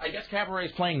 And that, I guess Cabaret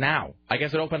is playing now. I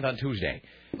guess it opened on Tuesday.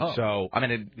 Oh. So, I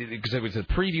mean, because it was a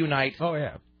preview night. Oh,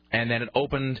 yeah. And then it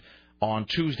opened on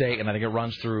Tuesday, and I think it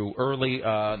runs through early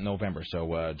November.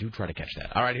 So do try to catch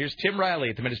that. All right, here's Tim Riley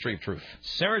at the Ministry of Truth.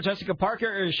 Sarah Jessica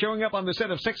Parker is showing up on the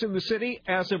set of Sex and the City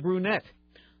as a brunette.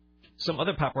 Some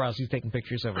other paparazzi's taking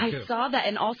pictures of her, too. I saw that,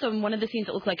 and also in one of the scenes,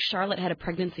 it looked like Charlotte had a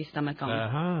pregnancy stomach on.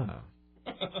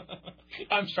 Uh-huh.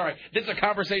 I'm sorry. This is a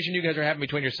conversation you guys are having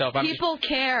between yourself. I'm people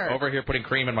care. Over here putting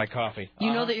cream in my coffee.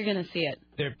 You know that you're going to see it.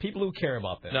 There are people who care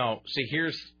about this. No, see,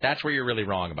 that's where you're really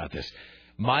wrong about this.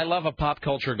 My love of pop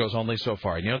culture goes only so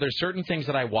far. There's certain things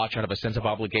that I watch out of a sense of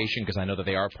obligation because I know that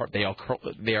they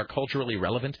are culturally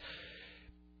relevant.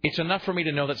 It's enough for me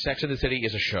to know that Sex and the City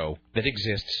is a show that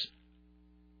exists,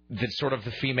 that's sort of the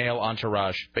female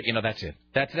entourage. But, that's it.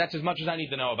 That's as much as I need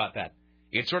to know about that.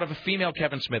 It's sort of a female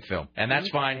Kevin Smith film, and that's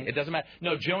fine. It doesn't matter.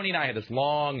 No, Joni and I had this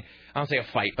long, I don't say a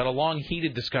fight, but a long,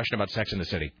 heated discussion about Sex and the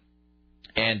City.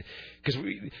 And because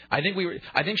I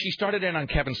think she started in on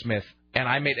Kevin Smith,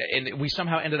 and we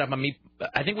somehow ended up on me.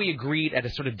 I think we agreed at a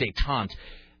sort of detente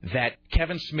that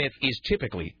Kevin Smith is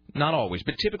typically, not always,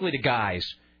 but typically to guys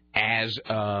as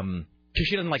because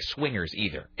she doesn't like swingers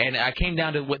either. And I came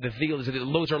down to what the deal is that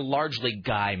those are largely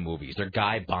guy movies. They're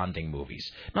guy bonding movies.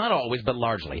 Not always, but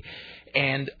largely.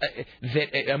 And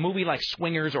that a movie like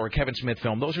Swingers or a Kevin Smith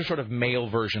film, those are sort of male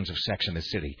versions of Sex and the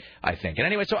City, I think. And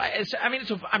anyway, so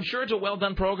I'm sure it's a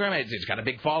well-done program. It's got a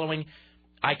big following.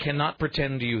 I cannot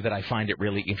pretend to you that I find it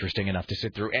really interesting enough to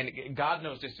sit through. And God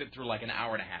knows to sit through like an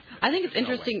hour and a half. I think it's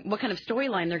interesting what kind of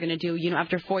storyline they're going to do,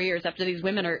 after 4 years, after these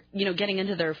women are, getting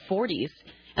into their 40s.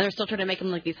 And they're still trying to make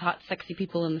them like these hot, sexy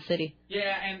people in the city.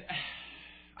 Yeah, and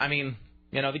I mean,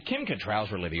 the Kim Cattrall's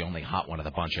really the only hot one of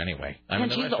the bunch anyway. And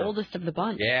she's the oldest of the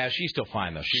bunch. Yeah, she's still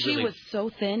fine though. She was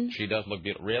so thin. She does look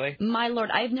beautiful. Really? My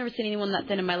Lord, I've never seen anyone that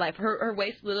thin in my life. Her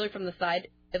waist, literally from the side,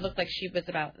 it looked like she was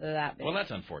about that big. Well,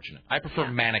 that's unfortunate. I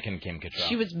prefer mannequin Kim Cattrall.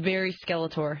 She was very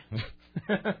Skeletor.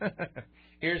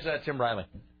 Here's Tim Riley.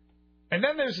 And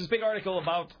then there's this big article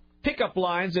about pickup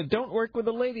lines that don't work with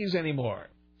the ladies anymore.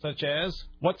 Such as,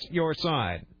 what's your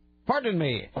sign? Pardon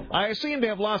me. I seem to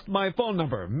have lost my phone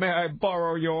number. May I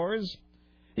borrow yours?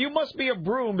 You must be a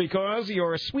broom because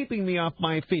you're sweeping me off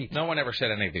my feet. No one ever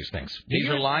said any of these things. These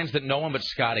are lines that no one but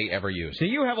Scotty ever used. Do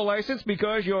you have a license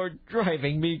because you're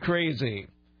driving me crazy?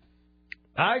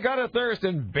 I got a thirst,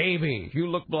 and baby, you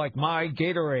look like my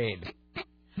Gatorade.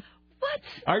 What?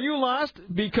 Are you lost?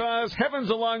 Because heaven's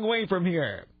a long way from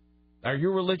here. Are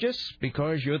you religious?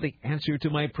 Because you're the answer to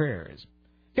my prayers.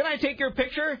 Can I take your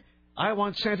picture? I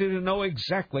want Santa to know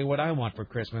exactly what I want for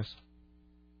Christmas.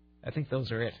 I think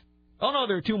those are it. Oh, no,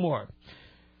 there are two more.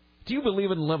 Do you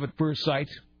believe in love at first sight?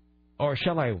 Or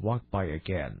shall I walk by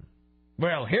again?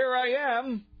 Well, here I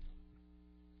am.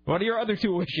 What are your other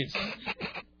two wishes?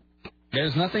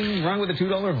 There's nothing wrong with a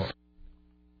 $2 horse.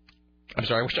 I'm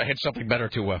sorry, I wish I had something better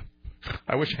to...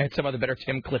 I wish I had some other better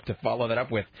Tim clip to follow that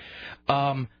up with.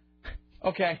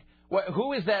 Okay.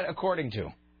 Who is that according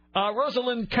to?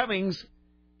 Rosalind Cummings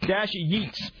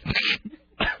 -Yeats.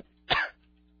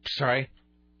 Sorry?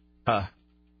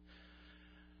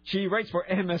 She writes for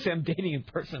MSM Dating and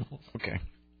Personals. Okay.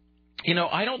 You know,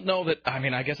 I don't know that... I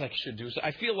mean, I guess I should do so.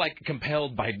 I feel like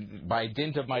compelled by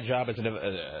dint of my job as an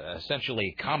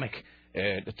essentially comic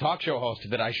talk show host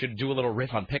that I should do a little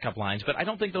riff on pickup lines, but I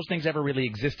don't think those things ever really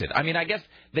existed. I mean, I guess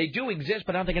they do exist,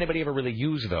 but I don't think anybody ever really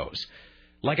used those.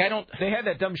 Like, I don't... They had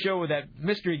that dumb show with that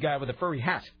mystery guy with a furry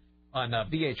hat on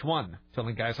VH1,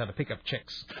 telling guys how to pick up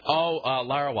chicks. Oh,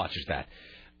 Lara watches that.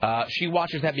 She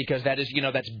watches that because that is, you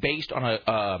know, that's based on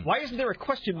a... Why isn't there a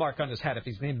question mark on his hat if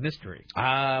he's named Mystery?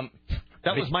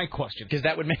 That was my question. Because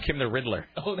that would make him the Riddler.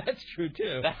 Oh, that's true,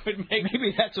 too. That would make...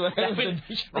 Maybe that's what happened.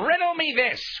 Riddle me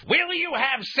this. Will you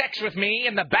have sex with me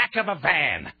in the back of a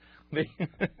van?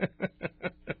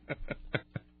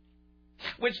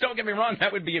 Which, don't get me wrong,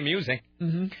 that would be amusing.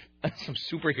 Mm-hmm. Some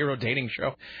superhero dating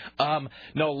show.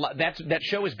 No, that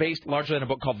show is based largely on a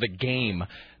book called The Game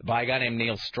by a guy named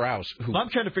Neil Strauss. Who... I'm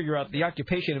trying to figure out the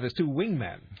occupation of his two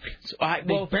wingmen. So,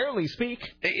 they barely speak.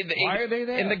 Why are they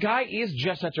there? And the guy is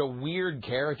just such a weird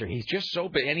character. He's just so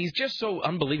big, and he's just so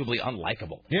unbelievably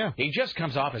unlikable. Yeah. He just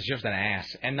comes off as just an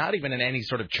ass, and not even in any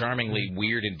sort of charmingly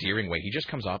weird, endearing way. He just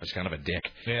comes off as kind of a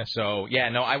dick. Yeah. So, yeah,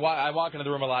 no, I walk into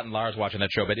the room a lot, and Lara's watching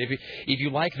that show. But if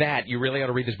you like that, you really ought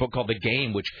to read this book called The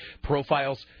Game, which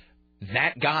profiles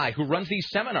that guy who runs these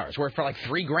seminars where for like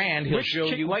 $3,000 he'll show you.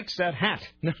 Which chick likes that hat?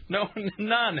 No,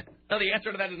 none. No, the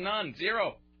answer to that is none.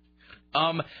 Zero.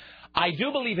 I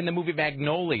do believe in the movie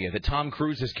Magnolia that Tom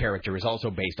Cruise's character is also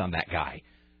based on that guy.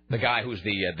 The guy who's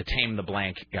the Tame the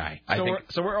Blank guy.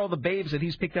 So where are all the babes that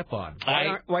he's picked up on?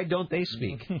 Why don't they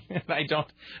speak? I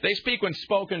don't. They speak when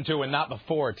spoken to and not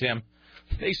before, Tim.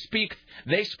 They speak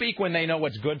when they know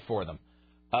what's good for them.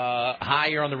 Hi,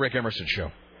 you're on the Rick Emerson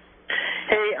Show.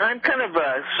 Hey, I'm kind of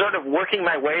sort of working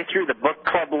my way through the book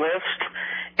club list,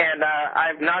 and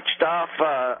I've notched off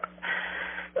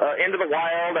Into the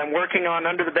Wild. I'm working on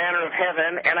Under the Banner of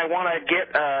Heaven, and I want to get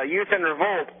Youth in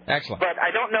Revolt. Excellent. But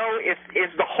I don't know if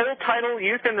is the whole title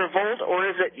Youth in Revolt, or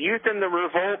is it Youth in the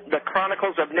Revolt, The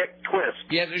Chronicles of Nick Twist?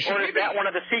 Yeah, or is that one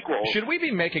of the sequels? Should we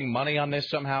be making money on this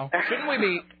somehow? Shouldn't we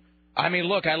be... I mean,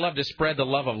 look, I love to spread the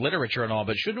love of literature and all,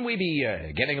 but shouldn't we be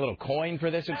getting a little coin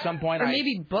for this at some point? Or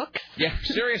maybe books? Yeah,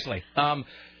 seriously. The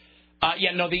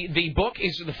book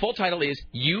is, the full title is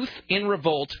Youth in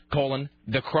Revolt,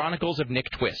 The Chronicles of Nick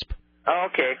Twisp. Oh,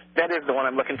 okay, that is the one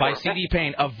I'm looking for. By C.D.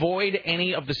 Payne. Avoid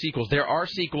any of the sequels. There are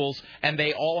sequels, and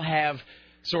they all have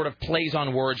sort of plays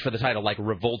on words for the title, like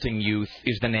Revolting Youth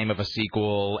is the name of a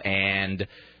sequel, and...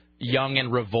 Young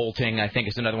and Revolting, I think,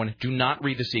 is another one. Do not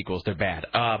read the sequels. They're bad.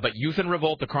 But Youth in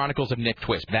Revolt, The Chronicles of Nick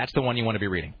Twisp. That's the one you want to be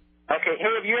reading. Okay.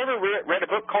 Hey, have you ever read a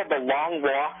book called The Long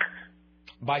Walk?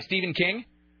 By Stephen King?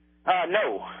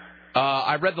 No.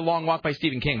 I read The Long Walk by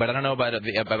Stephen King, but I don't know about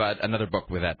another book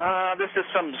with that. This is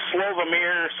some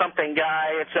Slovomir something guy.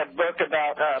 It's a book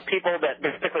about people that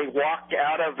basically walked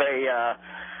out of a...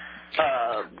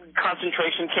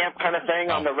 concentration camp kind of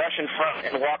thing on the Russian front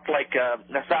and walked like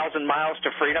 1,000 miles to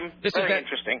freedom. Very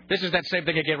interesting. This is that same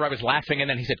thing again where I was laughing and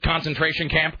then he said concentration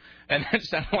camp, and it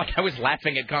sounded like I was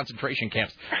laughing at concentration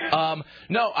camps.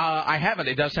 No, I haven't.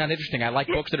 It does sound interesting. I like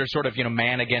books that are sort of,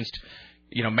 man against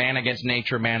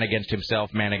nature, man against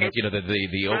himself, man against,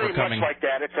 the overcoming. Very much like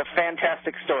that. It's a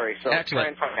fantastic story. So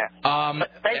excellent. Try and find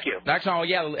that. Thank you. Excellent.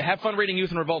 Yeah, have fun reading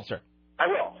Youth in Revolt, sir. I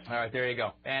will. All right, there you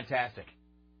go. Fantastic.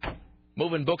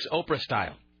 Moving books Oprah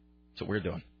style. That's what we're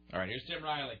doing. All right, here's Tim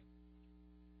Riley.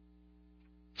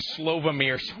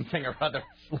 Slovomir something or other.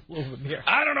 Slovomir.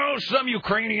 I don't know, some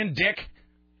Ukrainian dick.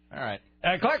 All right.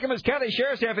 Clackamas County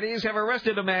Sheriff's deputies have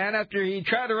arrested a man after he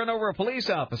tried to run over a police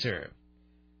officer.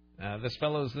 This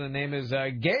fellow's name is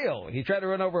Gale. He tried to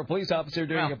run over a police officer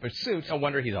during a pursuit. No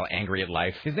wonder he's all angry at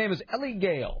life. His name is Ellie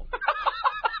Gale.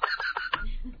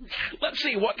 Let's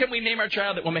see, what can we name our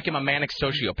child that will make him a manic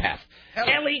sociopath?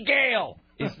 Ellie Gale!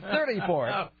 He's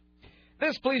 34.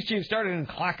 This police chief started in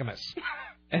Clackamas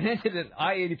and ended at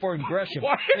I-84 in Gresham,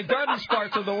 the garden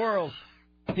spots of the world.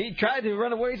 He tried to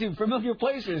run away to familiar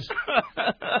places.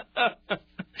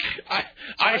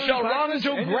 I shall run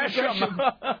to Gresham.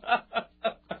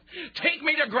 Take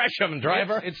me to Gresham,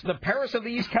 driver. It's the Paris of the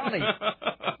East County.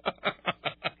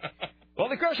 Well,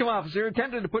 the Gresham officer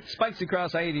attempted to put spikes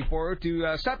across I-84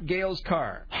 to stop Gale's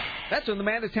car. That's when the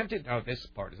man attempted... Oh, this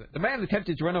part is it. The man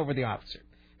attempted to run over the officer.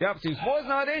 The officer was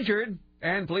not injured,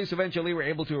 and police eventually were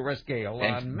able to arrest Gale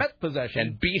on meth possession.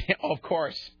 And beat him, of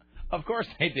course. Of course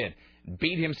they did.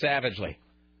 Beat him savagely.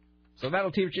 So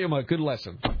that'll teach him a good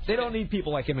lesson. They don't need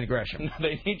people like him in Gresham.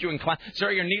 They need you in Clackamas.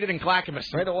 Sir, you're needed in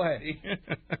Clackamas. Right away.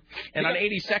 And on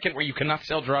 82nd, where you cannot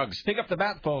sell drugs. Pick up the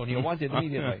bat phone. You'll want it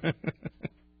immediately.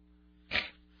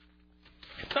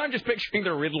 I'm just picturing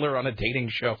the Riddler on a dating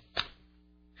show.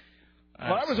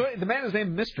 Well, the man is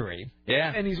named Mystery.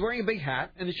 Yeah. And he's wearing a big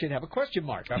hat, and it should have a question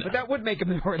mark on it. But that would make him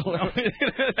the Riddler.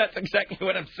 That's exactly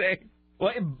what I'm saying.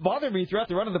 Well, it bothered me throughout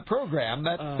the run of the program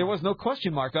that there was no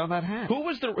question mark on that hat.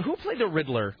 Who played the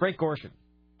Riddler? Frank Gorshin.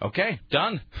 Okay,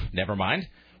 done. Never mind.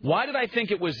 Why did I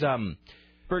think it was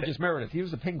Burgess Meredith? He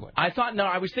was the Penguin.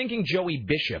 I was thinking Joey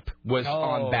Bishop was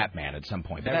on Batman at some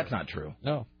point, but that's not true.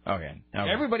 No. Okay.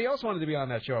 Everybody else wanted to be on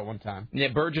that show at one time. Yeah,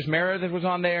 Burgess Meredith was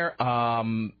on there.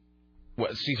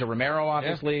 Cesar Romero,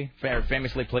 obviously,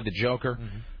 famously played the Joker.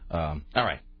 Mm-hmm. All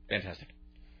right, fantastic.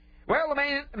 Well,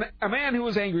 a man who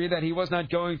was angry that he was not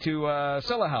going to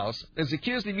sell a house is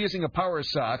accused of using a power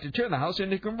saw to turn the house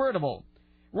into a convertible.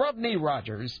 Rodney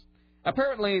Rogers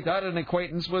apparently thought an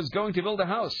acquaintance was going to build a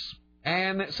house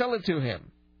and sell it to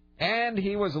him, and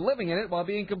he was living in it while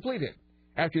being completed.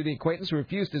 After the acquaintance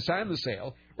refused to sign the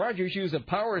sale, Rogers used a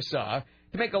power saw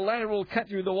to make a lateral cut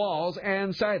through the walls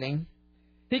and siding.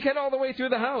 He cut all the way through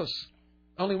the house.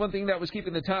 Only one thing that was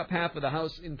keeping the top half of the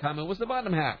house in common was the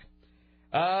bottom half.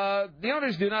 The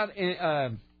owners do not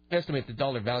estimate the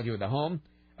dollar value of the home.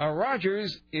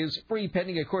 Rogers is free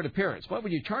pending a court appearance. What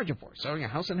would you charge him for? Sawing a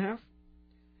house in half?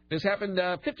 This happened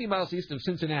 50 miles east of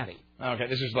Cincinnati. Okay,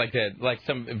 this is like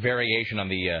some variation on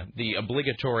the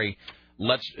obligatory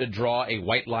let's draw a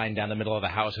white line down the middle of the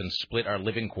house and split our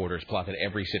living quarters plot that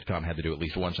every sitcom had to do at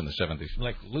least once in the 70s.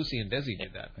 Like Lucy and Desi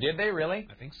did that. Did they really?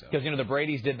 I think so. Because, the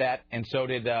Bradys did that, and so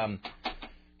did,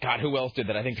 who else did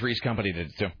that? I think Three's Company did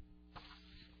it, too.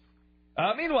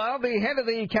 Meanwhile, the head of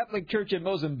the Catholic Church in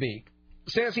Mozambique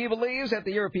says he believes that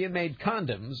the European-made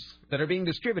condoms that are being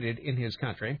distributed in his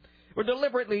country were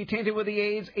deliberately tainted with the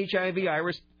AIDS HIV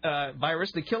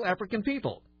virus to kill African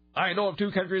people. I know of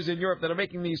 2 countries in Europe that are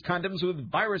making these condoms with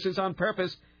viruses on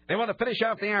purpose. They want to finish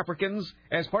off the Africans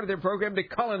as part of their program to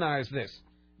colonize this.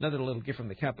 Another little gift from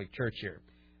the Catholic Church here.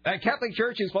 The Catholic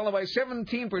Church is followed by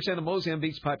 17% of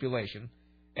Mozambique's population,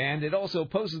 and it also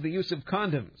opposes the use of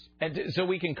condoms. And so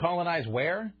we can colonize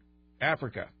where?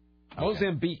 Africa. Okay.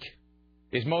 Mozambique.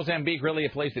 Is Mozambique really a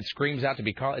place that screams out to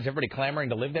be colonized? Is everybody clamoring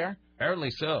to live there?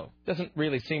 Apparently so. Doesn't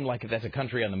really seem like that's a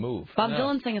country on the move. Bob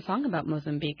Dylan sang a song about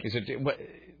Mozambique.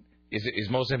 Is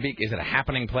Mozambique, is it a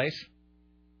happening place?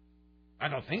 I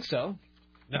don't think so.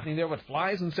 Nothing there but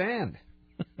flies and sand.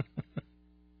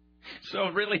 So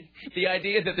really, the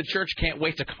idea that the church can't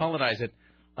wait to colonize it,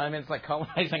 it's like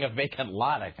colonizing a vacant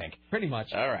lot, I think. Pretty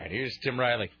much. All right, here's Tim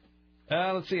Riley.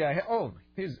 Let's see.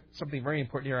 Here's something very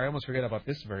important here. I almost forgot about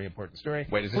this very important story.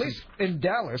 Wait, Police in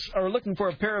Dallas are looking for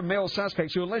a pair of male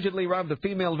suspects who allegedly robbed a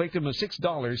female victim of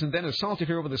 $6 and then assaulted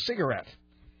her with a cigarette.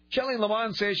 Shelley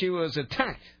Lamont says she was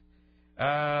attacked.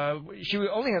 She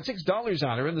only had $6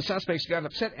 on her, and the suspects got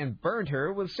upset and burned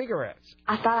her with cigarettes.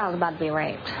 I thought I was about to be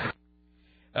raped.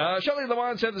 Shelley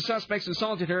Lamont said the suspects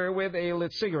assaulted her with a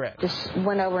lit cigarette. Just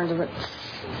went over and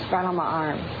just right on my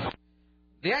arm.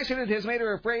 The accident has made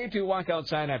her afraid to walk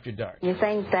outside after dark. You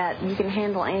think that you can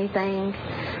handle anything.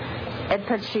 It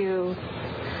puts you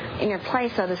in your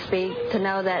place, so to speak, to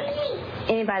know that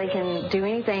anybody can do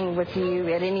anything with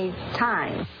you at any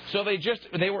time. So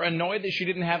they were annoyed that she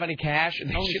didn't have any cash,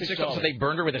 and so they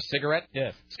burned her with a cigarette?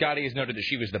 Yes. Scotty has noted that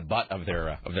she was the butt of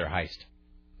their heist.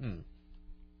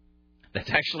 That's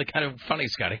actually kind of funny,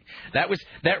 Scotty.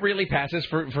 That really passes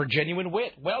for genuine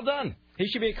wit. Well done. He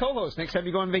should be a co-host next time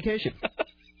you go on vacation.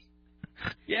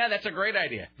 Yeah, that's a great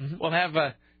idea. Mm-hmm. We'll have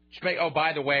oh,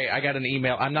 by the way, I got an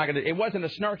email. It wasn't a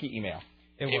snarky email.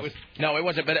 It was. No, it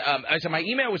wasn't. But so my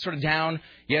email was sort of down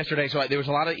yesterday, so there was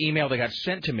a lot of email that got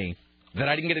sent to me that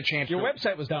I didn't get a chance. Your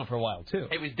website was down for a while too.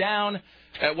 It was down.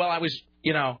 Well, I was,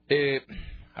 how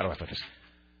do I put this?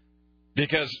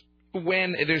 Because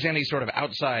when there's any sort of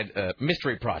outside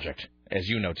mystery project, as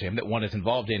you know, Tim, that one is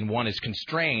involved in, one is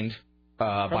constrained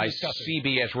by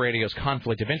CBS Radio's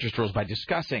conflict of interest rules by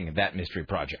discussing that mystery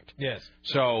project. Yes.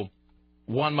 So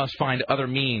one must find other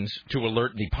means to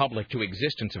alert the public to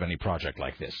existence of any project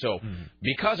like this. So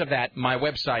because of that, my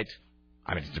website,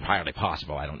 I mean, it's entirely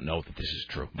possible. I don't know that this is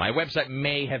true. My website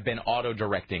may have been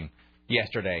auto-directing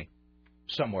yesterday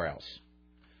somewhere else.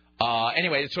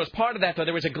 Anyway, so as part of that, though,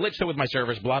 there was a glitch though with my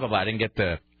servers. Blah blah blah. I didn't get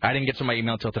to my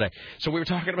email until today. So we were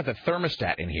talking about the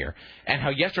thermostat in here and how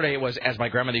yesterday it was, as my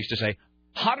grandmother used to say,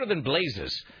 hotter than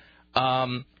blazes.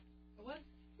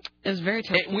 It was very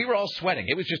terrible. We were all sweating.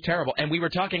 It was just terrible. And we were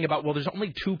talking about, well, there's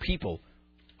only 2 people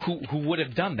who would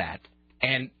have done that,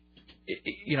 and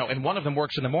and one of them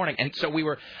works in the morning. And so we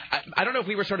were. I don't know if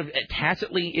we were sort of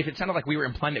tacitly, if it sounded like we were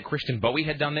implying that Kristen Bowie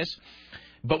had done this.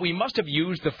 But we must have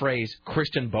used the phrase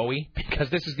Kristen Bowie because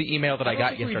this is the email that I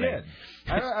got yesterday.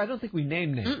 We did. I don't think we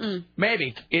named names. Mm-mm.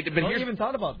 Maybe. But I even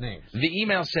thought about names. The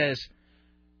email says,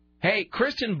 hey,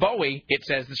 Kristen Bowie, it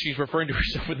says that she's referring to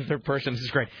herself with the third person. This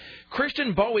is great.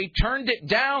 Kristen Bowie turned it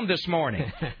down this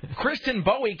morning. Kristen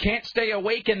Bowie can't stay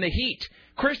awake in the heat.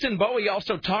 Kristen Bowie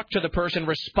also talked to the person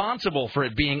responsible for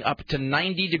it being up to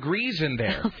 90 degrees in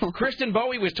there. Kristen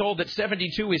Bowie was told that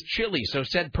 72 is chilly, so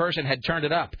said person had turned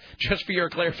it up. Just for your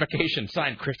clarification,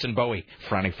 signed Kristen Bowie,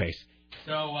 frowning face.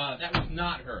 So that was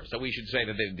not her. So we should say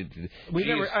that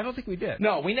I don't think we did.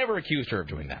 No, we never accused her of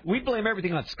doing that. We blame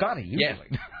everything on Scotty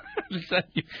usually. Yeah.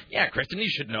 Yeah, Kristen, you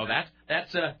should know that.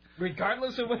 That's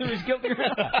regardless of whether he's guilty or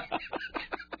not.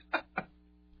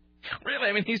 Really,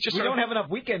 I mean, he's just. We don't have enough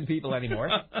weekend people anymore.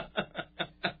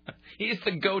 He's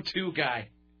the go-to guy.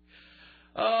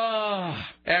 Oh,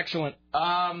 excellent.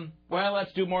 Well,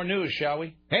 let's do more news, shall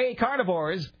we? Hey,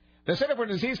 carnivores. The Center for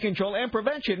Disease Control and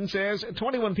Prevention says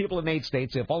 21 people in 8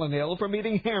 states have fallen ill from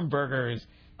eating hamburgers,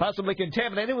 possibly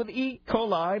contaminated with E.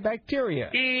 coli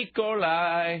bacteria. E.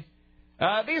 coli.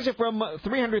 These are from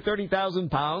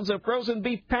 330,000 pounds of frozen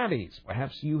beef patties.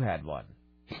 Perhaps you had one.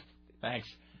 Thanks.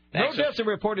 No deaths are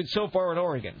reported so far in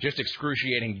Oregon. Just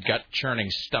excruciating, gut-churning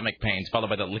stomach pains, followed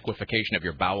by the liquefaction of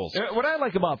your bowels. What I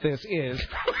like about this is...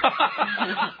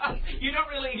 You don't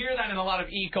really hear that in a lot of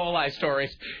E. coli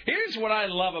stories. Here's what I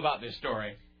love about this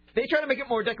story. They try to make it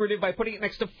more decorative by putting it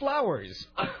next to flowers.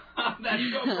 That's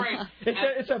so great.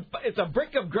 It's a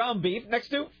brick of ground beef next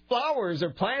to flowers or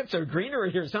plants or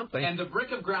greenery or something. And the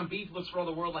brick of ground beef looks for all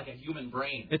the world like a human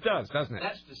brain. It does, doesn't it?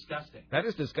 That's disgusting. That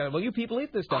is disgusting. Well, you people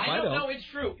eat this stuff. I don't. No, it's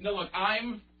true.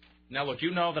 Look,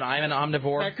 you know that I'm an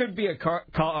omnivore. That could be a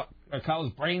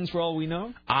cow's brains for all we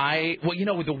know.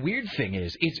 The weird thing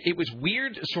is, it was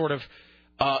weird sort of.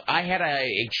 I had a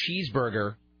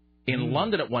cheeseburger in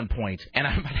London at one point, and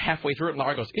I'm about halfway through it, and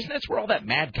Laura goes, "Isn't that where all that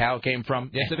mad cow came from?"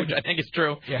 Yeah. Which I think is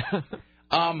true. Yeah.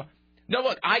 No,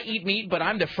 look, I eat meat, but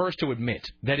I'm the first to admit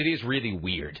that it is really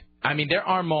weird. I mean, there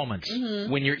are moments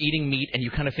when you're eating meat and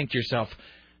you kind of think to yourself,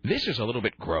 this is a little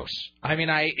bit gross. I mean,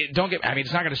 it's not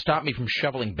going to stop me from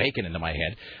shoveling bacon into my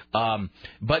head.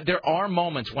 But there are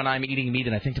moments when I'm eating meat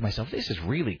and I think to myself, this is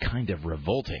really kind of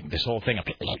revolting. This whole thing of,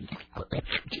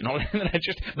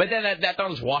 but then that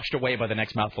thought is washed away by the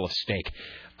next mouthful of steak.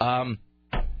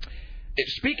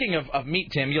 Speaking of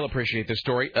meat, Tim, you'll appreciate this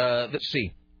story. Let's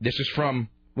see. This is from,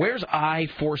 where's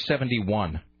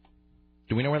I-471?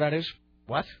 Do we know where that is?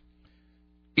 What?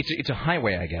 It's a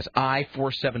highway, I guess.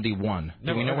 I-471.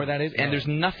 Do we know where that is? No. And there's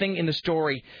nothing in the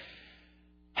story.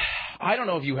 I don't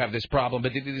know if you have this problem,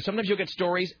 but sometimes you'll get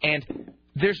stories and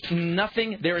there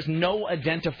is no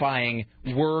identifying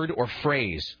word or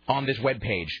phrase on this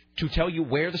webpage to tell you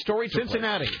where the story took place.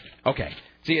 Cincinnati. Okay.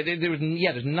 See,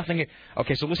 there's nothing here.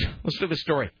 Okay, so let's do this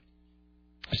story.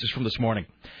 This is from this morning.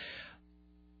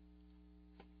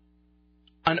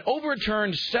 An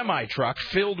overturned semi-truck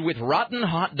filled with rotten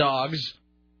hot dogs,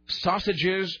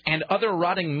 sausages, and other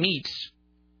rotting meats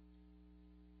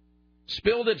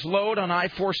spilled its load on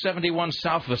I-471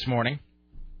 South this morning.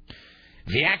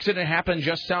 The accident happened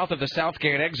just south of the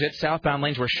Southgate exit. Southbound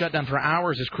lanes were shut down for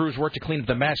hours as crews worked to clean up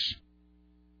the mess.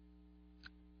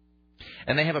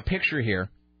 And they have a picture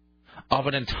here of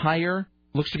an entire,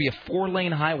 looks to be a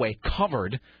 4-lane highway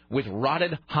covered with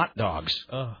rotted hot dogs.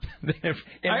 Oh.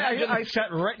 I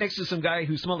sat right next to some guy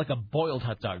who smelled like a boiled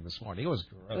hot dog this morning. It was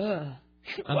gross.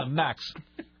 On the max.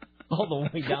 All the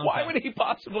way down. Why would he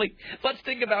possibly? Let's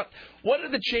think about what are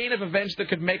the chain of events that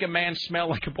could make a man smell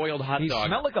like a boiled hot dog? He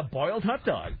smelled like a boiled hot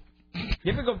dog.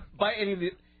 You ever go by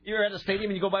you're at a stadium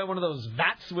and you go by one of those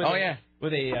vats with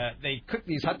they cook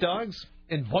these hot dogs?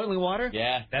 in boiling water?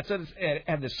 Yeah. That's it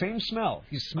had the same smell.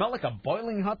 You smell like a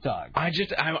boiling hot dog.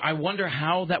 I wonder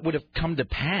how that would have come to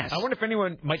pass. I wonder if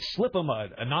anyone might slip them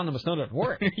an anonymous note at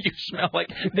work. You smell like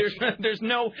there's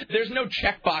no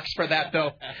checkbox for that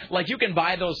though. Like you can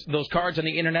buy those cards on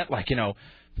the internet, like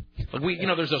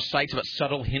there's those sites about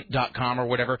subtlehint.com or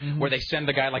whatever, where they send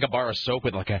the guy like a bar of soap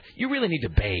with you really need to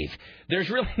bathe. There's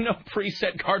really no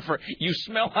preset card for you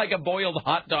smell like a boiled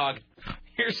hot dog.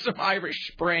 Here's some Irish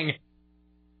Spring.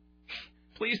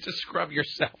 Please to scrub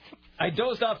yourself. I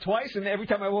dozed off twice, and every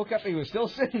time I woke up, he was still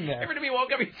sitting there. Every time you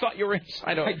woke up, you thought you were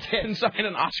inside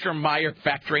an Oscar Mayer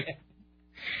factory.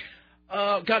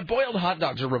 God, boiled hot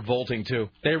dogs are revolting, too.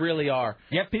 They really are.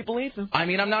 Yet people eat them. I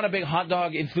mean, I'm not a big hot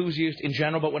dog enthusiast in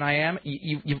general, but when I am,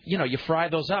 you fry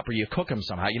those up or you cook them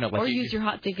somehow. Or use your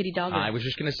hot diggity dogger. I was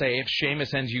just going to say, if Seamus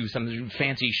sends you some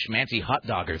fancy schmancy hot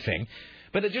dogger thing.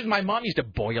 But my mom used to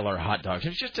boil her hot dogs.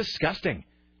 It's just disgusting.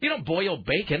 You don't boil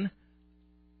bacon.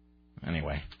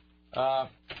 Anyway.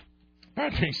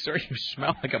 Pardon me, sir, you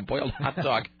smell like a boiled hot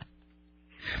dog.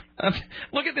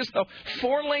 Look at this, though.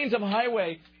 4 lanes of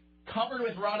highway covered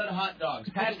with rotted hot dogs.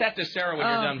 Pass that to Sarah when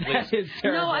you're done, please. That is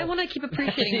terrible. No, I want to keep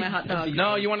appreciating my hot dog.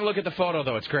 No, you want to look at the photo,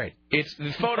 though. It's great.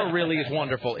 The photo really is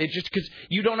wonderful. It's just because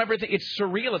you don't ever think it's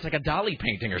surreal. It's like a Dali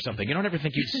painting or something. You don't ever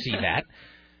think you'd see that.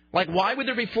 Like, why would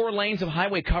there be 4 lanes of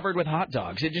highway covered with hot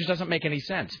dogs? It just doesn't make any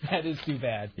sense. That is too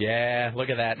bad. Yeah, look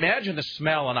at that. Imagine the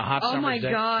smell on a hot summer's day.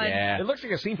 Oh, my God. Yeah. It looks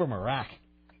like a scene from Iraq.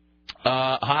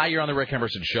 Hi, you're on the Rick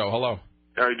Emerson Show. Hello.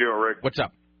 How you doing, Rick? What's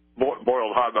up?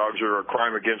 Boiled hot dogs are a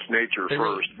crime against nature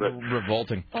first. But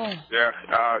revolting. Oh.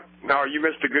 Yeah. No, you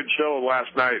missed a good show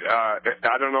last night.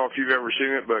 I don't know if you've ever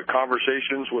seen it, but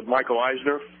Conversations with Michael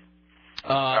Eisner.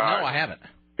 No, I haven't.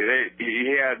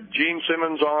 He had Gene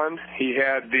Simmons on. He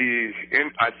had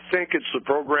I think it's the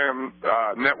program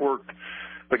network,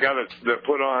 the guy that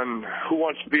put on Who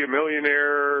Wants to Be a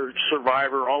Millionaire,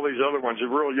 Survivor, all these other ones. A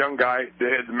real young guy.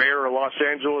 They had the mayor of Los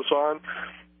Angeles on.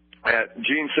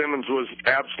 Gene Simmons was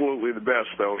absolutely the best,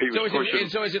 though. He was pushing.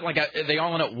 So is it like they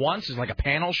all on at once? Is it like a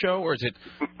panel show, or is it?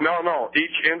 No.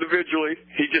 Each individually.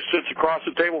 He just sits across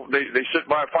the table. They sit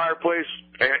by a fireplace,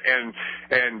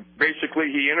 and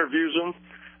basically he interviews them.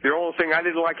 The only thing I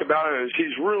didn't like about it is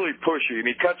he's really pushy, and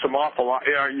he cuts them off a lot.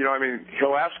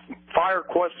 He'll fire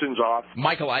questions off.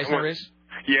 Michael Eisner is?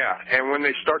 Yeah, and when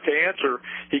they start to answer,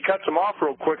 he cuts them off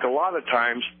real quick a lot of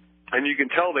times, and you can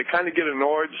tell they kind of get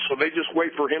annoyed, so they just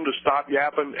wait for him to stop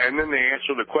yapping, and then they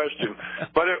answer the question.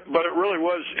 But it really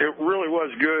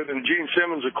was good. And Gene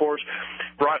Simmons, of course,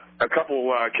 brought a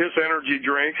couple Kiss energy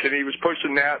drinks, and he was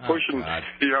pushing that,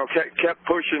 kept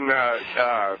pushing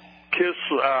Kiss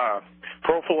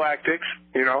prophylactics.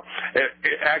 It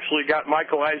actually got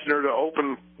Michael Eisner to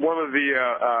open one of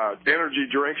the energy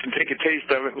drinks and take a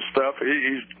taste of it and stuff.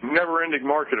 He's never-ending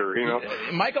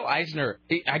marketer, Michael Eisner,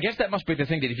 I guess that must be the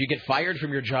thing, that if you get fired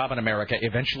from your job in America,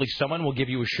 eventually someone will give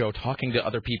you a show talking to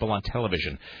other people on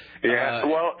television. Yeah,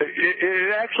 well,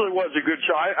 it actually was a good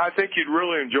show. I think you'd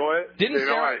really enjoy it. Didn't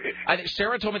Sarah?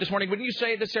 Sarah told me this morning. Wouldn't you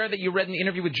say that, Sarah, that you read an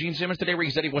interview with Gene Simmons today where he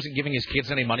said he wasn't giving his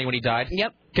kids any money when he died?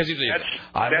 Yep. Because he was.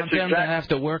 I want them to have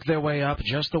to work their way up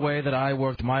just the way that I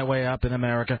worked my way up in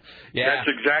America. Yeah. That's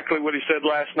exactly what he said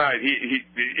last night.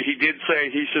 He did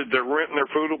say, he said their rent and their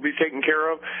food will be taken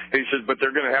care of. He said, but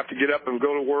they're going to have to get up and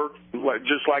go to work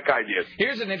just like I did.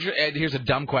 Here's a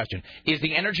dumb question. Is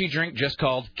the energy drink just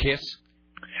called Kiss?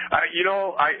 I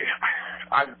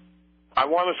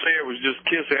want to say it was just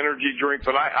Kiss energy drink,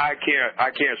 but I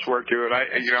can't swear to it.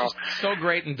 It's just so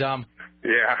great and dumb.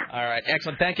 Yeah. All right.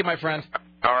 Excellent. Thank you, my friend.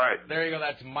 All right. There you go.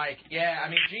 That's Mike. Yeah, I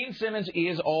mean, Gene Simmons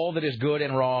is all that is good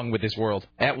and wrong with this world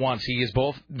at once. He is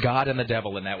both God and the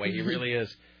devil in that way. He really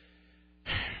is.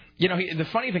 The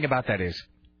funny thing about that is,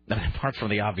 apart from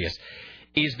the obvious,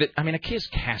 is that, a Kiss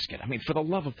casket. For the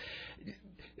love of...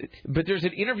 But there's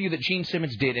an interview that Gene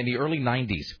Simmons did in the early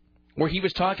 90s where he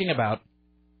was talking about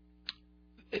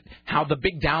how the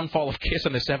big downfall of Kiss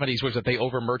in the 70s was that they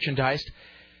over-merchandised.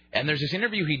 And there's this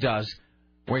interview he does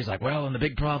where he's like, well, and the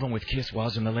big problem with Kiss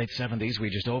was in the late 70s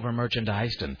we just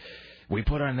over-merchandised and we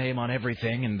put our name on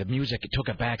everything, and the music took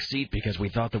a back seat because we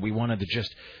thought that we wanted to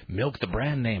just milk the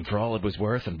brand name for all it was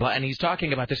worth. And he's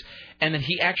talking about this, and then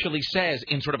he actually says,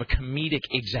 in sort of a comedic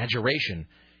exaggeration,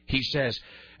 he says,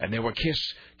 and there were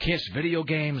Kiss video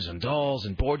games and dolls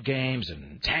and board games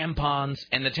and tampons.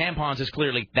 And the tampons is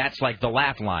clearly, that's like the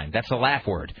laugh line. That's the laugh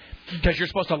word. Because you're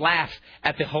supposed to laugh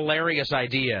at the hilarious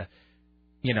idea,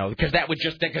 because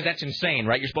that's insane,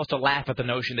 right? You're supposed to laugh at the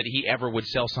notion that he ever would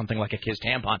sell something like a Kiss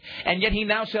tampon. And yet he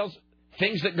now sells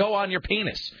things that go on your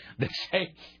penis that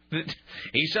say that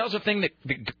he sells a thing that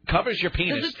covers your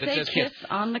penis. Does it that say says kiss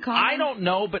on the condom? I don't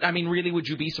know, but I mean, really, would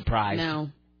you be surprised? No.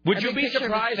 Would you be picture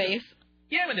surprised? Of his face?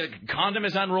 Yeah, when the condom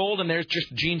is unrolled and there's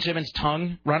just Gene Simmons'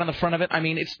 tongue right on the front of it. I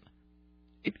mean,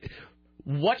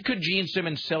 what could Gene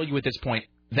Simmons sell you at this point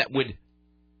that would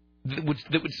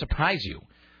surprise you?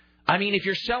 I mean, if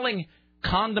you're selling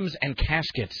condoms and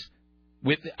caskets,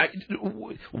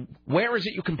 where is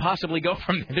it you can possibly go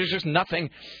from there? There's just nothing.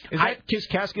 Is that Kiss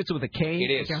Caskets with a K? It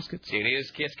is. Caskets? It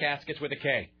is Kiss Caskets with a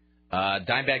K.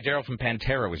 Dimebag Darrell from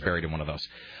Pantera was buried in one of those.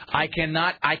 I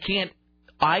cannot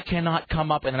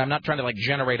come up, and I'm not trying to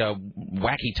generate a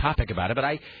wacky topic about it, but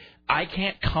I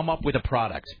can't come up with a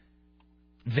product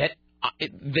that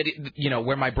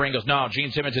where my brain goes, no,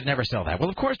 Gene Simmons would never sell that. Well,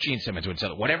 of course Gene Simmons would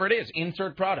sell it. Whatever it is,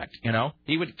 insert product.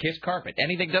 He would kiss carpet.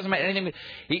 Anything, doesn't matter.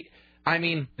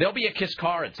 Anything. There'll be a Kiss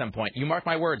car at some point. You mark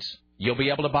my words. You'll be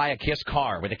able to buy a Kiss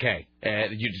car with a K.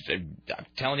 I'm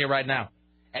telling you right now.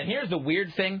 And here's the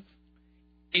weird thing,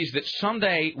 is that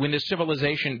someday when this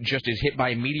civilization just is hit by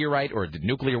a meteorite or the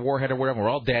nuclear warhead or whatever, we're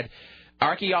all dead,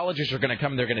 archaeologists are going to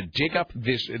come, they're going to dig up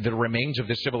the remains of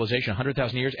this civilization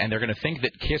 100,000 years, and they're going to think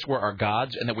that Kiss were our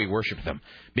gods and that we worship them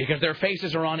because their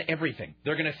faces are on everything.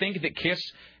 They're going to think that Kiss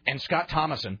and Scott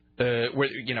Thomason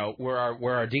were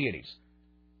our deities.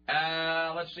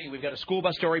 Let's see. We've got a school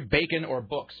bus story, bacon, or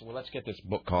books. Well, let's get this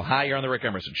book call. Hi, you're on the Rick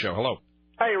Emerson Show. Hello.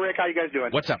 Hey, Rick. How you guys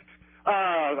doing? What's up?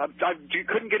 I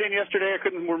couldn't get in yesterday. I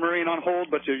couldn't remain on hold,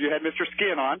 but you had Mr.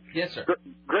 Skin on. Yes, sir.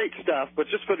 Great stuff. But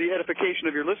just for the edification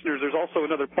of your listeners, there's also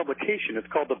another publication. It's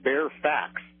called The Bare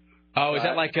Facts. Oh, is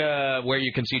that like where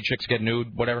you can see chicks get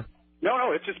nude, whatever?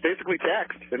 No, it's just basically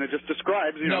text, and it just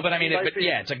describes. No, but I mean,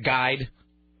 it's a guide.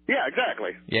 Yeah,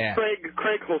 exactly. Yeah.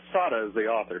 Craig Losada is the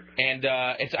author. And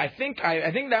I think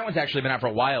that one's actually been out for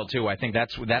a while too. I think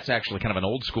that's actually kind of an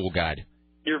old school guide.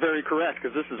 You're very correct,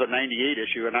 because this is a 98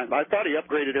 issue, and I thought he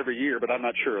upgraded every year, but I'm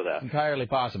not sure of that. Entirely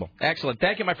possible. Excellent.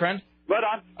 Thank you, my friend. Right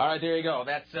on. All right, there you go.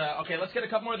 That's okay. Let's get a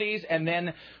couple more of these, and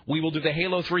then we will do the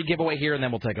Halo 3 giveaway here, and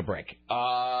then we'll take a break. So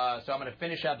I'm going to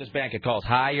finish out this bank of calls.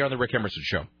 Hi, you're on the Rick Emerson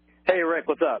Show. Hey, Rick,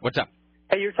 what's up? What's up?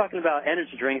 Hey, you were talking about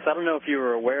energy drinks. I don't know if you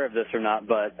were aware of this or not,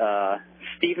 but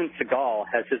Steven Seagal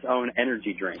has his own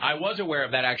energy drink. I was aware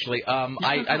of that, actually.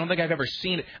 I don't think I've ever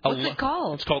seen it. What's it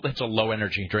called? It's a low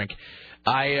energy drink.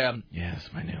 Yes,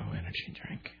 my new energy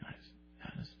drink.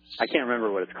 I can't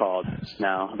remember what it's called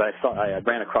now, but I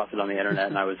ran across it on the internet,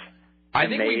 and I was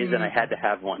amazed, and I had to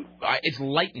have one. It's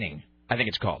Lightning, I think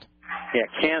it's called. Yeah,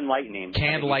 Canned Lightning.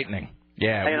 Canned Lightning.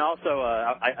 Yeah. And also,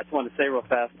 I just wanted to say real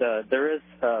fast, there is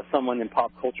someone in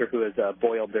pop culture who has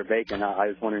boiled their bacon. I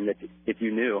was wondering if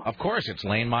you knew. Of course, it's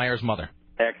Lane Meyer's mother.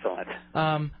 Excellent.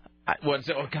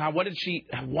 What did she?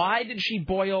 Why did she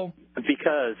boil?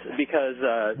 Because.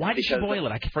 Why did she boil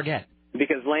it? I forget.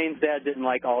 Because Lane's dad didn't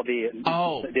like all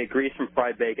the grease from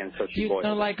fried bacon, so she boiled it. You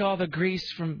don't like all the grease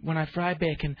from when I fry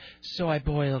bacon, so I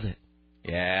boiled it.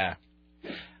 Yeah.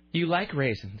 You like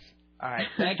raisins. All right.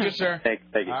 Thank you, sir. Thank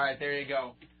you. All right, there you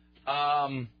go.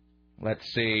 Let's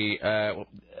see. All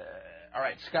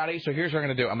right, Scotty, so here's what I'm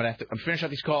going to do. I'm going to finish out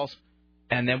these calls,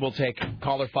 and then we'll take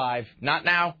caller 5. Not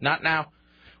now.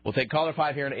 We'll take caller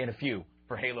 5 here in a few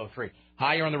for Halo 3.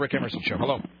 Hi, you're on the Rick Emerson Show.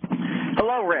 Hello.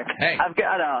 Hello, Rick. Hey. I've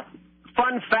got a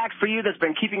fun fact for you that's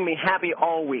been keeping me happy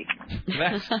all week.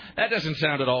 That doesn't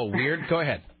sound at all weird. Go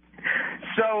ahead.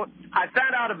 So I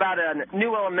found out about a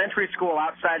new elementary school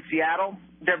outside Seattle.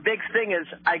 Their big thing is,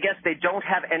 I guess they don't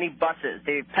have any buses.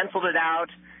 They've penciled it out,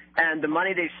 and the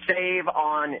money they save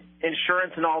on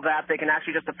insurance and all that, they can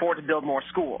actually just afford to build more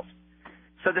schools.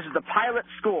 So this is the pilot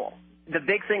school. The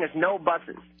big thing is no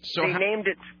buses. So they named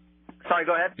it. Sorry,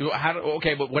 go ahead.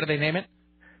 Okay, but what do they name it?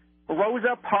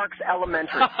 Rosa Parks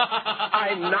Elementary.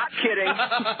 I'm not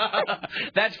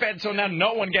kidding. That's bad. So now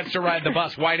no one gets to ride the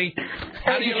bus, Whitey.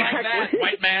 How do you like that,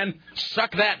 white man?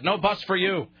 Suck that. No bus for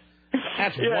you.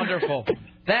 That's wonderful.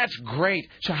 That's great.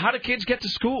 So how do kids get to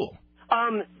school?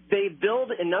 They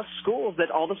build enough schools that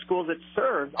all the schools it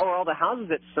serves, or all the houses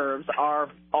it serves, are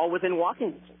all within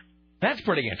walking distance. That's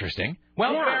pretty interesting.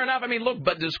 Well, fair enough. I mean, look,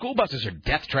 but the school buses are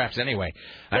death traps anyway.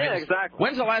 Exactly.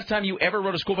 When's the last time you ever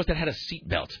rode a school bus that had a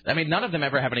seatbelt? I mean, none of them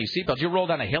ever have any seatbelts. You roll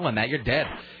down a hill in that, you're dead.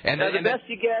 And the best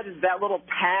you get is that little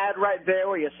pad right there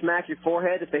where you smack your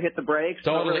forehead if they hit the brakes.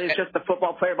 Totally. Really, it's just the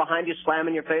football player behind you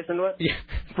slamming your face into it. Yeah,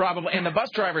 probably. And the bus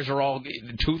drivers are all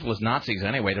toothless Nazis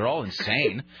anyway. They're all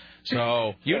insane.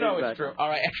 So, it's true. All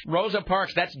right, Rosa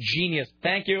Parks, that's genius.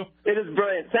 Thank you. It is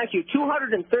brilliant. Thank you.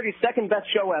 232nd best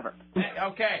show ever.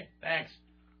 Okay, thanks.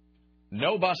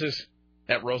 No buses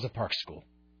at Rosa Parks School.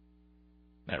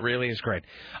 That really is great.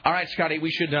 All right, Scotty,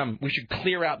 we should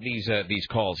clear out these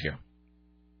calls here.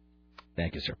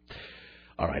 Thank you, sir.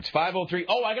 All right, it's 5:03.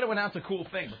 Oh, I got to announce a cool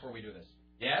thing before we do this.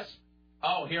 Yes?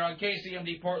 Oh, here on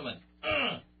KCMD Portland.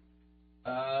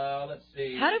 Let's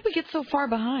see. How did we get so far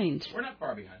behind? We're not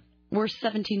far behind. We're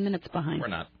 17 minutes behind. We're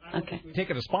not. Okay. We've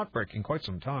taken a spot break in quite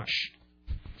some time.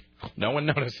 No one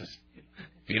notices.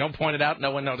 If you don't point it out,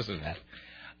 no one notices that.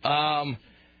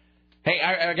 Hey,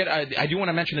 I do want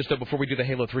to mention this, though, before we do the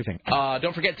Halo 3 thing.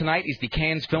 Don't forget, tonight is the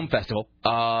Cannes Film Festival,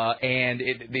 and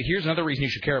here's another reason you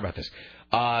should care about this.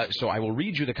 So I will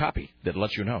read you the copy that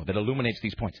lets you know, that illuminates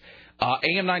these points.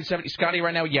 AM 970, Scotty,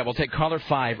 right now, yeah, we'll take caller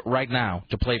 5 right now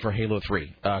to play for Halo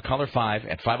 3. Caller 5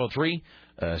 at 503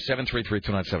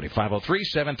 733-2970.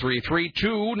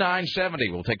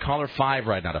 503-733-2970. We'll take caller 5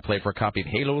 right now to play for a copy of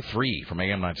Halo 3 from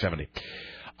AM 970.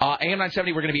 AM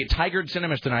 970, we're going to be at Tigard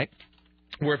Cinemas tonight,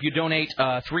 where if you donate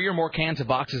 3 or more cans of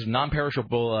boxes of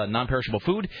non-perishable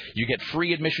food, you get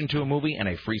free admission to a movie and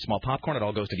a free small popcorn. It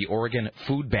all goes to the Oregon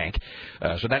Food Bank.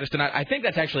 So that is tonight. I think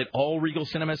that's actually at all Regal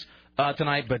Cinemas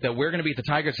tonight, but we're going to be at the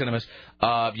Tigard Cinemas.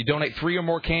 If you donate 3 or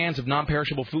more cans of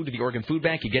non-perishable food to the Oregon Food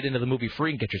Bank, you get into the movie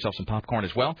free and get yourself some popcorn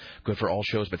as well. Good for all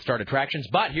shows but start attractions.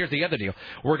 But here's the other deal.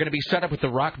 We're going to be set up with the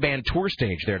Rock Band tour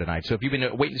stage there tonight. So if you've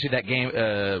been waiting to see that game,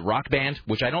 Rock Band,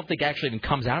 which I don't think actually even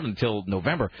comes out until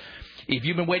November, if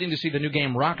you've been waiting to see the new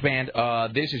game Rock Band,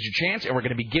 this is your chance, and we're going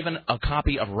to be giving a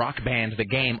copy of Rock Band, the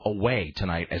game, away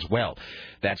tonight as well.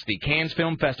 That's the Cannes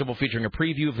Film Festival featuring a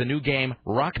preview of the new game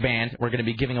Rock Band. We're going to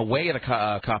be giving away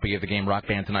a copy of the game Rock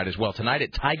Band tonight as well. Tonight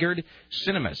at Tigard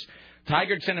Cinemas.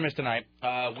 Tigard Cinemas tonight.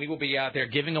 We will be out there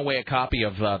giving away a copy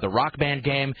of the Rock Band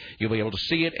game. You'll be able to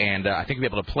see it, and I think you'll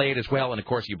be able to play it as well. And, of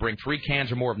course, you bring 3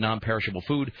 cans or more of non-perishable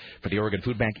food for the Oregon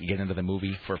Food Bank. You get into the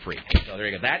movie for free. So there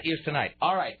you go. That is tonight.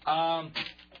 All right. All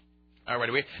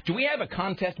right. Do we have a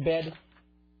contest bed?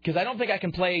 Because I don't think I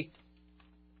can play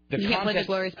the contest. You can't play the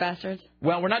Glorious Bastards?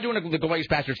 Well, we're not doing the Glorious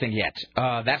Bastards thing yet.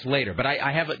 That's later. But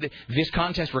I have this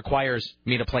contest requires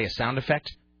me to play a sound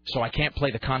effect. So I can't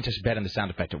play the contest bed and the sound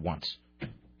effect at once.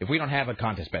 If we don't have a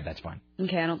contest bed, that's fine.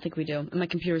 Okay, I don't think we do. My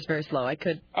computer's very slow. I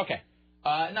could. Okay,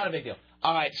 not a big deal.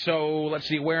 All right, so let's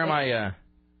see. Where am I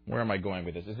going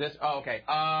with this? Is this? Oh, okay.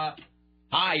 Hi,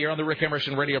 you're on the Rick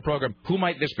Emerson radio program. Who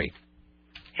might this be?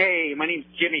 Hey, my name's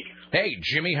Jimmy. Hey,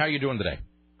 Jimmy, how you doing today?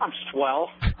 I'm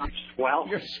swell.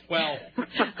 You're swell.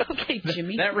 Okay,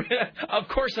 Jimmy. Of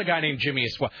course a guy named Jimmy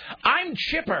is swell. I'm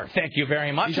chipper, thank you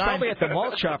very much. He's probably at the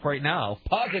malt shop right now.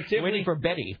 Positively. Waiting for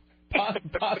Betty.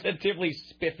 Positively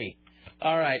spiffy.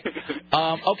 All right.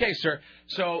 Okay, sir.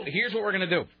 So here's what we're going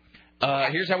to do.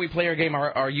 Here's how we play our game.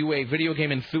 Are you a video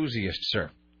game enthusiast,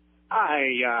 sir?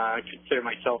 I consider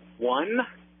myself one.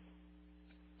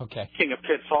 Okay. King of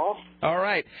Pitfall. All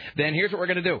right. Then here's what we're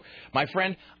going to do. My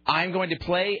friend, I'm going to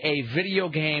play a video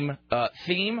game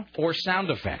theme or sound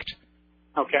effect.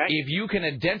 Okay. If you can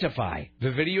identify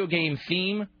the video game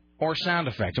theme or sound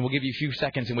effect, and we'll give you a few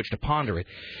seconds in which to ponder it.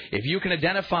 If you can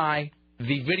identify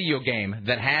the video game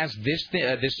that has this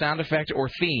sound effect or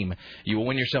theme, you will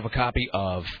win yourself a copy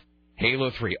of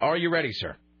Halo 3. Are you ready,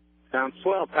 sir? Sounds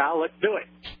swell, pal. Let's do it.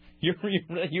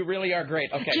 You really are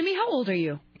great. Okay. Jimmy, how old are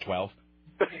you? 12.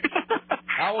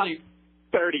 How old are you?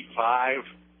 35.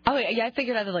 Oh, yeah, I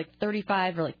figured either like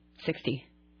 35 or like 60.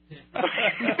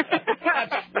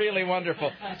 That's really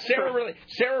wonderful.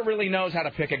 Sarah really knows how to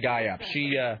pick a guy up.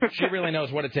 She really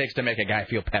knows what it takes to make a guy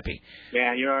feel peppy.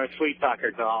 Yeah, you're a sweet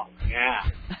talker, doll. Yeah.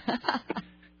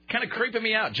 Kind of creeping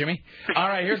me out, Jimmy. All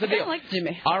right, here's the deal. I like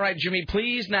Jimmy. All right, Jimmy,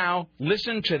 please now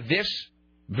listen to this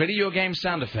video game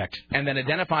sound effect and then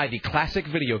identify the classic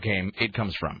video game it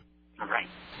comes from. All right.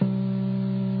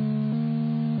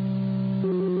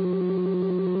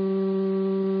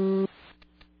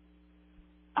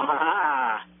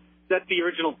 That's the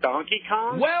original Donkey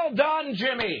Kong? Well done,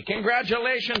 Jimmy.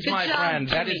 Congratulations, my friend.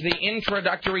 That is the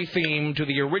introductory theme to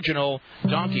the original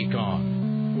Donkey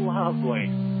Kong. Lovely.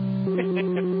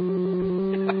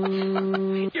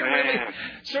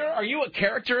 Sir, are you a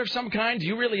character of some kind? Do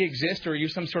you really exist, or are you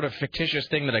some sort of fictitious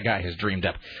thing that a guy has dreamed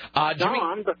up? Jimmy,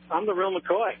 no, I'm the real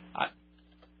McCoy.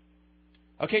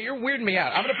 Okay, you're weirding me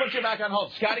out. I'm going to put you back on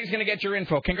hold. Scotty's going to get your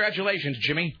info. Congratulations,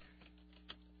 Jimmy.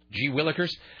 Gee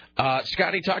Willikers.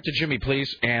 Scotty, talk to Jimmy,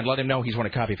 please, and let him know he's won a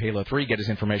copy of Halo 3. Get his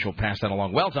information. We'll pass that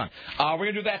along. Well done. We're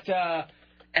going to do that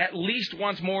at least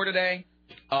once more today.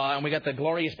 And we got the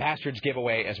Glorious Bastards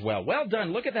giveaway as well. Well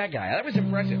done. Look at that guy. That was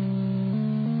impressive.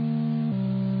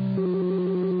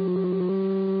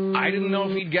 I didn't know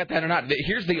if he'd get that or not.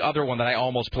 Here's the other one that I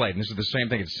almost played. And this is the same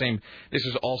thing. It's the same. This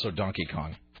is also Donkey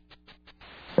Kong.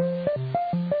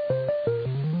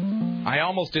 I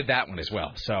almost did that one as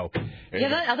well. So Yeah,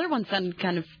 that other one sounded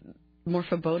kind of more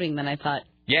foreboding than I thought.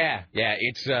 Yeah,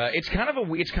 it's kind of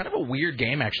a weird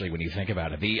game actually when you think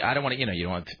about it. I don't want to you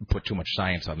don't want to put too much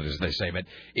science on it as they say, but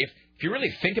if you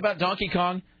really think about Donkey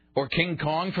Kong or King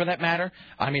Kong for that matter,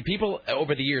 I mean, people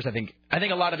over the years, I think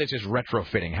a lot of this is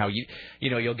retrofitting. How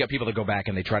you'll get people to go back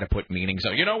and they try to put meanings.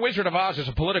 Wizard of Oz is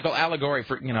a political allegory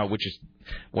for which is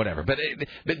whatever. But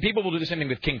people will do the same thing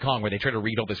with King Kong, where they try to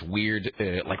read all this weird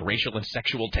like racial and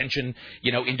sexual tension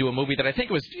into a movie that I think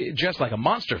was just like a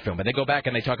monster film. But they go back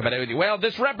and they talk about it. Well,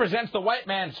 this represents the white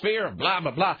man's fear of blah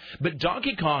blah blah. But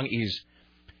Donkey Kong is.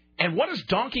 And what does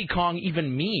Donkey Kong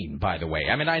even mean, by the way?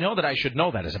 I mean, I know that I should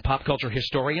know that as a pop culture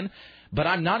historian, but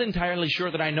I'm not entirely sure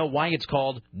that I know why it's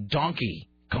called Donkey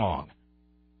Kong.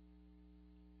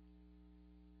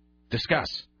 Discuss.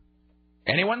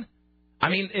 Anyone? I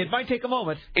mean, it might take a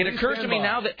moment. It occurs to me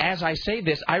now that as I say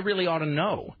this, I really ought to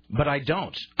know, but I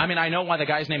don't. I mean, I know why the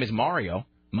guy's name is Mario.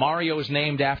 Mario is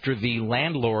named after the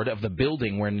landlord of the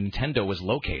building where Nintendo was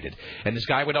located. And this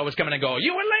guy would always come in and go,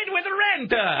 "You were late with the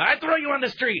rent. I throw you on the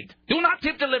street. Do not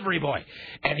tip delivery boy."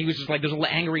 And he was just like this little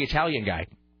angry Italian guy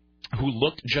who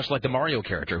looked just like the Mario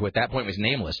character, who at that point was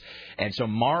nameless. And so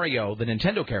Mario, the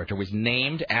Nintendo character, was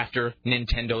named after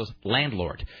Nintendo's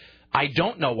landlord. I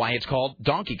don't know why it's called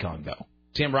Donkey Kong, though.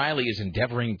 Tim Riley is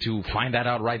endeavoring to find that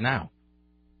out right now.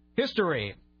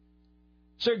 History.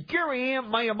 Shigeru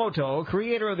Miyamoto,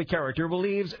 creator of the character,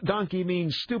 believes donkey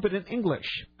means stupid in English,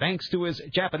 thanks to his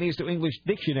Japanese to English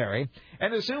dictionary,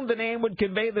 and assumed the name would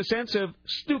convey the sense of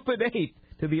stupid ape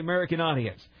to the American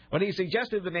audience. When he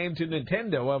suggested the name to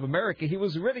Nintendo of America, he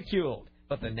was ridiculed,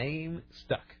 but the name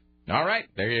stuck. All right,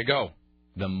 there you go.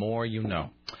 The more you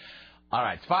know. All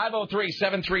right,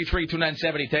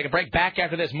 503-733-2970. Take a break. Back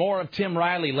after this. More of Tim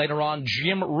Riley. Later on,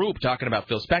 Jim Roop talking about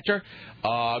Phil Spector.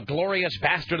 Glorious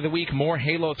Bastard of the Week. More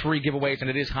Halo 3 giveaways. And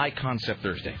it is High Concept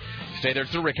Thursday. Stay there.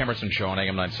 It's the Rick Emerson Show on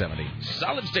AM 970.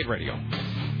 Solid State Radio.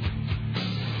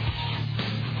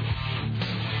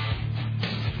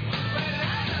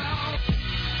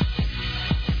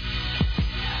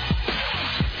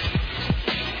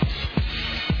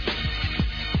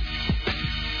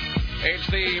 It's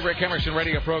the Rick Emerson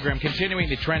radio program, continuing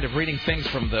the trend of reading things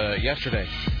from from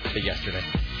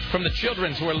the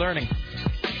children who are learning.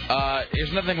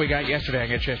 Here's another thing we got yesterday I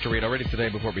get a chance to read already today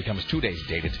before it becomes 2 days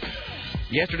dated.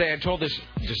 Yesterday I told this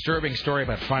disturbing story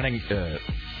about finding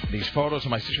these photos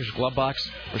in my sister's glove box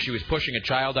where she was pushing a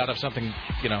child out of something,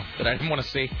 that I didn't want to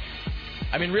see.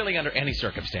 I mean, really under any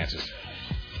circumstances.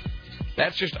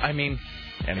 That's just,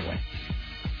 anyway.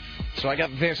 So I got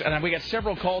this, and we got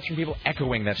several calls from people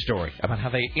echoing that story about how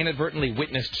they inadvertently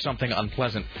witnessed something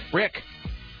unpleasant. Rick,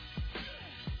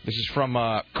 this is from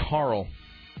Carl.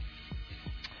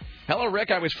 Hello, Rick.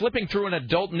 I was flipping through an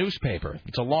adult newspaper.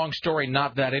 It's a long story,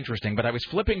 not that interesting, but I was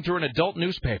flipping through an adult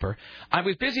newspaper. I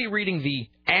was busy reading the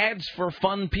ads for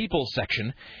fun people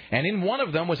section, and in one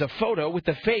of them was a photo with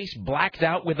the face blacked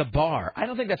out with a bar. I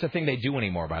don't think that's a thing they do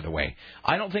anymore, by the way.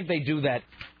 I don't think they do that,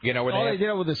 where they did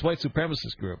it with this white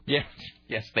supremacist group. Yeah,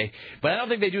 yes, but I don't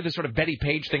think they do this sort of Betty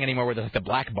Page thing anymore with the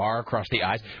black bar across the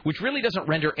eyes, which really doesn't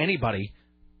render anybody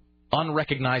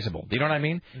unrecognizable. Do you know what I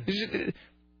mean?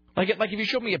 Like if you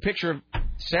showed me a picture of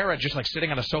Sarah just like sitting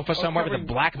on a sofa somewhere with a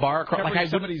black bar across, like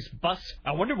somebody's bust.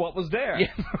 I wonder what was there. Yeah.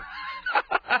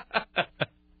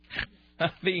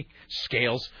 The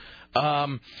scales.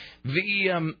 That's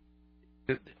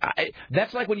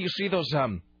like when you see those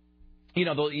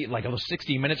like those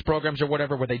 60 Minutes programs or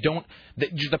whatever, where they don't.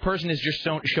 The person is just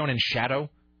shown in shadow,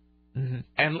 and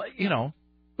and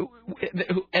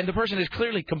the person is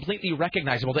clearly completely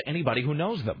recognizable to anybody who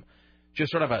knows them.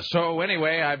 Just sort of so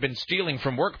anyway, I've been stealing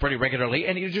from work pretty regularly.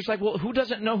 And you're just like, well, who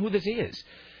doesn't know who this is?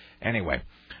 Anyway,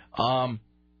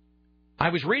 I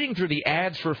was reading through the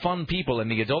ads for fun people in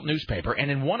the adult newspaper,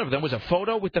 and in one of them was a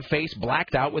photo with the face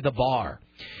blacked out with a bar.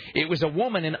 It was a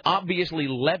woman in obviously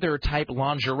leather-type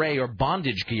lingerie or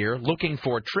bondage gear looking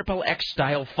for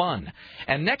XXX-style fun.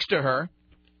 And next to her,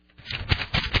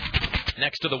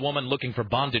 next to the woman looking for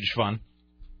bondage fun,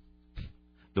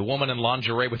 the woman in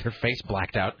lingerie with her face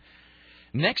blacked out,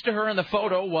 next to her in the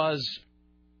photo was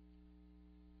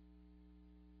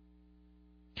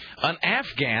an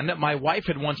Afghan that my wife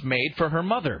had once made for her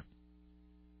mother.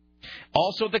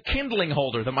 Also the kindling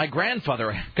holder that my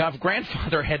grandfather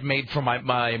had made for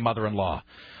my mother-in-law.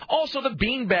 Also the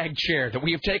beanbag chair that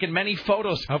we have taken many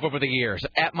photos of over the years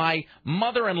at my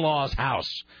mother-in-law's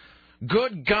house.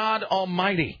 Good God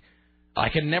Almighty. I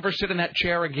can never sit in that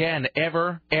chair again,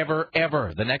 ever, ever,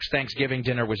 ever. The next Thanksgiving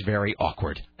dinner was very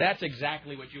awkward. That's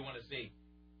exactly what you want to see.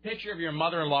 Picture of your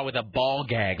mother-in-law with a ball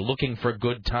gag looking for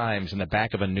good times in the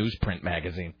back of a newsprint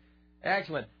magazine.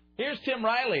 Excellent. Here's Tim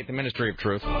Riley at the Ministry of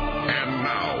Truth. And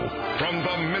now, from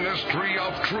the Ministry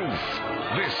of Truth,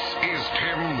 this is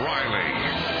Tim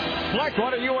Riley.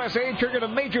 Blackwater, USA triggered a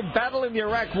major battle in the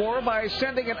Iraq War by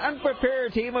sending an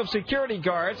unprepared team of security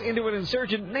guards into an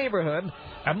insurgent neighborhood,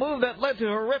 a move that led to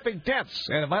horrific deaths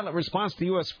and a violent response to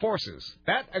U.S. forces.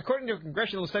 That, according to a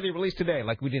congressional study released today,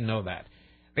 like we didn't know that.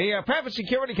 The private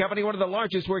security company, one of the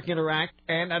largest working in Iraq,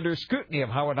 and under scrutiny of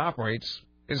how it operates,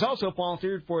 is also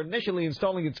faltered for initially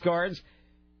installing its guards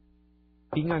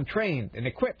being untrained and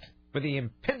equipped for the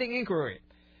impending inquiry.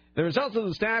 The results of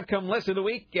the staff come less than a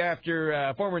week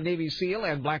after former Navy SEAL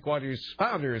and Blackwater's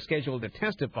founder is scheduled to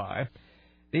testify.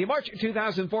 The March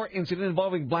 2004 incident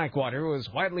involving Blackwater was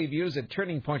widely viewed as a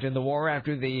turning point in the war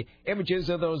after the images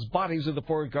of those bodies of the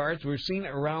 4 guards were seen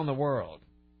around the world.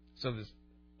 So this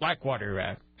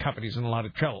Blackwater company's in a lot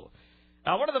of trouble.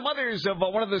 One of the mothers of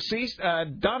one of the deceased,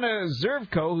 Donna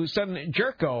Zervko, whose son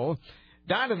Jerko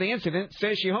died of the incident,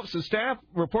 says she hopes the staff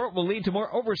report will lead to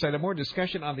more oversight and more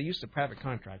discussion on the use of private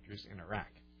contractors in Iraq.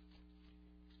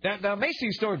 That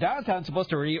Macy's store downtown is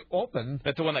supposed to reopen.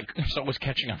 That's the one that was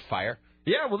catching on fire?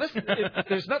 Yeah, well,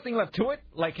 there's nothing left to it.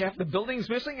 Like half the building's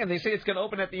missing, and they say it's going to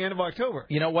open at the end of October.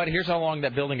 You know what? Here's how long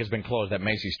that building has been closed, that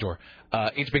Macy's store.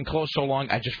 It's been closed so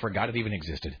long, I just forgot it even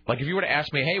existed. Like, if you were to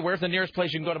ask me, hey, where's the nearest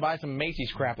place you can go to buy some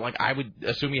Macy's crap? Like, I would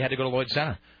assume you had to go to Lloyd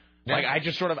Center. Yeah. Like, I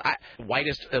just sort of,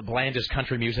 whitest, blandest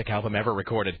country music album ever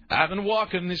recorded. I've been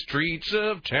walking the streets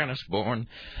of Tennisbourne.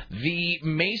 The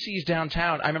Macy's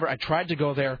downtown, I remember I tried to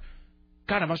go there,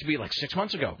 God, it must be like 6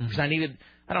 months ago, because I needed,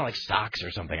 I don't know, like socks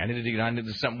or something. I needed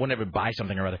something, whenever buy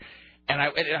something or other. And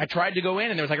I tried to go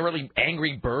in, and there was like a really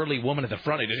angry, burly woman at the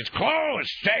front. It's closed,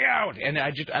 stay out. And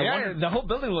I wondered, the whole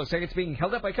building looks like it's being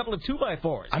held up by a couple of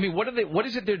 2x4s. I mean, what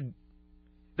is it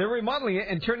they're remodeling it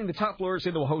and turning the top floors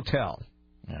into a hotel.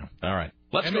 Yeah. All right.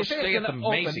 Let's go stay at the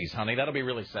Macy's, honey. That'll be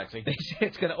really sexy. They say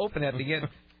it's going to open at the end.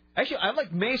 Actually, I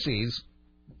like Macy's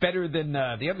better than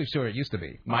the other store it used to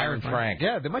be. Meyer and Frank.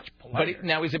 Yeah, they're much politer.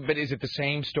 But is it the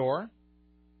same store?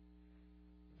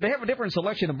 They have a different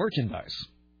selection of merchandise.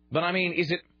 But I mean,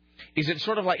 is it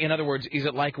sort of like, in other words, is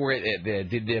it like where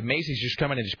did the Macy's just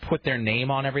come in and just put their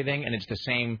name on everything, and it's the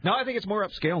same? No, I think it's more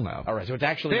upscale now. All right, so it's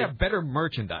actually they have better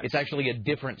merchandise. It's actually a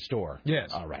different store.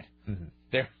 Yes. All right.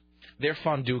 Mm-hmm. Their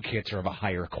fondue kits are of a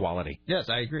higher quality. Yes,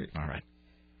 I agree. All right.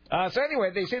 So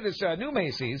anyway, they say this new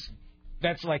Macy's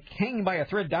that's like hanging by a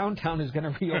thread downtown is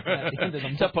going to reopen at the end of the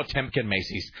month. It's a Potemkin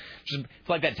Macy's. It's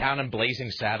like that town in Blazing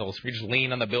Saddles. You just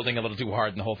lean on the building a little too hard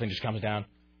and the whole thing just comes down.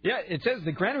 Yeah, it says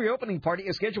the grand reopening party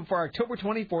is scheduled for October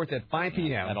 24th at 5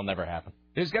 p.m. That'll never happen.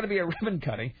 There's going to be a ribbon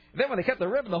cutting. Then when they cut the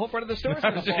ribbon, the whole front of the store is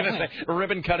going to fall in. Say,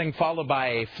 ribbon cutting followed by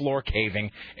a floor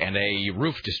caving and a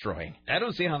roof destroying. I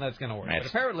don't see how that's going to work. But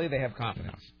apparently they have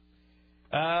confidence.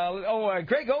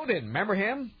 Greg Oden, remember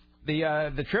him?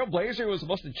 The Trailblazer was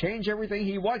supposed to change everything.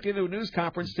 He walked into a news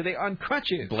conference today on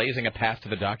crutches. Blazing a path to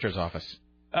the doctor's office.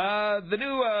 The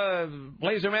new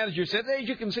Blazer manager said, hey,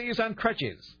 you can see us on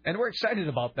crutches. And we're excited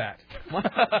about that.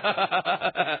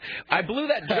 I blew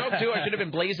that joke, too. I should have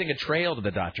been blazing a trail to the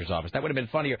doctor's office. That would have been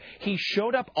funnier. He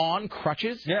showed up on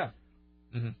crutches? Yeah.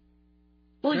 Mm-hmm.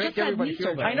 Well, he just had knee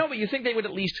surgery. I know, but you think they would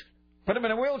at least put him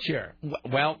in a wheelchair.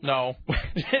 Well, no.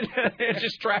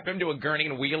 Just strap him to a gurney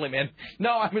and wheel him in. No,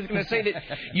 I was going to say that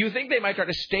you think they might try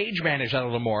to stage manage that a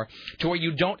little more to where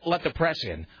you don't let the press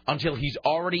in until he's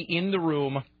already in the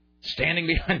room, standing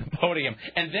behind the podium,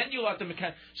 and then you let them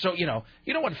so, you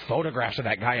don't want photographs of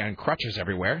that guy on crutches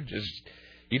everywhere.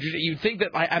 You think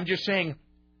that, I'm just saying,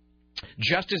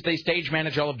 just as they stage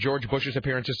manage all of George Bush's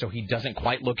appearances so he doesn't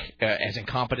quite look as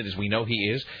incompetent as we know he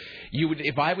is, you would,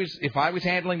 if I was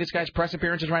handling this guy's press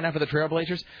appearances right now for the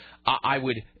Trailblazers, I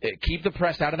would keep the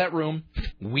press out of that room,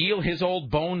 wheel his old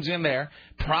bones in there,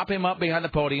 prop him up behind the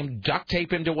podium, duct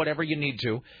tape him to whatever you need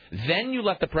to. Then you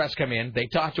let the press come in, they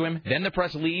talk to him, then the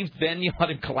press leaves, then you let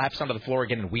him collapse onto the floor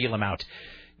again and wheel him out.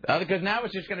 Because now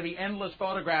it's just going to be endless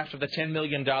photographs of the $10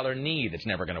 million knee that's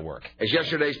never going to work. As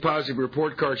yesterday's positive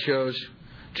report card shows,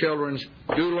 children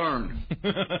do learn.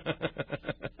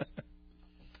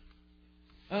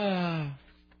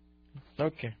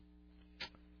 Okay.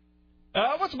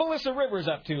 What's Melissa Rivers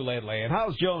up to lately, and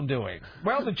how's Joan doing?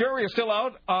 Well, the jury is still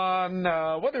out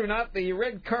on whether or not the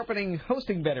red carpeting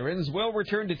hosting veterans will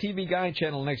return to TV Guide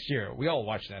Channel next year. We all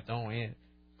watch that, don't we?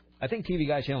 I think TV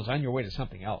Guide Channel's on your way to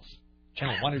something else.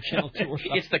 Channel 1 or Channel 2 or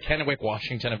something. It's the Kennewick,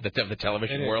 Washington of the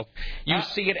television world. You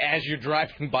see it as you're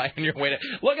driving by on your way to...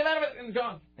 Look at that, and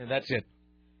gone. And that's it.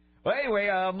 Well, anyway,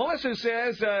 Melissa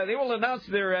says they will announce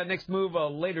their next move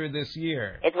later this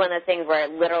year. It's one of those things where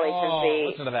literally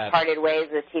since we parted ways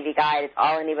with TV Guide, it's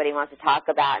all anybody wants to talk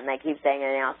about, and they keep saying an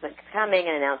announcement's coming,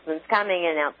 an announcement's coming,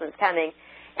 an announcement's coming.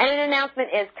 And an announcement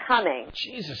is coming.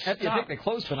 Jesus, That's stop the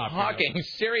clothes talking.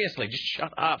 Seriously, just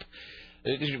shut up.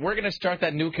 We're going to start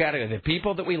that new category, the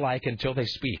people that we like until they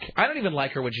speak. I don't even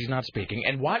like her when she's not speaking.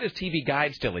 And why does TV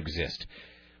Guide still exist?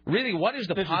 Really, what is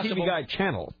the possible... TV Guide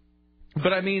channel.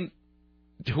 But, I mean,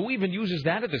 who even uses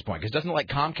that at this point? Because doesn't, like,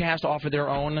 Comcast offer their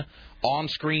own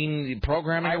on-screen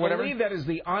programming or whatever? I believe that is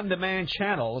the on-demand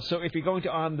channel. So if you're going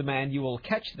to on-demand, you will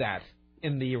catch that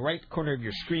in the right corner of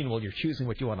your screen while you're choosing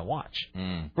what you want to watch.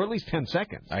 For at least 10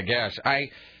 seconds. I guess. I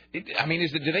mean,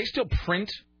 do they still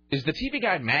print... Is the TV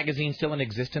Guide magazine still in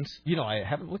existence? You know, I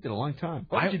haven't looked at it in a long time.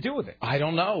 What would you do with it? I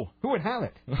don't know. Who would have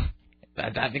it?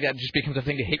 I think that just becomes a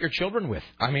thing to hit your children with.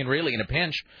 I mean, really, in a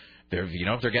pinch,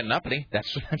 if they're getting uppity,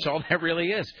 that's all that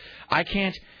really is. I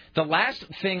can't. The last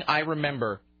thing I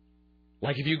remember,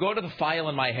 like if you go to the file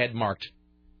in my head marked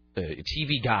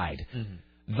TV Guide,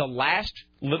 the last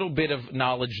little bit of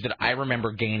knowledge that I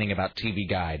remember gaining about TV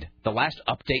Guide, the last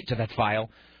update to that file,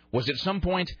 was at some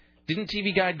point. Didn't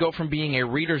TV Guide go from being a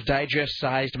Reader's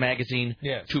Digest-sized magazine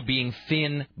to being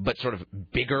thin but sort of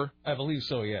bigger? I believe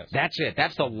so, yes. That's it.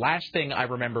 That's the last thing I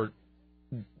remember,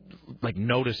 like,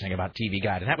 noticing about TV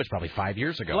Guide, and that was probably 5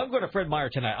 years ago. Well, I'm going to Fred Meyer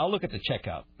tonight. I'll look at the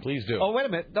checkout. Please do. Oh, wait a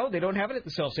minute. No, they don't have it at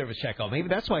the self-service checkout. Maybe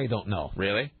that's why you don't know.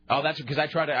 Really? Oh, that's because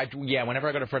whenever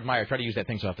I go to Fred Meyer, I try to use that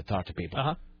thing so I have to talk to people.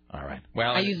 Uh-huh. All right.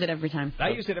 Well, I use it every time. I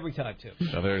use it every time, too.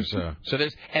 So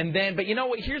there's, and then, but you know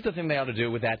what? Here's the thing they ought to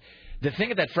do with that. The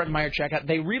thing at that Fred Meyer checkout,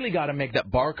 they really got to make that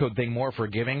barcode thing more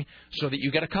forgiving so that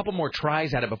you get a couple more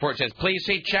tries at it before it says, please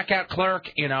see checkout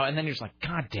clerk, and then you're just like,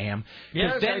 God damn.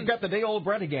 Yes, then you got the day old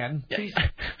bread again.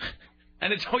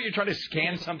 And it's you're trying to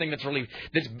scan something that's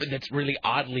really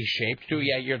oddly shaped too.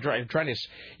 Yeah, you're trying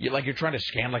to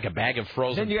scan like a bag of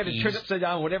frozen. Then you got to peas. turn it upside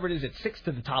down, whatever it is, it sticks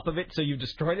to the top of it, so you've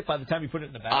destroyed it by the time you put it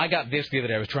in the bag. I got this the other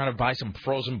day. I was trying to buy some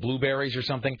frozen blueberries or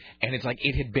something, and it's like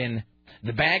it had been.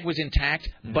 The bag was intact,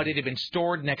 but it had been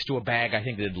stored next to a bag, I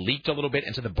think, that had leaked a little bit,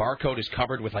 and so the barcode is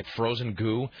covered with, like, frozen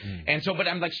goo. And so, but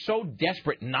I'm, like, so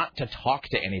desperate not to talk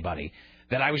to anybody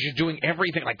that I was just doing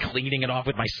everything, like cleaning it off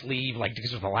with my sleeve, like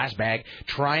because it was the last bag,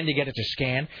 trying to get it to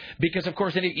scan. Because, of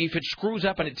course, if it screws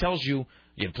up and it tells you,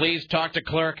 please talk to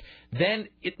clerk, then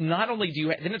then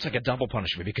it's like a double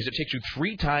punishment because it takes you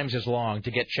 3 times as long to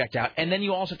get checked out, and then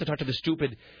you also have to talk to the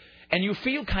stupid. And you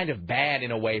feel kind of bad,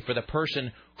 in a way, for the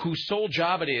person whose sole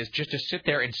job it is just to sit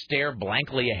there and stare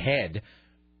blankly ahead,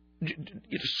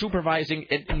 supervising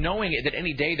and knowing that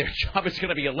any day their job is going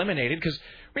to be eliminated. Because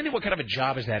really, what kind of a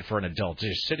job is that for an adult?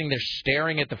 Just sitting there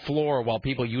staring at the floor while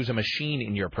people use a machine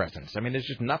in your presence. I mean, there's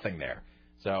just nothing there.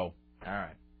 So, all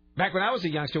right. Back when I was a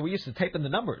youngster, we used to type in the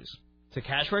numbers to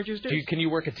cash registers. Can you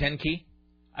work a 10 key?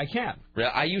 I can.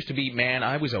 I used to be,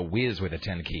 I was a whiz with a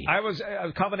 10 key. I was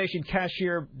a combination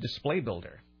cashier display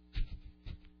builder.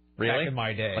 Really? Back in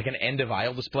my day. Like an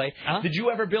end-of-aisle display? Huh? Did you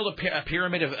ever build a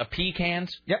pyramid of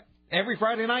pecans? Yep. Every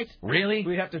Friday night. Really?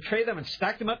 We'd have to tray them and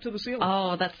stack them up to the ceiling.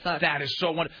 Oh, that sucks. That is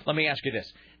so wonderful. Let me ask you this.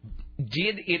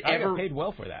 I got paid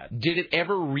well for that. Did it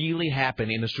ever really happen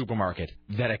in the supermarket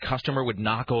that a customer would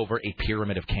knock over a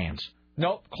pyramid of cans?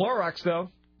 Nope. Clorox,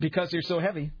 though, because they're so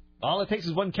heavy. All it takes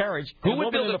is one carriage. Who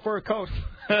would build a fur coat?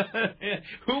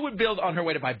 Who would build on her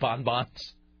way to buy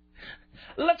bonbons?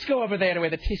 Let's go over there to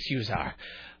where the tissues are.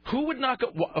 Who would knock?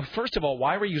 First of all,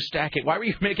 why were you stacking? Why were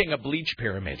you making a bleach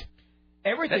pyramid?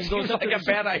 Everything goes like a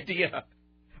bad idea.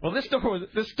 Well, this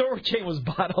store chain was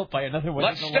bought out by another one.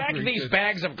 Let's stack these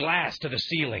bags of glass to the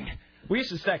ceiling. We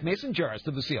used to stack mason jars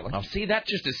to the ceiling. Oh,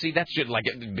 that's just like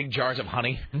big jars of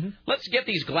honey. Mm-hmm. Let's get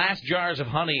these glass jars of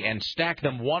honey and stack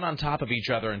them one on top of each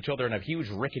other until they're in a huge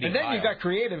rickety And then pile. you got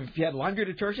creative. If you had laundry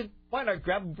detergent, why not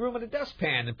grab a broom and a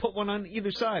dustpan and put one on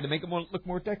either side to make it look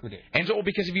more decorative? And so,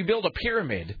 because if you build a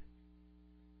pyramid...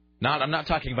 I'm not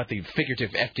talking about the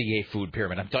figurative FDA food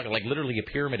pyramid. I'm talking like literally a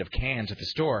pyramid of cans at the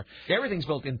store. Everything's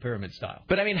built in pyramid style.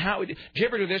 But, I mean, do you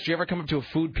ever do this? Do you ever come up to a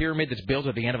food pyramid that's built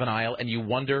at the end of an aisle and you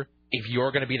wonder if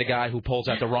you're going to be the guy who pulls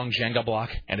out the wrong Jenga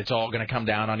block and it's all going to come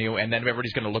down on you and then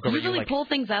everybody's going to look over you you like... You really pull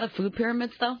things out of food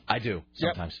pyramids, though? I do,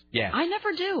 sometimes. Yep. Yeah. I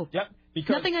never do. Yep.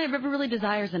 Because nothing I ever really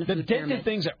desires in a food pyramid. The dented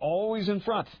things are always in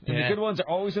front, and the good ones are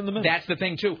always in the middle. That's the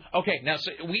thing, too. Okay, now,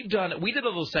 so we did a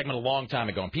little segment a long time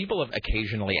ago, and people have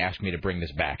occasionally asked me to bring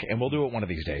this back, and we'll do it one of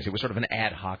these days. It was sort of an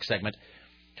ad hoc segment.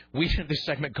 We did this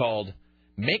segment called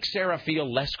Make Sarah Feel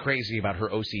Less Crazy About Her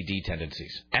OCD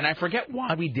Tendencies. And I forget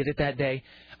why we did it that day.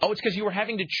 Oh, it's because you were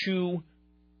having to chew...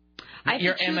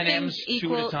 Your M&Ms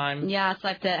two at a time. Yeah, so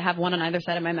I have to have one on either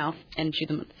side of my mouth and chew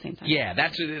them at the same time. Yeah,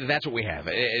 that's what we have.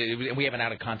 We have an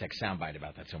out of context soundbite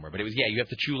about that somewhere, but it was you have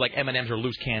to chew like M&Ms or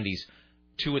loose candies,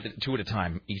 two at a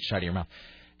time, each side of your mouth.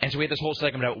 And so we had this whole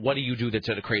segment about what do you do that's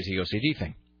a crazy OCD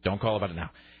thing. Don't call about it now.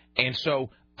 And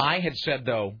so I had said,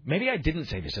 though, maybe I didn't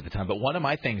say this at the time, but one of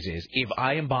my things is if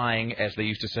I am buying, as they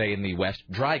used to say in the West,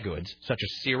 dry goods, such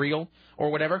as cereal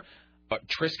or whatever,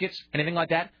 Triscuits, anything like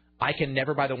that, I can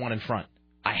never buy the one in front.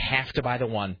 I have to buy the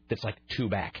one that's like two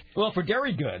back. Well, for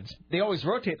dairy goods, they always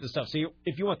rotate the stuff. So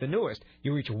if you want the newest,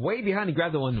 you reach way behind and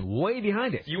grab the one way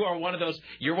behind it. You are one of those.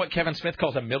 You're what Kevin Smith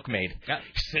calls a milkmaid. Yeah.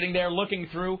 Sitting there looking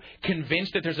through,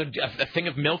 convinced that there's a thing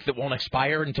of milk that won't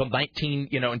expire until 15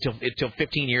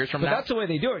 years from now. But that's the way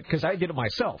they do it, because I did it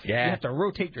myself. Yeah. You have to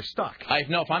rotate your stock.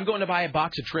 If I'm going to buy a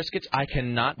box of Triscuits, I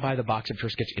cannot buy the box of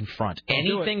Triscuits in front.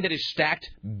 Anything that is stacked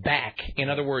back, in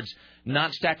other words,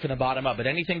 not stacked from the bottom up, but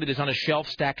anything that is on a shelf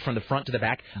stacked from the front to the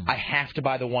back, I have to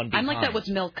buy the one behind. I'm like that with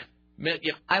milk.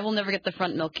 Yep. I will never get the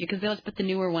front milk because they always put the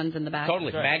newer ones in the back.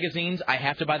 Totally. Right. Magazines, I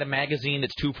have to buy the magazine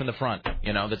that's two from the front.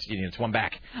 It's one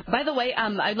back. By the way,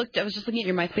 I was just looking at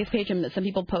your MySpace page, and some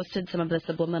people posted some of the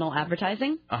subliminal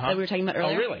advertising that we were talking about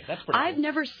earlier. Oh, really? That's pretty I've cool.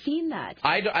 never seen that.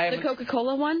 The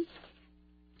Coca-Cola one?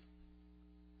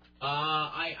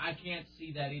 I can't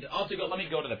see that either. I'll have to go. Let me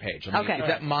go to the page. Okay. Is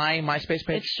that my MySpace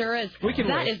page? It sure is.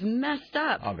 That is messed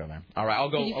up. I'll go there. All right,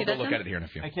 I'll go look at it here in a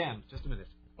few. I can. Just a minute.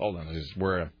 Hold on.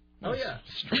 We're a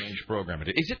strange program.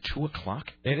 Is it 2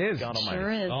 o'clock? It is. God almighty.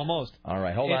 Sure is. Almost. All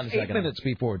right, hold on a second. 8 minutes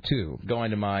before 2.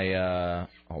 Going to my.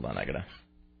 Hold on,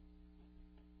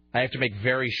 I have to make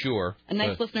very sure. A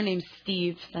nice listener named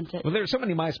Steve sent it. Well, there are so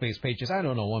many MySpace pages, I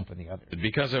don't know one from the other.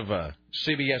 Because of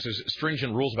CBS's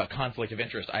stringent rules about conflict of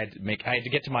interest, I had to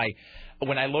get to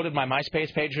when I loaded my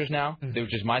MySpace page just now,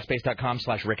 which is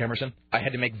myspace.com/Rick Emerson, I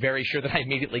had to make very sure that I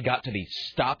immediately got to the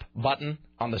stop button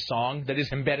on the song that is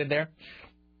embedded there.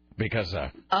 Because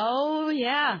oh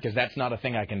yeah, because that's not a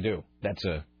thing I can do.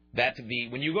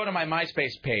 When you go to my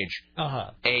MySpace page,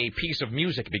 a piece of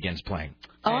music begins playing.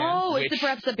 Oh, is it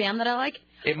perhaps a band that I like?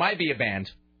 It might be a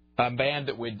band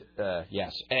that would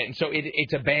yes, and so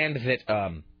it's a band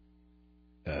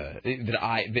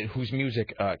that whose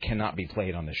music cannot be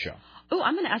played on this show. Oh,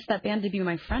 I'm going to ask that band to be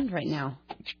my friend right now.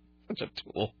 Such a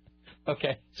tool.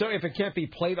 Okay. So if it can't be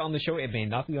played on the show, it may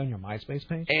not be on your MySpace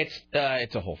page?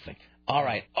 It's a whole thing. All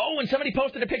right. Oh, and somebody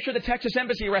posted a picture of the Texas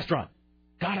Embassy restaurant.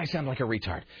 God, I sound like a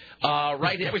retard.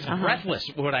 Right, it was breathless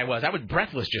what I was. I was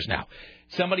breathless just now.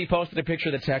 Somebody posted a picture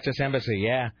of the Texas Embassy,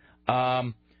 yeah.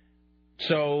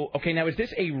 Okay, now is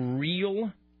this a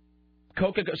real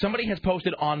Coca-Cola? Somebody has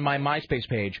posted on my MySpace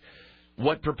page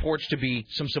what purports to be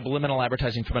some subliminal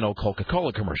advertising from an old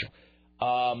Coca-Cola commercial.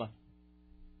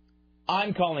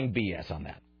 I'm calling BS on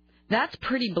that. That's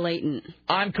pretty blatant.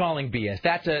 I'm calling BS.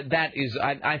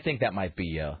 I think that might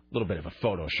be a little bit of a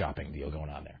photoshopping deal going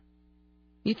on there.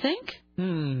 You think?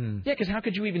 Yeah, because how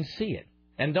could you even see it?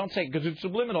 And don't say, because it's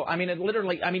subliminal. I mean,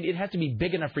 it has to be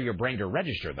big enough for your brain to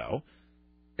register, though.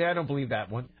 Yeah, I don't believe that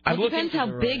one. It depends how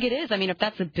big it is. I mean, if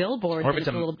that's a billboard, then it's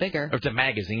a little bigger. Or it's a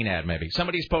magazine ad, maybe.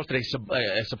 Somebody's posted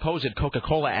a supposed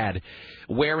Coca-Cola ad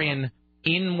wherein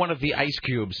in one of the ice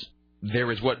cubes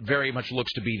there is what very much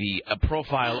looks to be the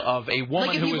profile of a woman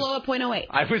like if you blow a .08.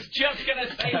 I was just going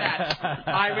to say that.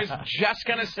 I was just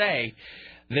going to say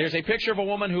there's a picture of a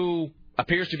woman who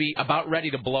appears to be about ready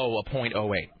to blow a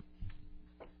 .08.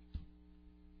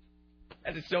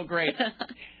 That is so great.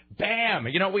 Bam!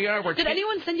 You know, Did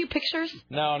anyone send you pictures?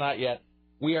 No, not yet.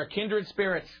 We are kindred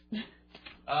spirits.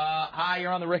 Hi,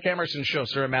 you're on the Rick Emerson Show,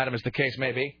 sir and madam, as the case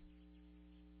may be.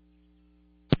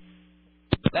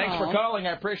 Thanks for calling.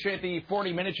 I appreciate the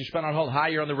 40 minutes you spent on hold. Hi,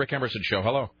 you're on the Rick Emerson Show.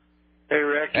 Hello. Hey,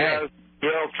 Rick. Hey.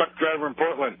 Bill, truck driver in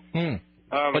Portland.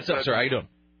 What's up, sir? How you doing?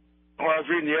 Well, I was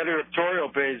reading the editorial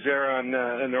page there on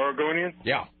in the Oregonian.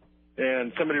 Yeah.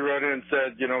 And somebody wrote in and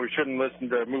said, we shouldn't listen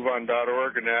to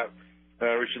MoveOn.org and that.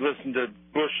 We should listen to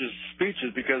Bush's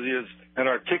speeches because he is an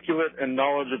articulate and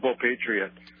knowledgeable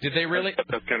patriot. Did they really?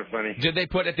 That's kind of funny. Did they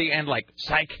put at the end like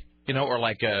psych, or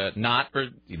like not, or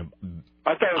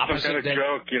I thought it was some kind of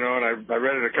joke, and I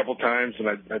read it a couple times, and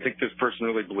I think this person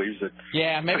really believes it.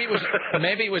 Yeah, maybe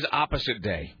it was opposite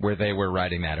day where they were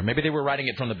writing that, or maybe they were writing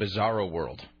it from the Bizarro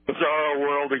world. Bizarro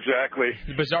world, exactly.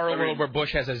 The Bizarro world where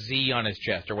Bush has a Z on his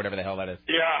chest, or whatever the hell that is.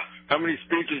 Yeah. How many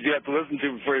speeches do you have to listen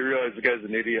to before you realize the guy's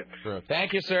an idiot? True.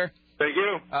 Thank you, sir. Thank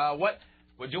you.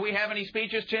 Do we have any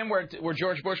speeches, Tim, where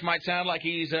George Bush might sound like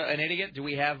he's an idiot? Do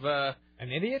we have an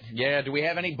idiot? Yeah. Do we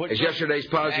have any? As yesterday's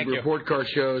positive report card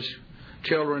shows,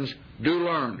 children do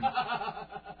learn.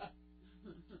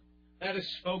 That is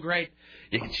so great.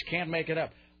 You can't make it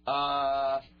up.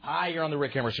 Hi, you're on the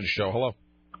Rick Emerson Show. Hello.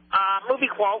 Movie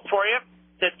quote for you.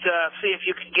 That see if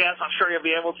you can guess. I'm sure you'll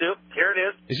be able to. Here it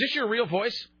is. Is this your real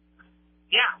voice?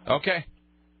 Yeah. Okay.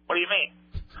 What do you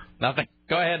mean? Nothing.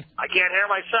 Go ahead. I can't hear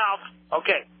myself.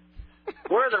 Okay.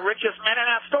 We're the richest men in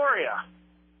Astoria.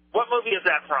 What movie is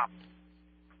that from?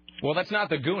 Well, that's not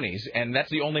the Goonies, and that's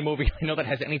the only movie I know that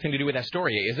has anything to do with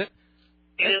Astoria, is it?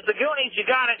 It is the Goonies. You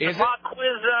got it. Is the pop quiz,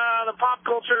 the pop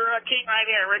culture king right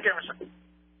here, Rick Emerson.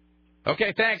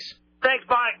 Okay, thanks. Thanks,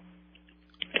 bye.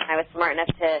 I was smart enough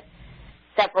to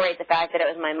separate the fact that it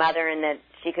was my mother and that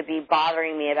she could be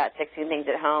bothering me about fixing things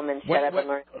at home and shut up and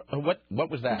learn. What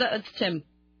was that? It's Tim.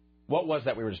 What was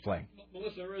that we were just playing?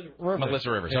 Melissa Rivers.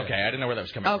 Melissa Rivers. Yeah. Okay, I didn't know where that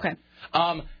was coming from.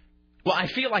 Okay. Well, I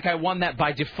feel like I won that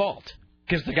by default.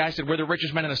 Because the guy said, we're the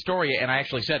richest men in Astoria, and I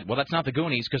actually said, well, that's not the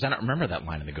Goonies, because I don't remember that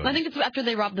line in the Goonies. I think it's after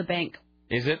they rob the bank.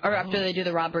 Is it? Or after they do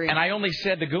the robbery. And I only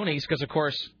said the Goonies because, of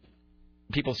course,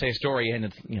 people say Astoria, and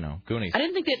it's, Goonies. I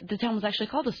didn't think that the town was actually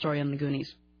called Astoria in the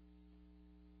Goonies.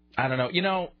 I don't know.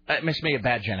 It makes me a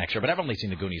bad Gen Xer, but I've only seen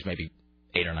the Goonies maybe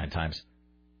 8 or 9 times.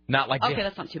 Not like okay,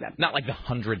 that's not too bad. Not like the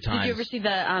 100 times. Did you ever see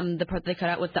the part they cut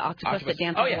out with the octopus that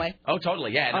dances away? Oh,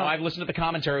 totally. Yeah. No, I've listened to the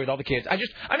commentary with all the kids.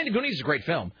 The Goonies is a great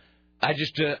film. I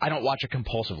don't watch it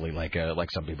compulsively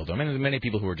like some people do. I mean, there's many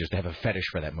people who are just have a fetish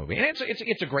for that movie, and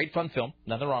it's a great fun film.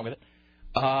 Nothing wrong with it.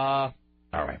 All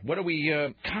right, what do we?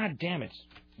 God damn it!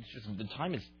 It's just the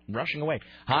time is rushing away.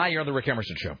 Hi, you're on the Rick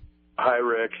Emerson Show. Hi,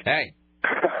 Rick. Hey.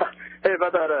 Hey,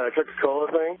 about that Coca-Cola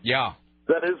thing. Yeah.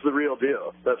 That is the real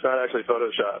deal. That's not actually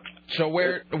photoshopped. So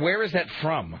where is that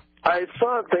from? I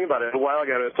saw a thing about it a while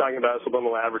ago. And it was talking about a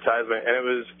subliminal advertisement, and it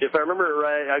was, if I remember it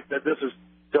right,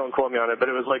 don't quote me on it, but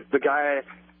it was like the guy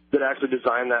that actually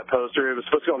designed that poster. It was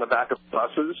supposed to go on the back of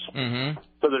buses,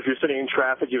 so that if you're sitting in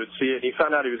traffic, you would see it. He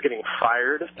found out he was getting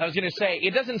fired. I was going to say,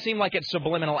 it doesn't seem like it's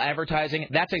subliminal advertising.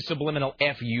 That's a subliminal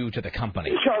FU to the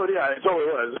company. Oh, yeah, it totally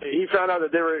was. He found out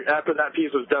that after that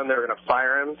piece was done, they were going to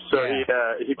fire him, so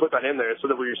he put that in there so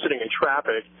that when you're sitting in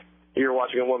traffic, you're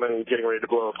watching a woman getting ready to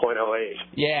blow a .08.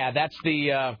 Yeah, that's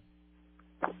the...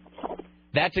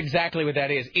 That's exactly what that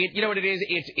is. You know what it is?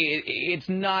 It's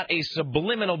not a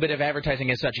subliminal bit of advertising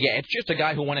as such. Yeah, it's just a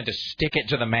guy who wanted to stick it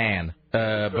to the man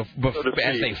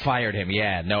as they fired him.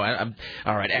 Yeah, no, I'm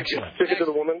all right, excellent. Stick it to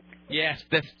the woman? Yes,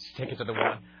 stick it to the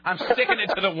woman. I'm sticking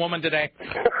it to the woman today.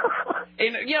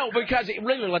 And, because,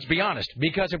 really, let's be honest,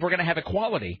 because if we're going to have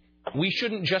equality, we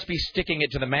shouldn't just be sticking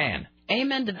it to the man.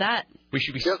 Amen to that. We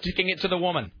should be sticking it to the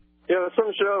woman. Yeah, there's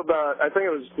some show about, I think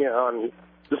it was, on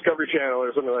Discovery Channel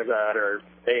or something like that, or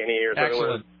A&E or something.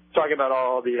 Excellent. Talking about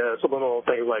all the subliminal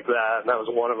things like that, and that was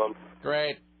one of them.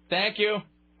 Great. Thank you.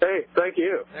 Hey, thank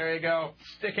you. There you go.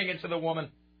 Sticking it to the woman.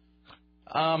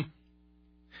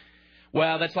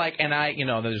 Well, that's like, and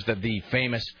there's the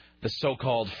famous, the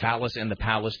so-called phallus in the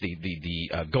palace,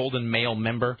 the golden male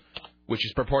member, which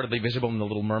is purportedly visible in the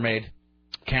Little Mermaid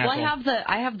castle. Well,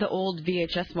 I have the old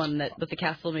VHS one with the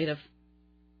castle made of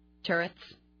turrets.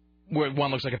 Where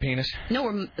one looks like a penis? No,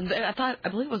 I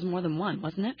believe it was more than one,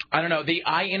 wasn't it? I don't know.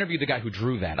 I interviewed the guy who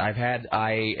drew that.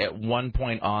 At one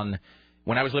point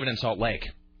when I was living in Salt Lake,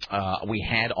 we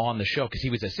had on the show, because he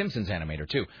was a Simpsons animator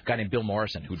too, a guy named Bill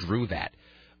Morrison who drew that.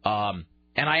 And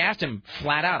I asked him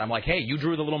flat out, I'm like, hey, you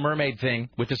drew the Little Mermaid thing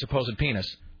with the supposed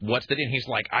penis. What's the deal? He's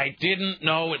like, I didn't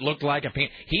know it looked like a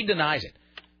penis. He denies it.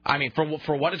 I mean,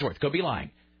 for what it's worth, could be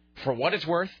lying. For what it's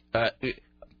worth,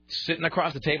 sitting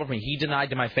across the table from me, he denied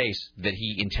to my face that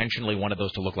he intentionally wanted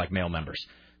those to look like male members.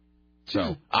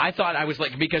 So I thought, I was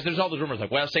like, because there's all those rumors,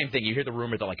 like, well, same thing. You hear the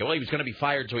rumor that, like, well, he was going to be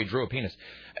fired, so he drew a penis.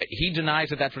 He denies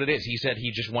that that's what it is. He said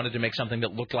he just wanted to make something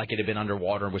that looked like it had been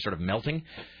underwater and was sort of melting,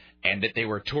 and that they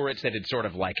were turrets that had sort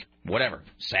of, like, whatever,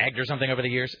 sagged or something over the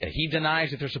years. He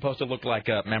denies that they're supposed to look like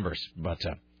members. But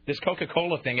this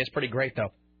Coca-Cola thing is pretty great,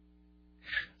 though.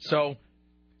 So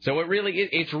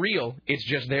it's real. It's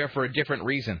just there for a different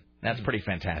reason. That's pretty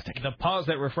fantastic. The pause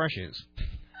that refreshes.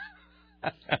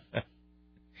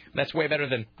 That's way better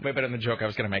than the joke I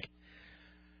was going to make.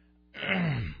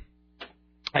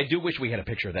 I do wish we had a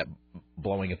picture of that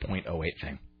blowing a .08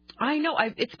 thing. I know.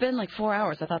 It's been like 4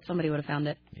 hours. I thought somebody would have found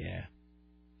it. Yeah.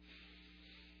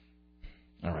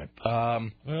 All right.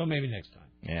 Well, maybe next time.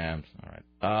 Yeah. All right.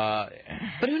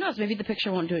 But who knows? Maybe the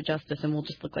picture won't do it justice, and we'll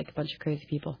just look like a bunch of crazy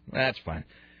people. That's fine.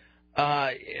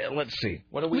 Let's see.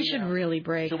 What do we? We should really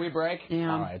break. Should we break?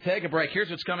 Yeah. All right, take a break. Here's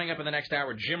what's coming up in the next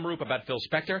hour. Jim Roop about Phil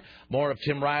Spector, more of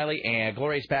Tim Riley, and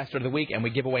Glorious Bastard of the Week, and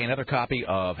we give away another copy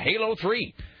of Halo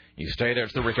 3. You stay there.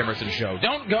 It's the Rick Emerson Show.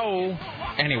 Don't go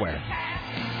anywhere.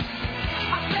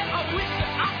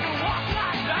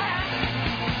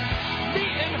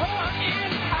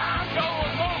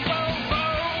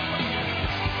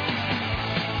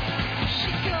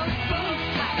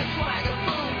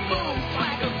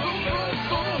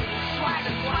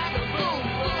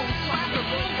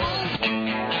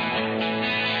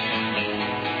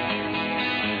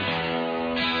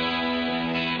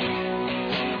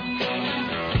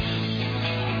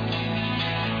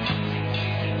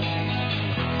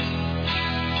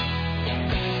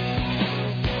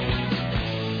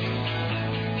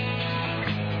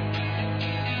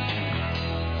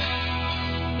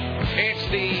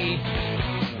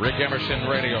 Rick Emerson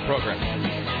radio program.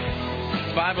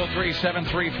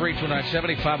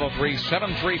 503-733-2970,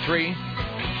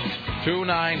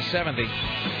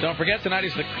 503-733-2970. Don't forget, tonight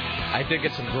is I did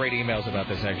get some great emails about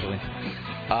this, actually.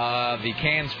 The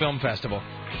Cannes Film Festival.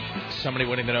 Somebody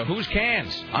wanting to know, who's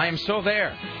Cannes? I am so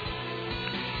there.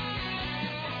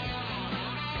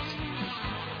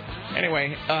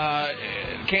 Anyway,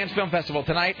 Cannes Film Festival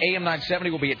tonight, AM 970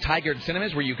 will be at Tiger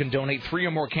Cinemas, where you can donate 3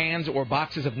 or more cans or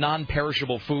boxes of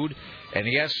non-perishable food. And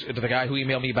yes, to the guy who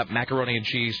emailed me about macaroni and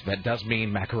cheese, that does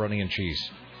mean macaroni and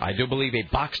cheese. I do believe a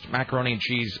boxed macaroni and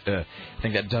cheese, I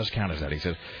think that does count as that. He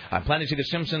says, I'm planning to see The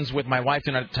Simpsons with my wife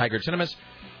tonight at Tiger Cinemas.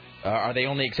 Are they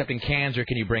only accepting cans, or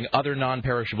can you bring other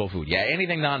non-perishable food? Yeah,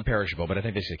 anything non-perishable, but I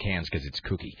think they say cans because it's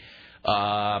kooky.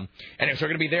 Anyway, so we're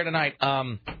going to be there tonight.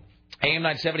 AM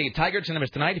 970 at Tiger Cinemas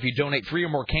tonight. If you donate 3 or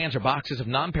more cans or boxes of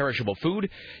non-perishable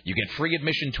food, you get free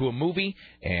admission to a movie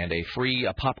and a free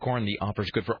popcorn. The offer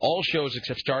is good for all shows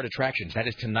except starred attractions. That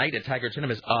is tonight at Tiger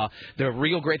Cinemas. The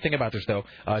real great thing about this, though,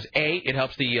 is A, it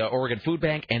helps the Oregon Food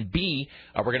Bank, and B,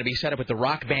 we're going to be set up with the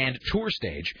Rock Band tour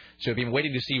stage. So if you've been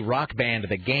waiting to see Rock Band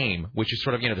the game, which is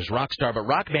sort of, this rock star, but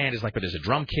Rock Band is like where there's a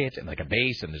drum kit and like a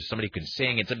bass and there's somebody who can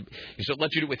sing. So it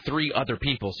lets you do it with 3 other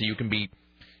people, so you can be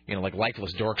like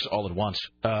lifeless dorks all at once.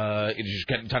 It's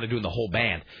just kind of doing the whole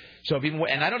band. So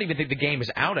and I don't even think the game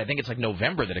is out. I think it's like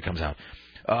November that it comes out.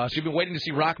 So you've been waiting to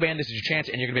see Rock Band. This is your chance,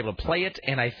 and you're going to be able to play it.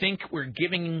 And I think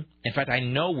I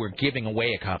know we're giving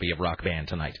away a copy of Rock Band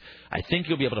tonight. I think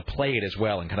you'll be able to play it as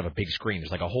well in kind of a big screen.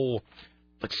 There's like a whole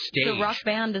stage. So Rock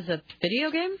Band is a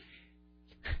video game?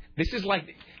 This is like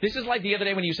the other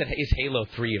day when you said, is Halo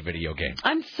 3 a video game?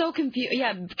 I'm so confused.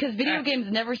 Yeah, because video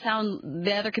games never sound...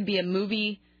 The other could be a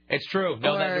movie... It's true.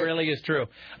 No, that really is true.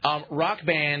 Rock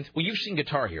Band, well, you've seen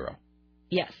Guitar Hero.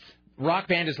 Yes. Rock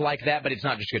Band is like that, but it's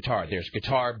not just guitar. There's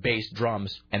guitar, bass,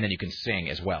 drums, and then you can sing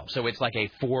as well. So it's like a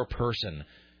 4-person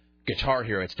Guitar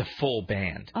Hero. It's the full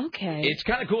band. Okay. It's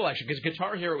kind of cool, actually, because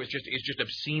Guitar Hero is just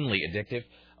obscenely addictive,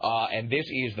 and this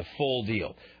is the full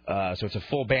deal. So it's a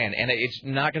full band, and it's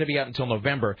not going to be out until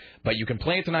November, but you can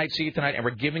play it tonight, see it tonight, and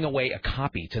we're giving away a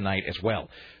copy tonight as well.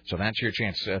 So that's your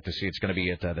chance to see. It's going to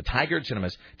be at the Tiger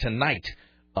Cinemas tonight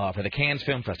for the Cannes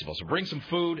Film Festival. So bring some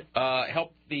food,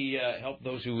 help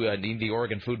those who need the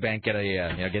Oregon Food Bank get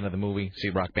into the movie, see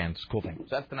Rock Band. It's a cool thing.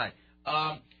 So that's tonight.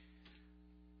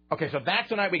 Okay, so that's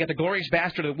tonight. We got the Glorious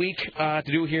Bastard of the Week to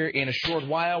do here in a short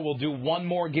while. We'll do one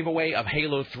more giveaway of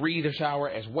Halo 3 this hour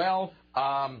as well.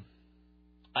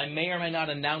 I may or may not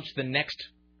announce the next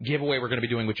giveaway we're going to be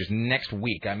doing, which is next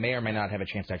week. I may or may not have a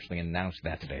chance to actually announce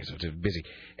that today, so it's busy.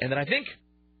 And then I think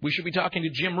we should be talking to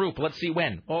Jim Roop. Let's see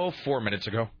when. 4 minutes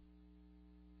ago.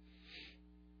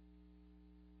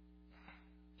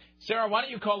 Sarah, why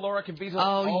don't you call Laura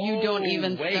Confiso? You don't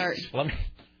even start. Let me...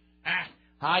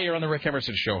 Hi, you're on the Rick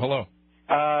Emerson Show. Hello.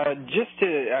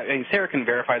 Sarah can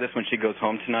verify this when she goes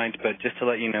home tonight, but just to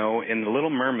let you know, in The Little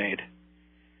Mermaid,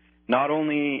 not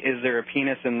only is there a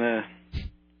penis and that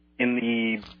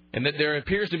there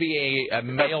appears to be a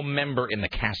male member in the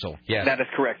castle. Yes. That is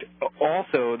correct.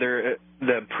 Also, the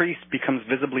priest becomes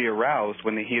visibly aroused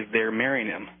when he is there marrying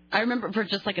him. I remember for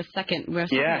just like a second.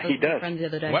 Yeah, he does. Friends the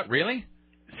other day. What, really?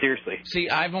 Seriously. See,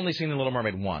 I've only seen The Little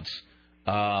Mermaid once.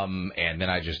 And then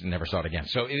I just never saw it again.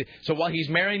 So while he's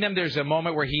marrying them, there's a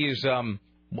moment where he is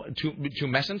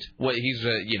tumescent. Well, he's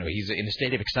in a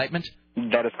state of excitement.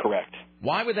 That is correct.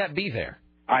 Why would that be there?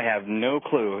 I have no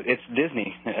clue. It's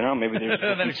Disney. I don't know. Maybe there's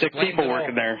some sick people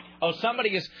working there. Oh,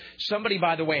 somebody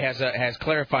by the way has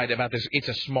clarified about this. It's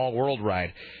a Small World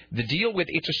ride. The deal with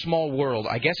It's a Small World,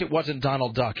 I guess it wasn't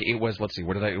Donald Duck. It was, let's see,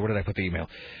 where did I put the email?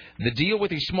 The deal with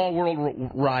the Small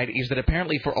World ride is that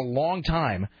apparently for a long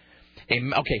time.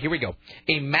 Okay, here we go.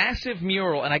 A massive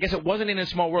mural, and I guess it wasn't in a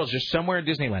Small World, just somewhere in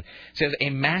Disneyland. It says, a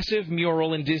massive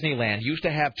mural in Disneyland used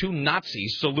to have 2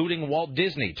 Nazis saluting Walt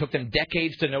Disney. Took them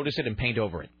decades to notice it and paint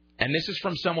over it. And this is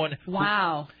from someone...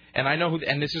 Wow.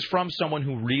 And this is from someone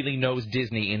who really knows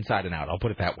Disney inside and out. I'll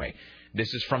put it that way.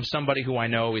 This is from somebody who I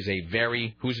know is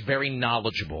who's very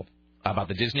knowledgeable about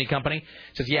the Disney company.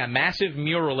 It says, yeah, massive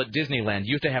mural at Disneyland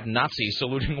used to have Nazis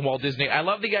saluting Walt Disney. I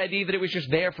love the idea that it was just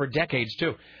there for decades,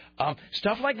 too.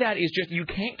 Stuff like that is just, you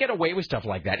can't get away with stuff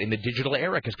like that in the digital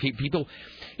era because people,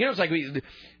 it's like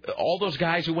all those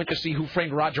guys who went to see Who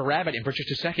Framed Roger Rabbit, and for just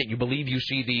a second you believe you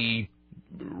see the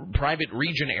private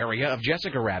region area of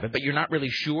Jessica Rabbit, but you're not really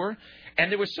sure.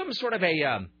 And there was some sort of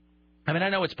a I mean, I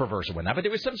know it's perverse and whatnot, but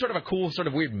there was some sort of a cool, sort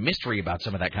of weird mystery about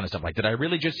some of that kind of stuff. Like, did I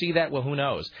really just see that? Well, who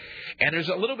knows? And there's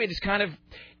a little bit, it's kind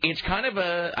of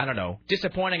I don't know,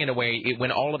 disappointing in a way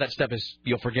when all of that stuff is,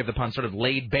 you'll forgive the pun, sort of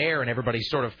laid bare and everybody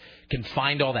sort of can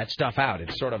find all that stuff out.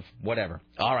 It's sort of whatever.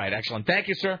 All right, excellent. Thank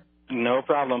you, sir. No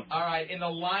problem. All right, in The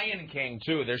Lion King,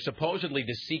 too, there's supposedly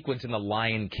this sequence in The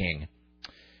Lion King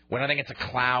when I think it's a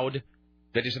cloud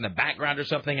that is in the background or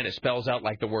something and it spells out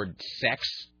like the word sex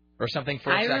or something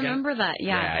for a second. I remember that,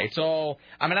 yeah. Yeah, it's all...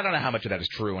 I mean, I don't know how much of that is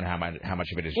true and how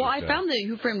much of it is Well, just... I found the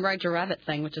Who Framed Roger Rabbit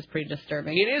thing, which is pretty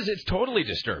disturbing. It is. It's totally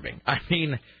disturbing. I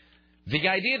mean, the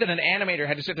idea that an animator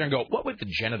had to sit there and go, what would the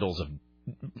genitals of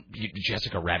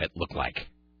Jessica Rabbit look like?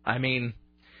 I mean...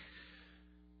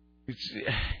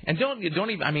 And don't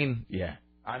even... I mean, yeah.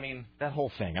 I mean, that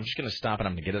whole thing. I'm just going to stop and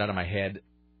I'm going to get it out of my head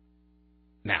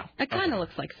now. It kind of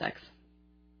looks like sex.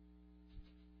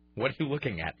 What are you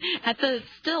looking at? At the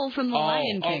still from The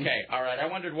Lion King. Okay, all right. I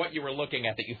wondered what you were looking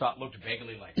at that you thought looked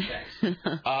vaguely like sex.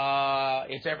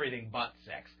 It's everything but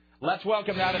sex. Let's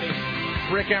welcome now to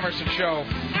the Rick Emerson Show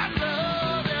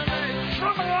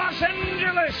from Los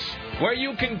Angeles, where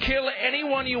you can kill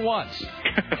anyone you want,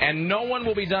 and nothing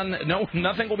will be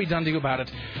done to you about it.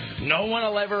 No one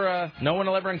will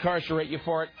ever incarcerate you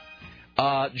for it.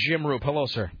 Jim Roop, hello,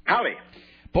 sir. Howdy.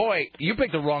 Boy, you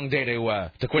picked the wrong day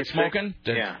to quit smoking,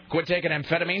 to quit taking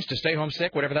amphetamines, to stay home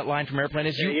sick, whatever that line from Airplane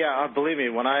is. Yeah, believe me,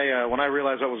 when I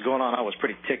realized what was going on, I was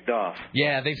pretty ticked off.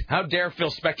 Yeah, how dare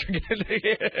Phil Spector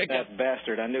get that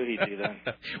bastard! I knew he'd do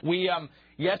that.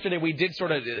 Yesterday we did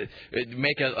sort of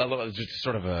make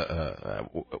a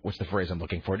what's the phrase I'm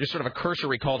looking for? Just sort of a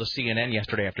cursory call to CNN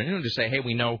yesterday afternoon to say, hey,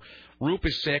 we know Roop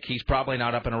is sick. He's probably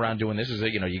not up and around doing this.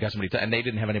 You got somebody, and they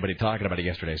didn't have anybody talking about it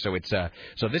yesterday. So it's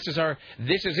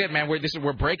this is it, man.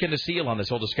 We're breaking the seal on this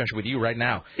whole discussion with you right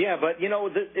now. Yeah, but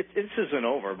this isn't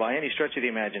over by any stretch of the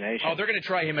imagination. Oh, they're going to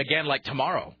try him again like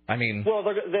tomorrow. I mean, well,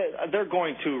 they're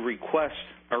going to request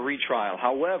a retrial.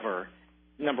 However,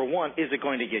 number one, is it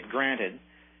going to get granted?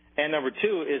 And number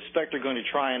two, is Spector going to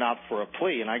try and opt for a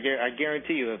plea? And I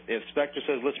guarantee you, if Spector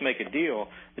says, let's make a deal,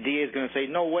 the DA is going to say,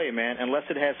 no way, man, unless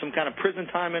it has some kind of prison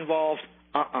time involved,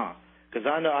 Because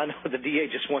I know the DA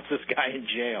just wants this guy in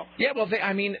jail. Yeah, well,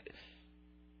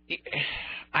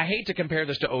 I hate to compare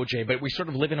this to O.J., but we sort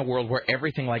of live in a world where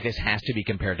everything like this has to be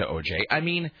compared to O.J. I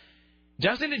mean,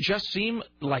 doesn't it just seem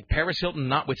like Paris Hilton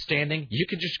notwithstanding, you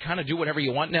can just kind of do whatever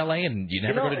you want in L.A. and you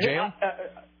never go to jail?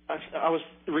 I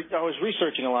was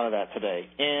researching a lot of that today,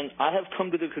 and I have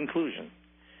come to the conclusion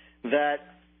that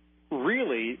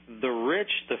really the rich,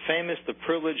 the famous, the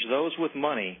privileged, those with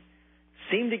money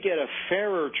seem to get a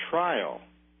fairer trial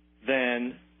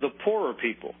than the poorer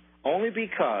people, only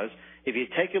because if you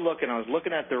take a look, and I was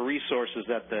looking at the resources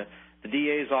that the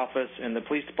DA's office and the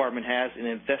police department has in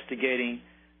investigating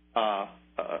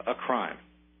a crime,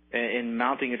 in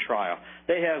mounting a trial.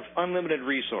 They have unlimited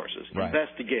resources,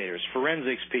 investigators,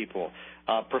 forensics people,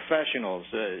 professionals,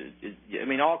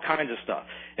 all kinds of stuff.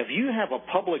 If you have a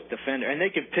public defender, and they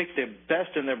can pick the best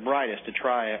and the brightest to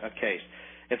try a case,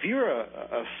 if you're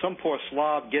some poor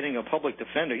slob getting a public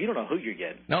defender, you don't know who you're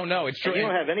getting. No, it's true. And you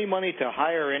don't have any money to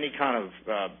hire any kind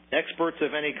of experts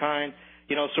of any kind.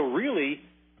 So really,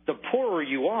 the poorer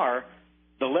you are,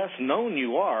 the less known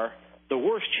you are, the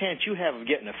worse chance you have of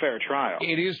getting a fair trial.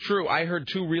 It is true. I heard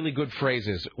two really good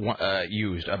phrases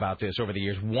used about this over the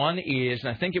years. One is,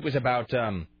 and I think it was about,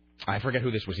 I forget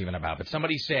who this was even about, but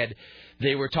somebody said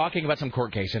they were talking about some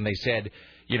court case, and they said,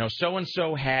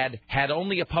 so-and-so had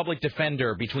only a public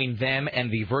defender between them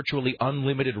and the virtually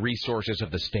unlimited resources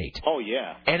of the state. Oh,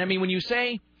 yeah. And, I mean, when you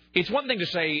say... It's one thing to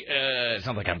say, it's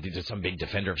not like I'm some big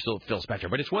defender of Phil Spector,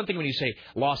 but it's one thing when you say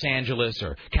Los Angeles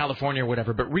or California or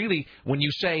whatever, but really, when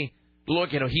you say...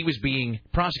 Look, he was being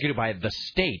prosecuted by the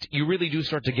state. You really do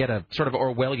start to get a sort of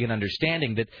Orwellian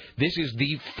understanding that this is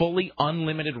the fully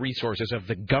unlimited resources of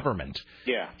the government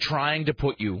trying to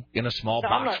put you in a small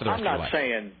box for the rest of your life. I'm not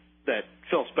saying that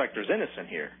Phil Spector's innocent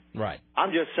here. Right.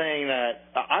 I'm just saying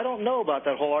that I don't know about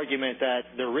that whole argument that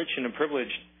the rich and the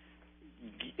privileged,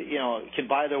 can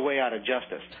buy their way out of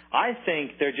justice. I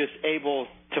think they're just able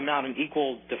to mount an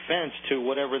equal defense to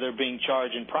whatever they're being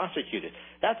charged and prosecuted.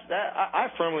 I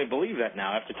firmly believe that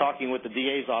now after talking with the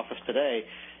DA's office today.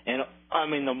 And,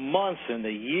 the months and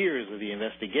the years of the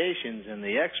investigations and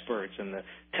the experts and the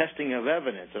testing of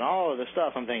evidence and all of the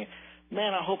stuff, I'm thinking,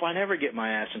 man, I hope I never get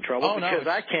my ass in trouble because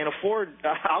I can't afford,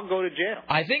 I'll go to jail.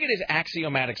 I think it is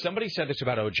axiomatic. Somebody said this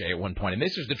about O.J. at one point, and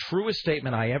this is the truest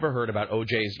statement I ever heard about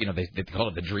O.J.'s, they call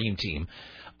it the Dream Team.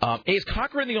 Is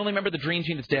Cochran the only member of the Dream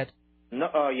Team that's dead?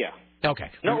 No, yeah.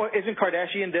 Okay. No, isn't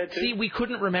Kardashian dead too? See, we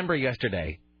couldn't remember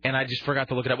yesterday and I just forgot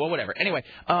to look it up. Well, whatever. Anyway,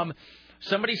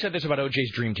 somebody said this about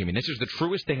O.J.'s dream team, and this is the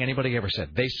truest thing anybody ever said.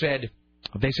 They said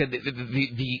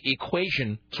the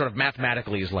equation sort of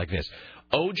mathematically is like this.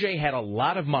 O.J. had a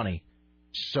lot of money,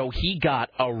 so he got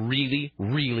a really,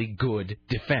 really good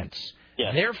defense.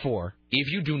 Yeah. Therefore,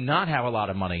 if you do not have a lot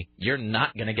of money, you're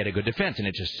not going to get a good defense, and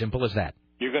it's as simple as that.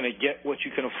 You're going to get what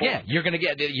you can afford. Yeah, you're going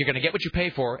to get what you pay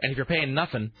for, and if you're paying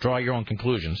nothing, draw your own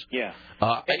conclusions. Yeah.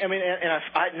 Now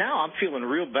I'm feeling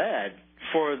real bad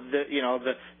for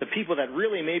the people that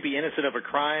really may be innocent of a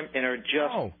crime and are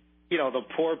just the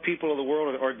poor people of the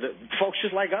world or the folks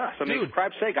just like us. I mean, for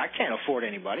Christ's sake, I can't afford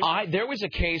anybody. There was a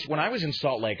case when I was in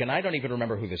Salt Lake, and I don't even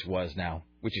remember who this was now,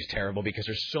 which is terrible because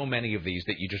there's so many of these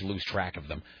that you just lose track of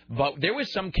them. But there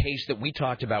was some case that we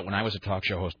talked about when I was a talk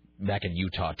show host back in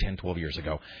Utah 10, 12 years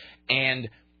ago. And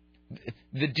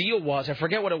the deal was, I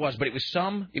forget what it was, but it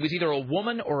was either a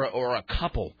woman or a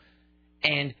couple.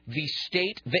 And the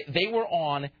state, they were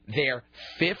on their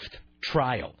 5th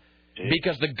trial.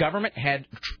 Because the government had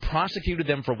prosecuted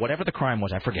them for whatever the crime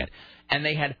was, I forget. And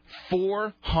they had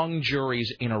 4 hung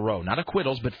juries in a row. Not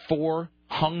acquittals, but 4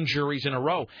 hung juries in a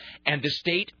row. And the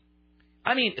state,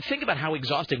 I mean, think about how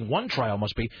exhausting one trial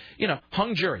must be.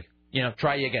 Hung jury,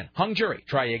 try again. Hung jury,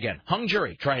 try again. Hung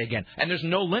jury, try again. And there's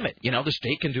no limit. The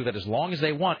state can do that as long as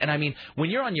they want. And I mean, when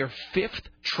you're on your 5th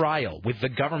trial with the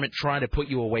government trying to put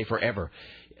you away forever,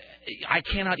 I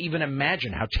cannot even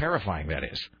imagine how terrifying that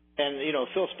is. And,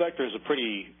 Phil Spector is a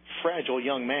pretty fragile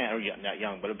young man, or not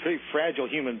young, but a pretty fragile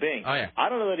human being. Oh, yeah. I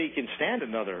don't know that he can stand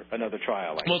another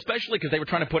trial like that. Well, especially because they were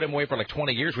trying to put him away for like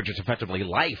 20 years, which is effectively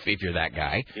life if you're that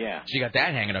guy. Yeah. So you got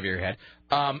that hanging over your head.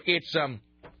 It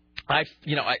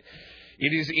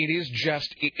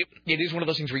is one of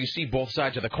those things where you see both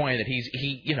sides of the coin that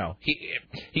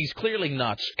he's clearly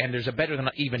nuts, and there's a better than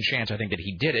even chance, I think, that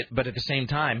he did it. But at the same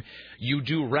time, you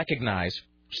do recognize,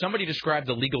 somebody described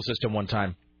the legal system one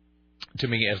time to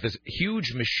me as this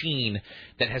huge machine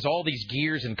that has all these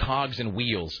gears and cogs and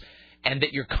wheels, and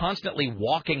that you're constantly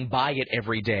walking by it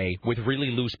every day with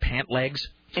really loose pant legs,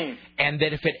 and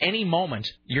that if at any moment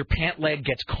your pant leg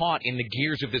gets caught in the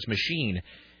gears of this machine,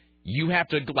 you have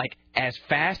to, as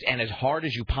fast and as hard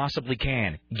as you possibly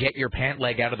can, get your pant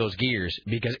leg out of those gears,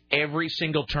 because every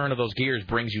single turn of those gears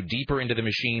brings you deeper into the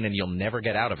machine, and you'll never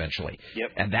get out eventually.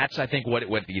 Yep. And that's, I think, what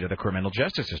the criminal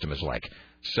justice system is like.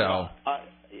 So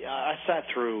I sat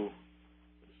through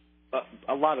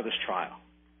a lot of this trial,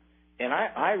 and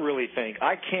I really think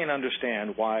I can't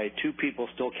understand why 2 people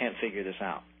still can't figure this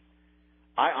out.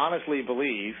 I honestly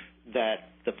believe that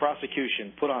the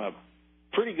prosecution put on a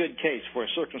pretty good case for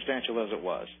as circumstantial as it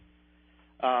was.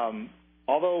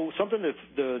 Although something that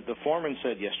the foreman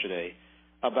said yesterday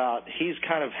about he's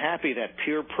kind of happy that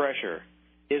peer pressure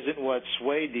isn't what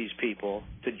swayed these people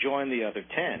to join the other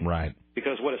 10. Right.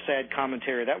 Because what a sad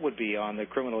commentary that would be on the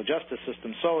criminal justice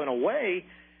system. So in a way,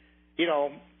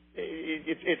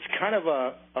 it's kind of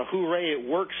a hooray, it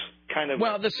works kind of.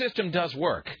 Well, the system does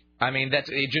work. I mean,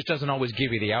 it just doesn't always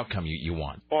give you the outcome you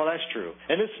want. Well, that's true.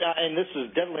 And this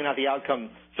is definitely not the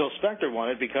outcome Phil Spector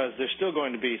wanted, because there's still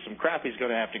going to be some crap he's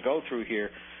going to have to go through here.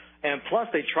 And plus,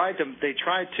 they tried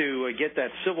to get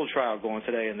that civil trial going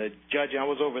today, and the judge. I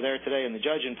was over there today, and the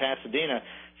judge in Pasadena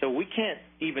said we can't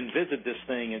even visit this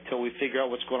thing until we figure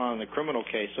out what's going on in the criminal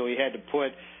case. So he had to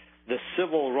put the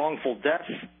civil wrongful death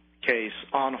case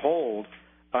on hold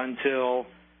until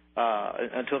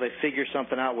they figure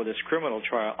something out with this criminal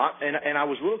trial. And I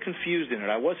was a little confused in it.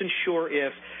 I wasn't sure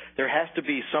if there has to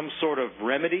be some sort of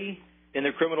remedy in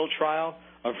the criminal trial,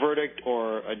 a verdict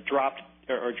or a drop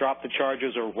the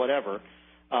charges or whatever,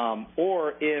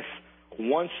 or if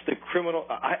once the criminal,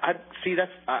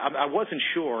 I wasn't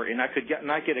sure, and I could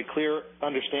not get a clear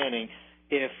understanding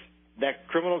if that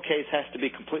criminal case has to be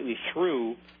completely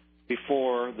through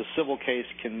before the civil case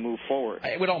can move forward.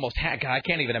 It would almost I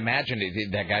can't even imagine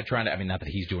that guy trying to, not that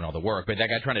he's doing all the work, but that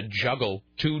guy trying to juggle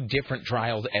 2 different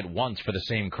trials at once for the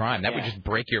same crime. That would just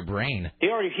break your brain.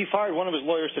 He fired one of his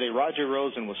lawyers today. Roger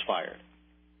Rosen was fired.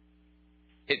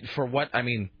 For what?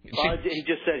 He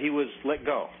just said he was let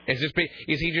go. Is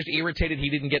he just irritated he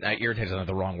didn't get irritated is not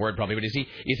the wrong word probably, but is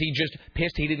he just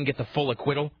pissed he didn't get the full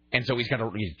acquittal, and so he's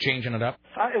changing it up?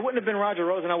 It wouldn't have been Roger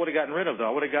Rosen I would have gotten rid of, though.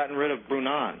 I would have gotten rid of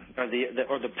Brunan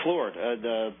or the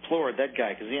Plourde, that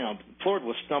guy, because Plourde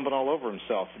was stumbling all over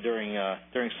himself during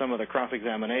some of the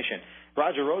cross-examination.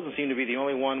 Roger Rosen seemed to be the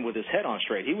only one with his head on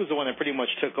straight. He was the one that pretty much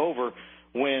took over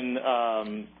when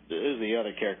who's the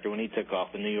other character when he took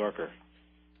off, the New Yorker.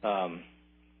 The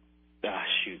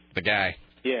guy.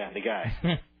 Yeah, the guy.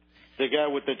 The guy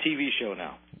with the TV show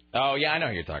now. Oh, yeah, I know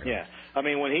who you're talking about. Yeah.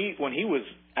 When he was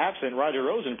absent, Roger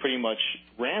Rosen pretty much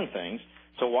ran things.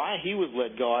 So why he was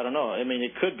let go, I don't know. I mean,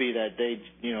 it could be that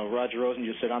Roger Rosen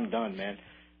just said, "I'm done, man."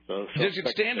 So does it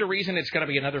stand to reason it's going to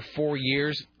be another 4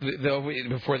 years though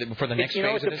before the next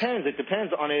phase? It depends. It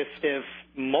depends on if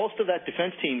most of that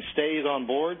defense team stays on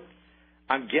board.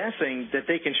 I'm guessing that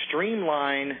they can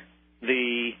streamline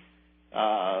the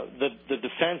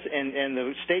defense and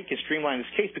the state can streamline this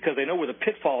case because they know where the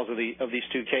pitfalls of these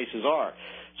two cases are.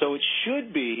 So it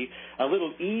should be a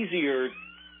little easier.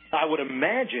 I would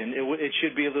imagine it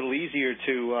should be a little easier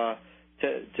to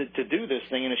do this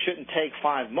thing, and it shouldn't take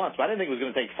 5 months. But I didn't think it was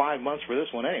going to take 5 months for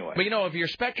this one anyway. But, if you're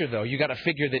Spector, though, you got to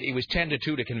figure that it was 10-2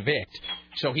 to convict.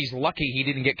 So he's lucky he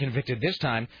didn't get convicted this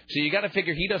time. So you got to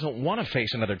figure he doesn't want to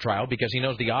face another trial because he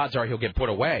knows the odds are he'll get put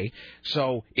away.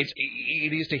 So it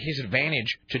is to his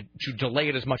advantage to delay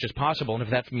it as much as possible. And if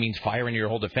that means firing your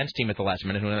whole defense team at the last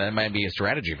minute, that might be a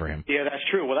strategy for him. Yeah, that's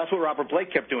true. Well, that's what Robert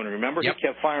Blake kept doing. Remember? Yep. He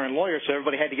kept firing lawyers, so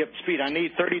everybody had to get up to speed. I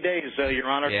need 30 days, Your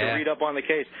Honor, to read up on the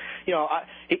case.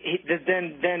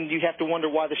 Then you have to wonder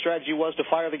why the strategy was to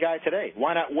fire the guy today.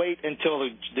 Why not wait until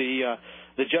the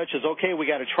judge says, okay, we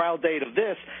got a trial date of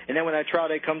this, and then when that trial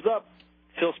date comes up,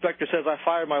 Phil Spector says, I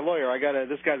fired my lawyer.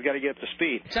 This guy's got to get up to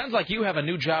speed. It sounds like you have a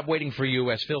new job waiting for you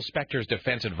as Phil Spector's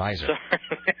defense advisor.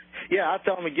 Yeah, I'll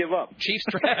tell him to give up.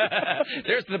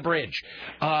 There's the bridge.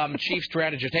 Chief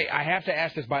strategist. Hey, I have to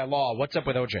ask this by law. What's up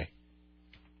with O.J.?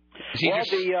 Is he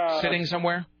just sitting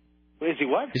somewhere? Is he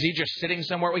what? Is he just sitting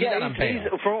somewhere? Well, he's not on bail.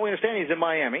 From what we understand, he's in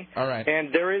Miami. All right.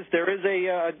 And there is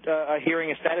a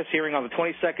hearing, a status hearing on the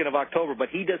 22nd of October, but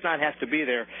he does not have to be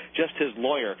there, just his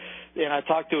lawyer. And I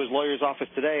talked to his lawyer's office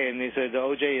today, and he said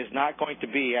O.J. is not going to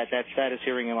be at that status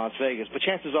hearing in Las Vegas, but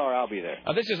chances are I'll be there.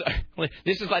 This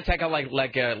is like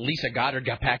Lisa Goddard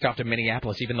got packed off to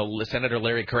Minneapolis, even though Senator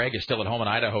Larry Craig is still at home in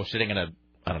Idaho sitting in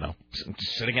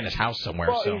sitting in his house somewhere.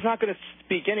 Well, he's not going to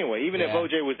speak anyway. Even if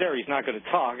O.J. was there, he's not going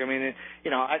to talk. I mean,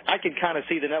 I can kind of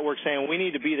see the network saying, we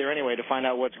need to be there anyway to find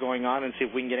out what's going on and see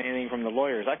if we can get anything from the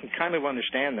lawyers. I can kind of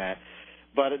understand that.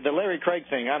 But the Larry Craig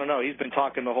thing, I don't know. He's been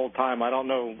talking the whole time. I don't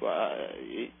know.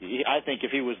 I think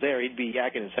if he was there, he'd be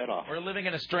yakking his head off. We're living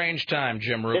in a strange time,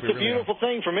 Jim Roop. It's a beautiful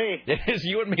thing for me. It is.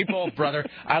 You and me both, brother.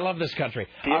 I love this country.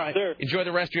 Yes, all right, sir. Enjoy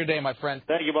the rest of your day, my friend.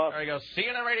 Thank you, Bob. There you go.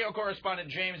 CNN radio correspondent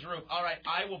James Roop. All right,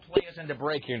 I will play us into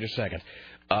break here in just a second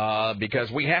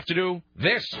because we have to do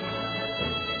this.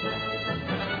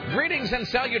 Greetings and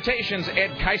salutations,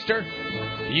 Ed Keister.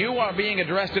 You are being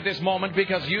addressed at this moment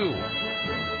because you,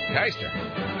 Keister,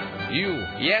 you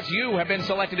have been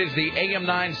selected as the AM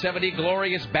 970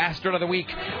 Glorious Bastard of the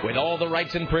Week, with all the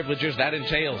rights and privileges that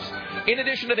entails. In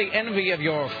addition to the envy of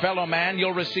your fellow man,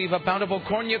 you'll receive a bountiful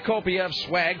cornucopia of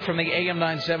swag from the AM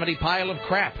 970 pile of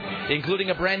crap, including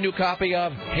a brand new copy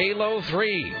of Halo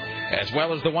 3, as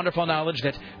well as the wonderful knowledge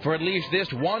that for at least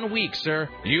this 1 week, sir,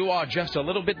 you are just a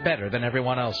little bit better than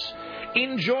everyone else.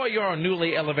 Enjoy your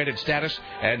newly elevated status,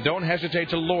 and don't hesitate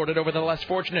to lord it over the less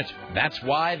fortunate. That's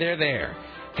why they're there.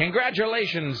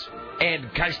 Congratulations, Ed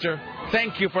Keister.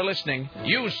 Thank you for listening.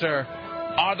 You, sir,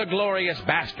 are the Glorious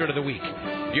Bastard of the Week.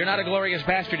 You're not a glorious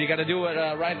bastard. You got to do it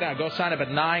right now. Go sign up at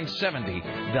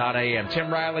 970.am. Tim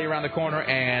Riley around the corner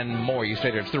and more. You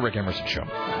stay there. It's the Rick Emerson Show.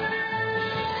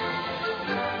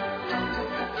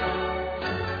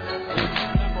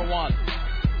 Number one.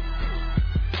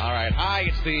 All right. Hi,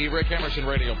 it's the Rick Emerson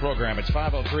radio program. It's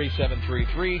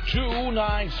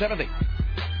 503-733-2970.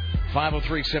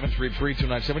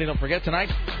 503-733-2970. Don't forget,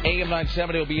 tonight, AM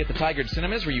 970 will be at the Tiger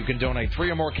Cinemas, where you can donate 3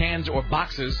 or more cans or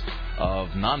boxes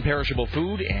of non-perishable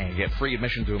food and get free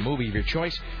admission to a movie of your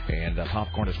choice, and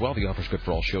popcorn as well. The offer's good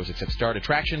for all shows except Starred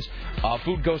Attractions.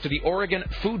 Food goes to the Oregon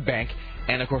Food Bank,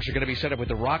 and, of course, you're going to be set up with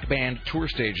the Rock Band tour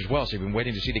stage as well, so you've been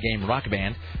waiting to see the game Rock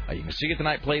Band. You can see it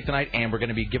tonight, play it tonight, and we're going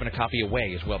to be giving a copy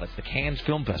away as well. That's the Cannes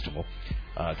Film Festival.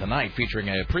 Tonight, featuring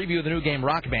a preview of the new game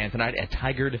Rock Band tonight at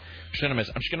Tiger Cinemas.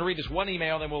 I'm just going to read this one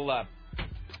email, then we'll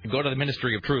go to the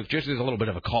Ministry of Truth, just as a little bit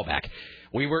of a callback.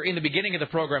 We were, in the beginning of the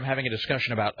program, having a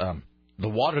discussion about the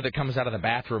water that comes out of the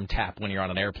bathroom tap when you're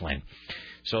on an airplane.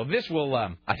 So this will,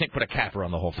 I think, put a capper on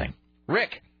the whole thing.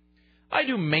 Rick, I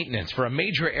do maintenance for a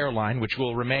major airline which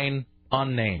will remain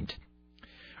unnamed.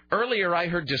 Earlier, I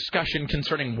heard discussion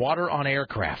concerning water on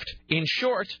aircraft. In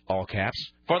short, all caps,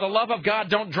 for the love of God,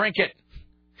 don't drink it.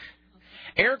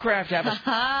 Aircraft have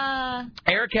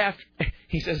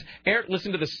he says,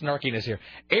 listen to the snarkiness here.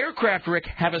 Aircraft, Rick,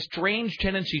 have a strange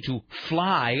tendency to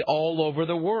fly all over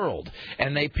the world,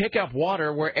 and they pick up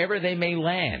water wherever they may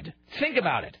land. Think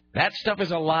about it. That stuff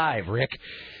is alive, Rick.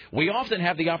 We often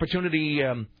have the opportunity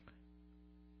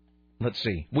Let's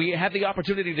see. We had the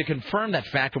opportunity to confirm that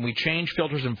fact when we changed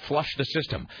filters and flushed the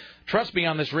system. Trust me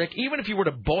on this, Rick. Even if you were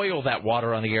to boil that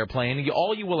water on the airplane,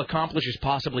 all you will accomplish is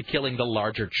possibly killing the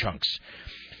larger chunks.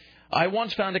 I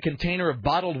once found a container of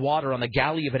bottled water on the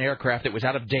galley of an aircraft that was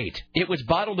out of date. It was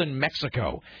bottled in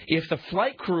Mexico. If the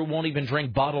flight crew won't even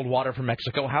drink bottled water from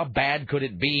Mexico, how bad could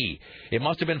it be? It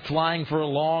must have been flying for a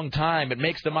long time. It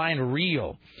makes the mind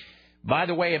reel. By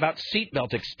the way, about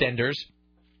seatbelt extenders,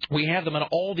 we have them on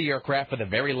all the aircraft for the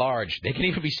very large. They can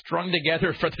even be strung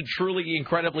together for the truly,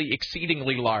 incredibly,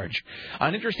 exceedingly large.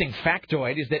 An interesting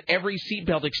factoid is that every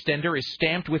seatbelt extender is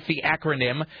stamped with the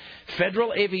acronym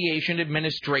Federal Aviation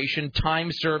Administration Time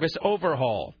Service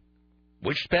Overhaul,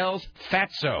 which spells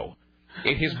FATSO.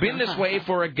 It has been this way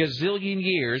for a gazillion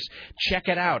years. Check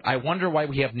it out. I wonder why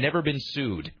we have never been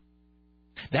sued.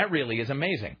 That really is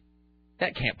amazing.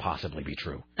 That can't possibly be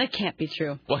true. That can't be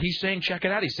true. Well, he's saying check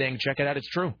it out. He's saying check it out. It's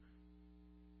true.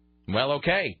 Well,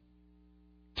 okay.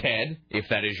 Ted, if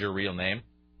that is your real name.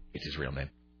 It's his real name.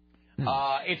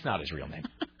 It's not his real name.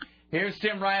 Here's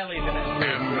Tim Riley. And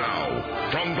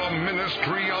now, from the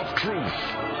Ministry of Truth,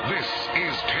 this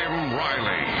is Tim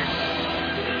Riley.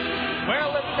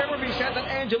 Well, let it never be said that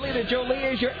Angelina Jolie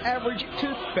is your average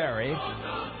tooth fairy.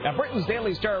 Now, Britain's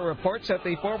Daily Star reports that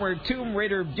the former Tomb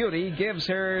Raider beauty gives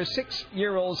her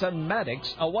 6-year-old son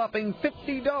Maddox a whopping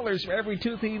 $50 for every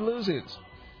tooth he loses.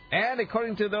 And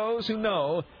according to those who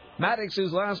know, Maddox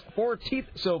has lost 4 teeth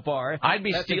so far.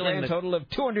 That's a grand total of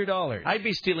 $200. I'd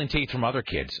be stealing teeth from other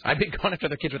kids. I'd be going after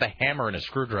the kids with a hammer and a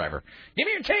screwdriver. Give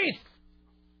me your teeth!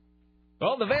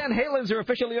 Well, the Van Halens are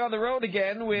officially on the road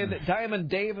again with Diamond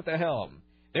Dave at the helm.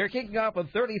 They're kicking off a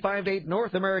 35-date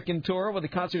North American tour with a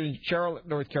concert in Charlotte,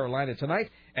 North Carolina tonight,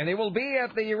 and they will be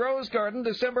at the Rose Garden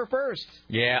December 1st.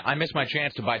 Yeah, I missed my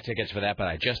chance to buy tickets for that, but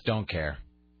I just don't care.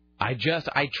 I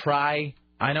try.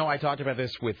 I know I talked about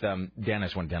this with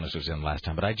Dennis when Dennis was in last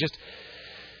time, but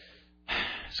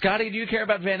Scotty, do you care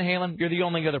about Van Halen? You're the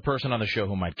only other person on the show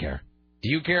who might care. Do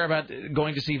you care about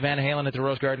going to see Van Halen at the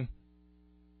Rose Garden?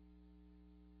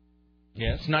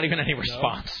 Yes. It's not even any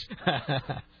response.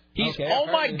 He's, okay, oh,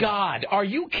 my God. Are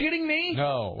you kidding me?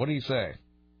 No. What do you say?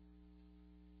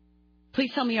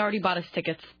 Please tell me you already bought us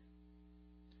tickets.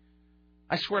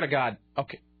 I swear to God.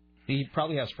 Okay. He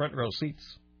probably has front row seats.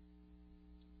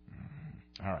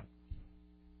 All right.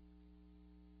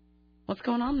 What's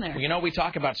going on there? Well, you know, we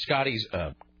talk about Scotty's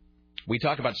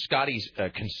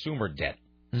consumer debt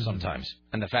sometimes,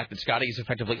 and the fact that Scotty is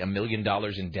effectively $1 million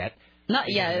in debt.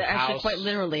 Actually quite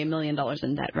literally $1 million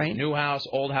in debt, right? New house,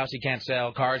 old house he can't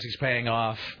sell, cars he's paying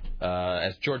off,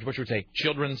 as George Bush would say,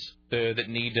 children's that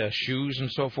need shoes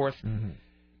and so forth. Mm-hmm.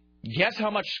 Guess how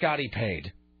much Scotty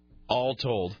paid, all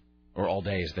told, or all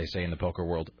day, as they say in the poker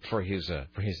world, for his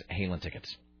Halen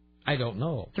tickets? I don't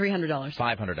know. $300.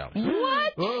 $500.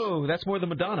 What? Oh, that's more than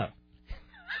Madonna.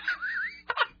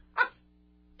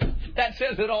 That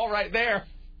says it all right there.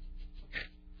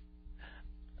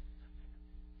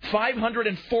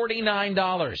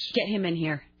 $549. Get him in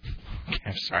here.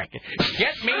 I'm sorry.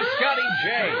 Get me Scotty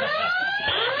J.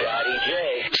 Scotty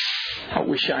J. I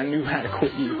wish I knew how to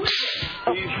quit you.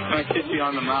 Please, I kiss you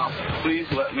on the mouth. Please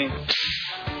let me.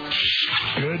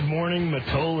 Good morning,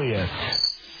 Metolius.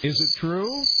 Is it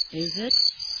true? Is it?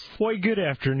 Why, good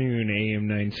afternoon, AM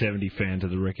 970 fans of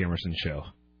the Rick Emerson Show.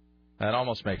 That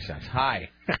almost makes sense. Hi.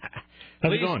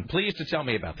 How's it going? Pleased to tell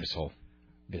me about this whole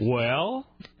business. Well,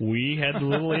 we had a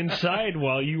little inside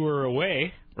while you were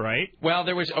away, right? Well,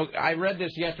 I read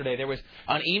this yesterday. There was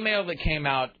an email that came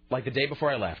out like the day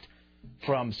before I left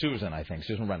from Susan, I think,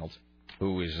 Susan Reynolds,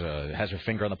 who has her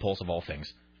finger on the pulse of all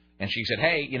things. And she said,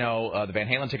 hey, the Van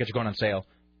Halen tickets are going on sale.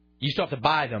 You still have to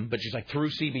buy them, but she's like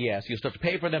through CBS. You'll still have to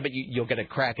pay for them, but you'll get a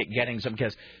crack at getting some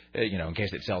because, in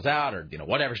case it sells out or,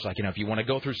 whatever. She's like, if you want to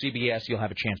go through CBS, you'll have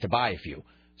a chance to buy a few.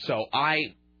 So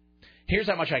here's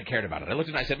how much I cared about it. I looked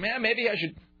at it and I said, man, maybe I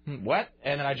should, what?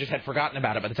 And then I just had forgotten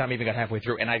about it by the time I even got halfway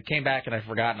through. And I came back and I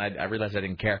forgot and I realized I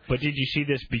didn't care. But did you see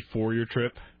this before your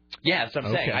trip? Yeah, that's what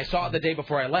I'm saying. I saw it the day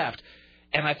before I left,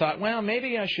 and I thought, well,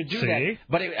 maybe I should do that.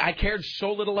 But I cared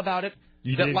so little about it.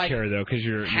 You did care, though, because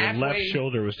your left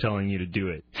shoulder was telling you to do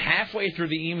it. Halfway through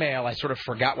the email, I sort of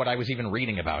forgot what I was even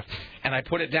reading about, and I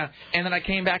put it down. And then I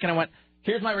came back, and I went,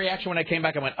 here's my reaction when I came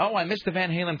back. I went, oh, I missed the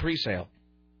Van Halen pre-sale.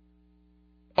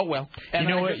 Oh, well.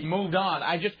 And I just moved on.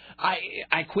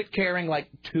 I quit caring like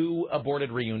 2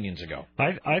 aborted reunions ago.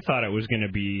 I thought it was going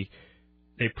to be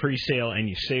a pre-sale, and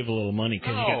you save a little money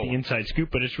because you got the inside scoop,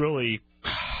 but it's really...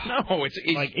 No, it's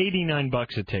like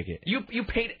 $89 a ticket. You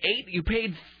paid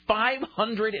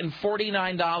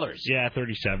 $549. Yeah,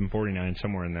 $37.49,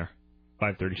 somewhere in there.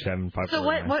 537,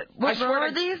 549. So what row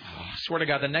are these? I swear to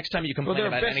God, the next time you complain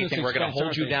about anything, we're going to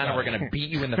hold you down and we're going to beat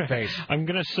you in the face. I'm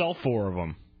going to sell 4 of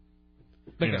them.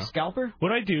 Like a scalper?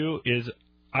 What I do is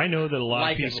I know that a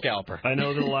lot of people. A scalper. I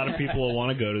know that a lot of people will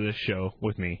want to go to this show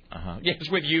with me. Yes,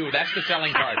 with you. That's the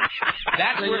selling card.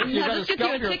 That's where you got to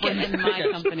scalp your ticket in my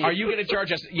company. Are you going to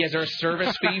charge us? Is there a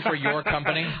service fee for your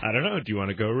company? I don't know. Do you want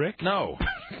to go, Rick? No,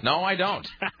 I don't.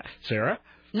 Sarah?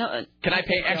 No. Can I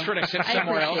pay extra to sit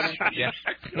somewhere else? Yeah.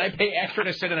 Can I pay extra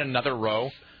to sit in another row?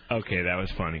 Okay, that was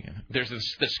funny. There's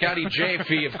the Scotty J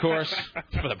fee, of course,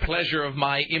 for the pleasure of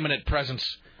my imminent presence.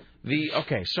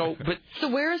 So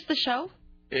where is the show?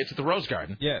 It's at the Rose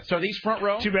Garden. Yeah. So are these front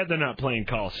row? Too bad they're not playing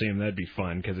Coliseum. That'd be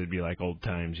fun because it'd be like old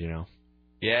times, you know.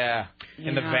 Yeah.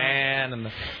 In the van and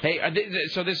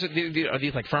are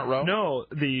these like front row? No,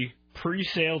 the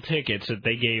pre-sale tickets that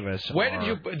they gave us. Where did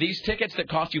you these tickets that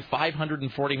cost you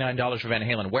 $549 for Van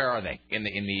Halen? Where are they in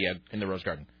the Rose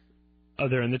Garden? Oh,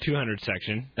 they're in the 200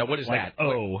 section. Now, what is that?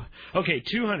 Oh, okay,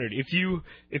 200.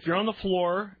 If you're on the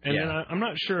floor, and then I'm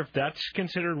not sure if that's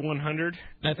considered 100.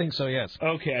 I think so. Yes.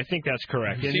 Okay, I think that's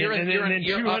correct. So and then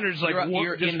 200 is like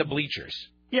you're in the bleachers.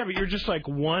 Yeah, but you're just like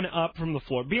one up from the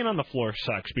floor. Being on the floor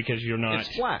sucks because you're not.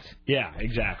 It's flat. Yeah,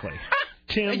 exactly.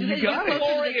 Tim, you got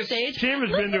it. Tim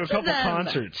has been to a couple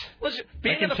concerts. Listen,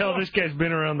 I can tell this guy's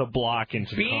been around the block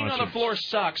into the being concerts. on the floor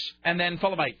sucks, and then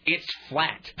followed by it's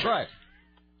flat. Right.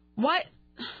 What?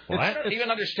 I don't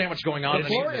even understand what's going on. The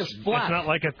floor is flat. It's not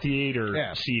like a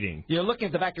theater seating. You're looking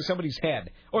at the back of somebody's head.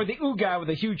 Or the ooh guy with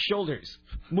the huge shoulders.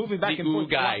 Moving back and forth.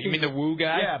 The ooh guy. You mean the woo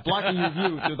guy? Yeah, blocking your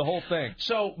view through the whole thing.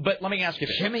 So, but let me ask you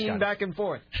this. Shimmying back and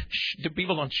forth.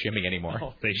 People don't shimmy anymore.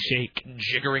 Oh, they shake.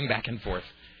 Jiggering back and forth.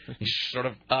 He's sort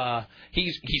of,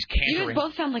 he's cantering. You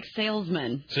both sound like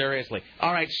salesmen. Seriously.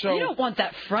 All right, so... You don't want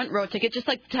that front row ticket. Just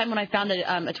like the time when I found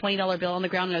a $20 bill on the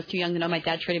ground and I was too young to know, my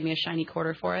dad traded me a shiny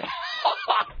quarter for it.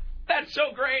 That's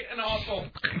so great and awful.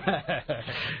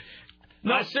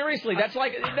 No, seriously, that's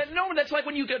like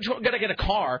when you gotta get a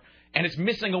car and it's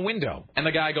missing a window, and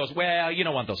the guy goes, "Well, you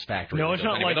don't want those factory windows."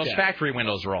 No, it's not like those that. Factory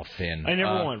windows are all thin. I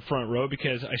never want front row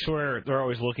because I swear they're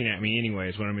always looking at me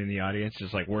anyways when I'm in the audience.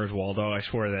 It's like, "Where's Waldo?" I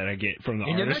swear that I get from the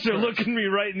artist. They're looking me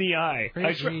right in the eye.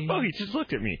 I swear, he just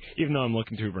looked at me, even though I'm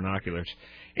looking through binoculars.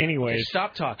 Anyways,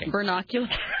 stop talking. Binoculars.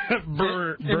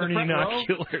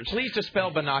 Binoculars. Please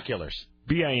dispel binoculars.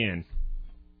 BIN.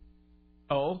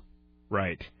 Oh.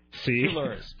 Right. C.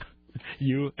 ULERS.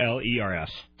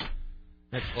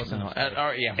 That's close enough.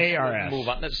 ARS. Move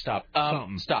on. Let's stop.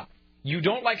 Stop. You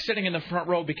don't like sitting in the front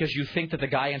row because you think that the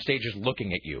guy on stage is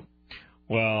looking at you.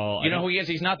 Well, you know who he is?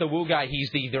 He's not the woo guy.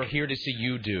 He's the they're here to see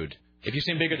you, dude. If you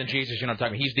seem bigger than Jesus, you know what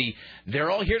I'm talking about. He's the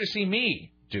they're all here to see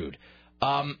me, dude.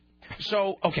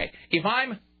 So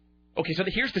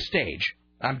here's the stage.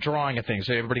 I'm drawing a thing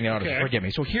so everybody knows. Okay. Forgive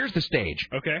me. So here's the stage.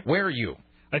 Okay. Where are you?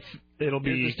 It'll be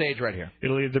here's the stage right here.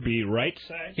 It'll either be right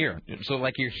side here. So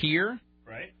like you're here,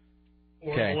 right,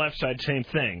 or the left side, same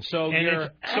thing. So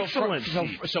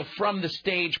so from the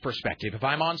stage perspective, if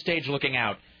I'm on stage looking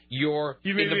out, you're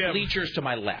in the bleachers to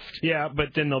my left. Yeah,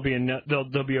 but then there'll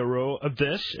be a row of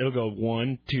this. It'll go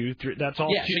 1, 2, 3. That's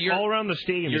all. Yeah, so all around the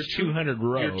stadium is 200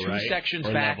 rows. You're two sections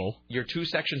back. Level. You're 2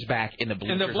 sections back in the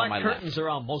bleachers and the black on my curtains left. are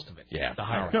on most of it. Yeah.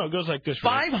 No, it goes like this.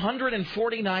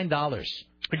 $549.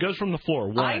 It goes from the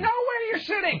floor. I know where you're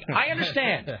sitting. I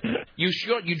understand. You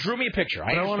drew me a picture.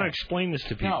 I want to explain this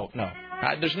to people. No.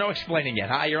 There's no explaining yet.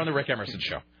 Hi, you're on the Rick Emerson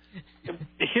Show.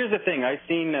 Here's the thing. I've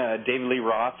seen David Lee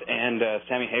Roth and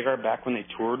Sammy Hagar back when they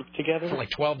toured together. For like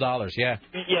 $12, yeah.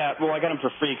 Yeah, well, I got them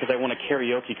for free because I won a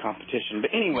karaoke competition.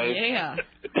 But anyways. Yeah.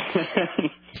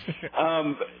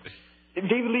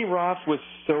 David Lee Roth was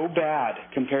so bad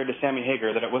compared to Sammy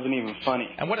Hagar that it wasn't even funny.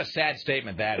 And what a sad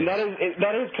statement that is. That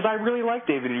is because I really like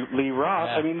David Lee Roth.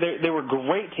 Yeah. I mean, they were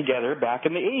great together back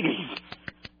in the 80s.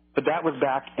 But that was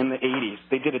back in the 80s.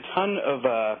 They did a ton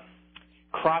of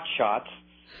crotch shots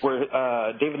where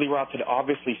David Lee Roth had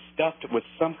obviously stuffed with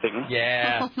something.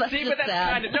 Yeah. That's see, but that's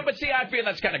kind of I feel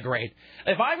that's kind of great.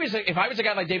 If I was a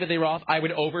guy like David Lee Roth, I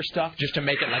would overstuff just to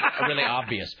make it like really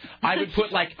obvious. I would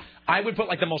put like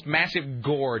the most massive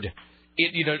gourd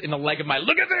in the leg of my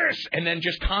look at this, and then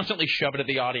just constantly shove it at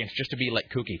the audience just to be like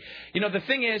kooky. You know, the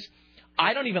thing is,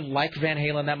 I don't even like Van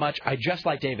Halen that much. I just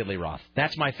like David Lee Roth.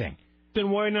 That's my thing. Then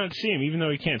why not see him? Even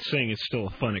though he can't sing, it's still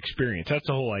a fun experience. That's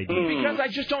the whole idea. Because I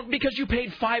just don't. Because you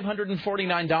paid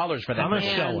 $549 for that. I'm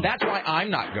gonna sell him. That's why I'm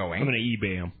not going. I'm gonna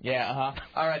eBay him. Yeah.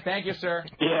 All right. Thank you, sir.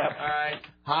 Yeah. All right.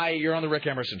 Hi. You're on the Rick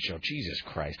Emerson Show. Jesus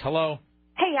Christ. Hello.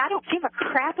 hey, I don't give a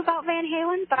crap about Van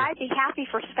Halen, but I'd be happy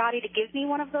for Scotty to give me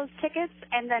one of those tickets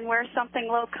and then wear something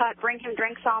low-cut, bring him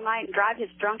drinks all night, and drive his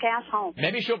drunk ass home.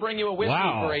 Maybe she'll bring you a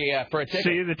whiskey for a ticket.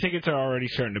 See, the tickets are already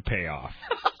starting to pay off.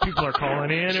 People are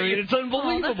calling in. I mean, it's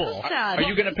unbelievable. Oh, sad. Are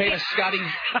you going to pay the Scotty?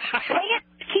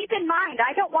 Keep in mind,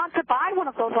 I don't want to buy one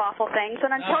of those awful things,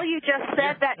 and until you just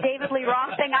said that David Lee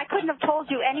Roth thing, I couldn't have told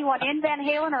you anyone in Van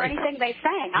Halen or anything they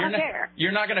sang. I don't care.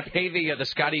 You're not going to pay the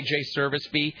Scotty J service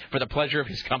fee for the pleasure of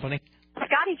his company?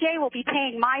 Scotty J will be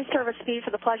paying my service fee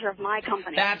for the pleasure of my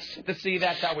company. That's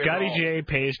how we Scotty roll. J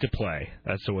pays to play.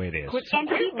 That's the way it is. And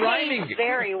he rhyming. pays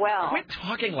very well. Quit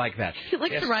talking like that. He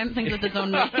likes to rhyme things with his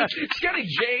own name. Scotty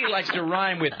J likes to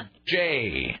rhyme with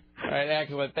J. All right,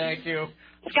 excellent. Thank you.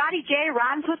 Scotty J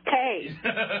rhymes with pay.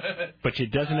 But you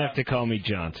doesn't have to call me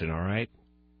Johnson, all right?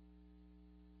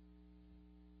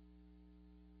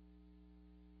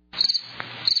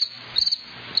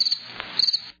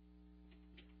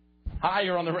 Hi,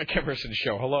 you're on the Rick Emerson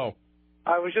Show. Hello.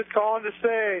 I was just calling to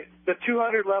say the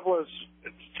 200 level is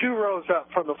 2 rows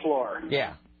up from the floor.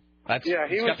 Yeah. He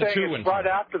was saying it's right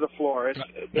after the floor. It's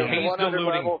the 100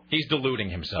 level. He's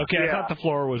deluding himself. Okay, I thought the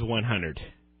floor was 100.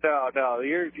 No,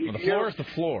 the floor is the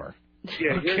floor.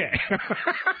 Yeah,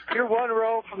 you're 1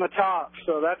 row from the top,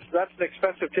 so that's an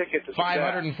expensive ticket to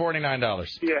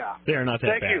 $549. Yeah. They're not that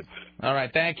Thank bad. you. All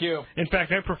right, thank you. In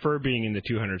fact, I prefer being in the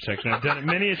 200 section. I've done it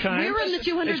many a time. We were in the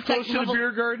 200 it's close section. to the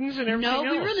beer gardens and everything else.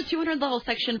 No, we were in the 200 level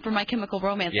section for My Chemical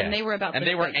Romance, and they were about. And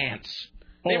they were ants.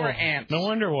 They were ants. No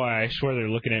wonder why I swear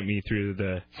they're looking at me through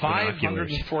the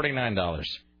 $549.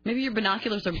 Maybe your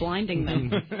binoculars are blinding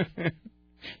them.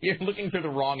 You're looking through the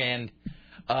wrong end.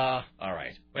 All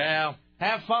right. Well,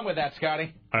 have fun with that,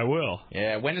 Scotty. I will.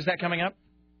 Yeah. When is that coming up?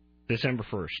 December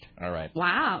 1st. All right.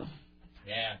 Wow.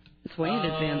 Yeah. It's way in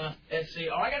advance. Let's see.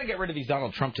 Oh, I got to get rid of these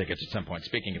Donald Trump tickets at some point.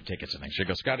 Speaking of tickets and things. Here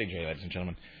goes Scotty J, ladies and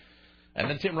gentlemen. And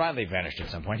then Tim Riley vanished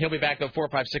at some point. He'll be back, though, 4,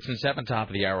 5, 6, and 7, top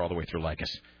of the hour, all the way through like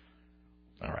us.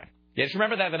 All right. Yeah, just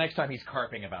remember that the next time he's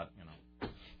carping about,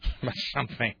 about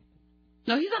something.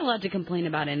 No, he's not allowed to complain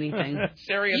about anything.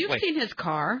 Seriously. You've seen his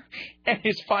car. And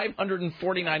his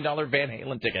 $549 Van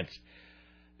Halen tickets.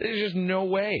 There's just no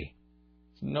way.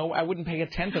 I wouldn't pay a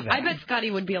tenth of that. I bet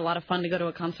Scotty would be a lot of fun to go to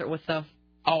a concert with, though.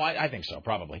 Oh, I think so,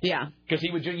 probably. Yeah. Because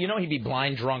he would, he'd be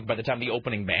blind drunk by the time the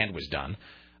opening band was done.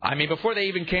 I mean, before they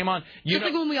even came on. Just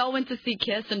like when we all went to see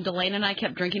Kiss, and Delane and I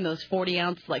kept drinking those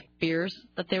 40-ounce beers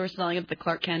that they were selling at the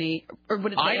Clark County or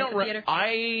what is it? Theater.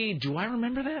 Do I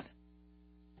remember that?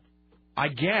 I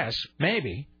guess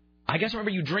maybe. I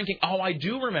remember you drinking. Oh, I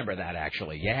do remember that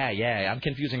actually. Yeah. I'm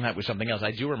confusing that with something else. I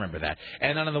do remember that.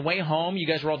 And then on the way home, you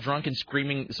guys were all drunk and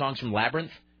screaming songs from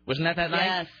Labyrinth. Wasn't that night?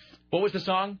 Yes. What was the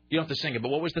song? You don't have to sing it, but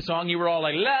what was the song? You were all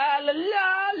like, la, la,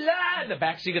 la, la, in the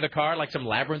backseat of the car, like some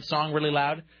Labyrinth song really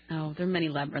loud? Oh, there are many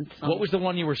Labyrinth songs. What was the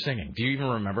one you were singing? Do you even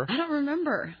remember? I don't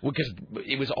remember. Because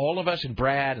it was all of us and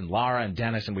Brad and Laura and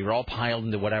Dennis, and we were all piled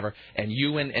into whatever, and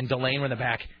you and Delane were in the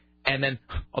back. And then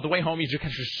on the way home, you just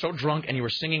were so drunk, and you were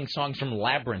singing songs from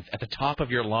Labyrinth at the top of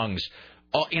your lungs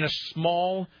in a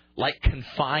small,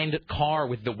 confined car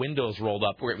with the windows rolled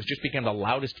up, where it was just became the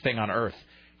loudest thing on earth.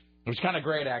 It was kind of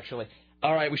great, actually.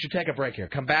 All right, we should take a break here.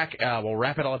 Come back. We'll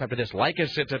wrap it all up after this. Like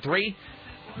us, it's at 3.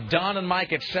 Don and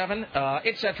Mike at 7,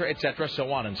 et cetera,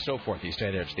 so on and so forth. You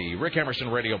stay there. It's the Rick Emerson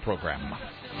radio program.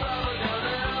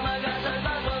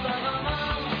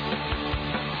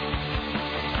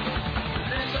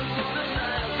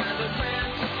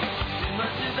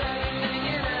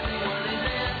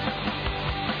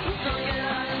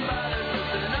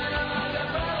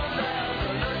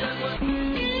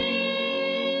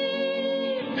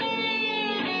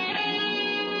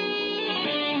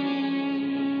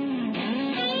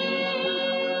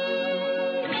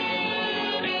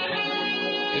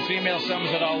 Email sums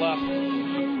it all up.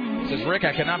 It says, Rick,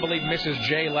 I cannot believe Mrs.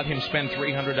 J let him spend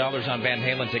 $300 on Van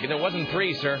Halen ticket. It wasn't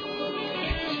 3, sir.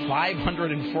 It's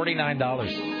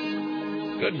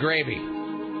 $549. Good gravy,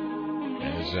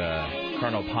 as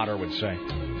Colonel Potter would say.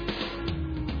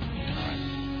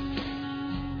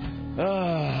 All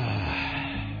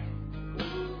right.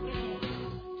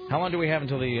 How long do we have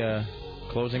until the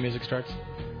closing music starts?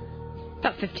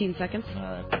 About 15 seconds. All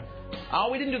right. Oh,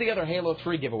 we didn't do the other Halo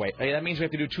 3 giveaway. That means we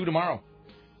have to do 2 tomorrow.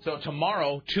 So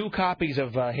tomorrow, 2 copies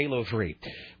of Halo 3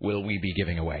 will we be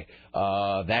giving away.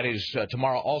 That is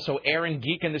tomorrow. Also, Aaron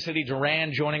Geek in the City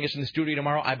Duran joining us in the studio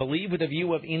tomorrow, I believe, with a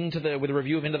review of Into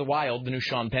the Wild, the new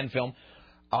Sean Penn film.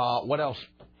 What else?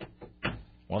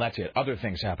 Well, that's it. Other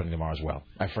things happening tomorrow as well.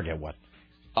 I forget what.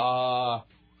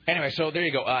 Anyway, so there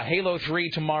you go. Halo 3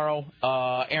 tomorrow.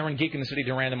 Aaron Geek in the City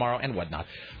Duran tomorrow, and whatnot.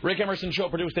 Rick Emerson Show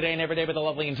produced today and every day by the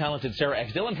lovely and talented Sarah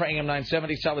X. Dillon for AM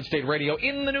 970 Solid State Radio.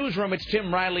 In the newsroom, it's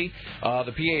Tim Riley.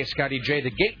 The PA is Scotty J.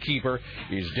 The gatekeeper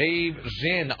is Dave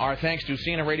Zinn. Our thanks to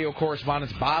CNN radio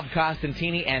correspondents Bob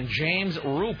Costantini and James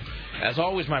Roop. As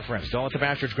always, my friends, don't let the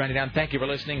bastards grind you down. Thank you for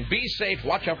listening. Be safe.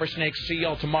 Watch out for snakes. See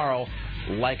y'all tomorrow.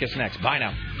 Like us next. Bye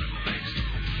now.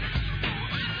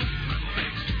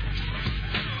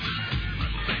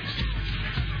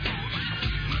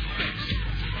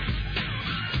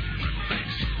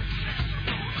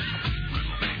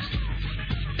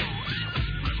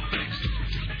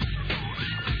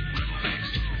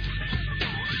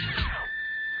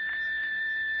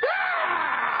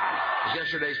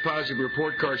 Yesterday's positive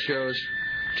report card shows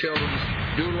children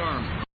do learn.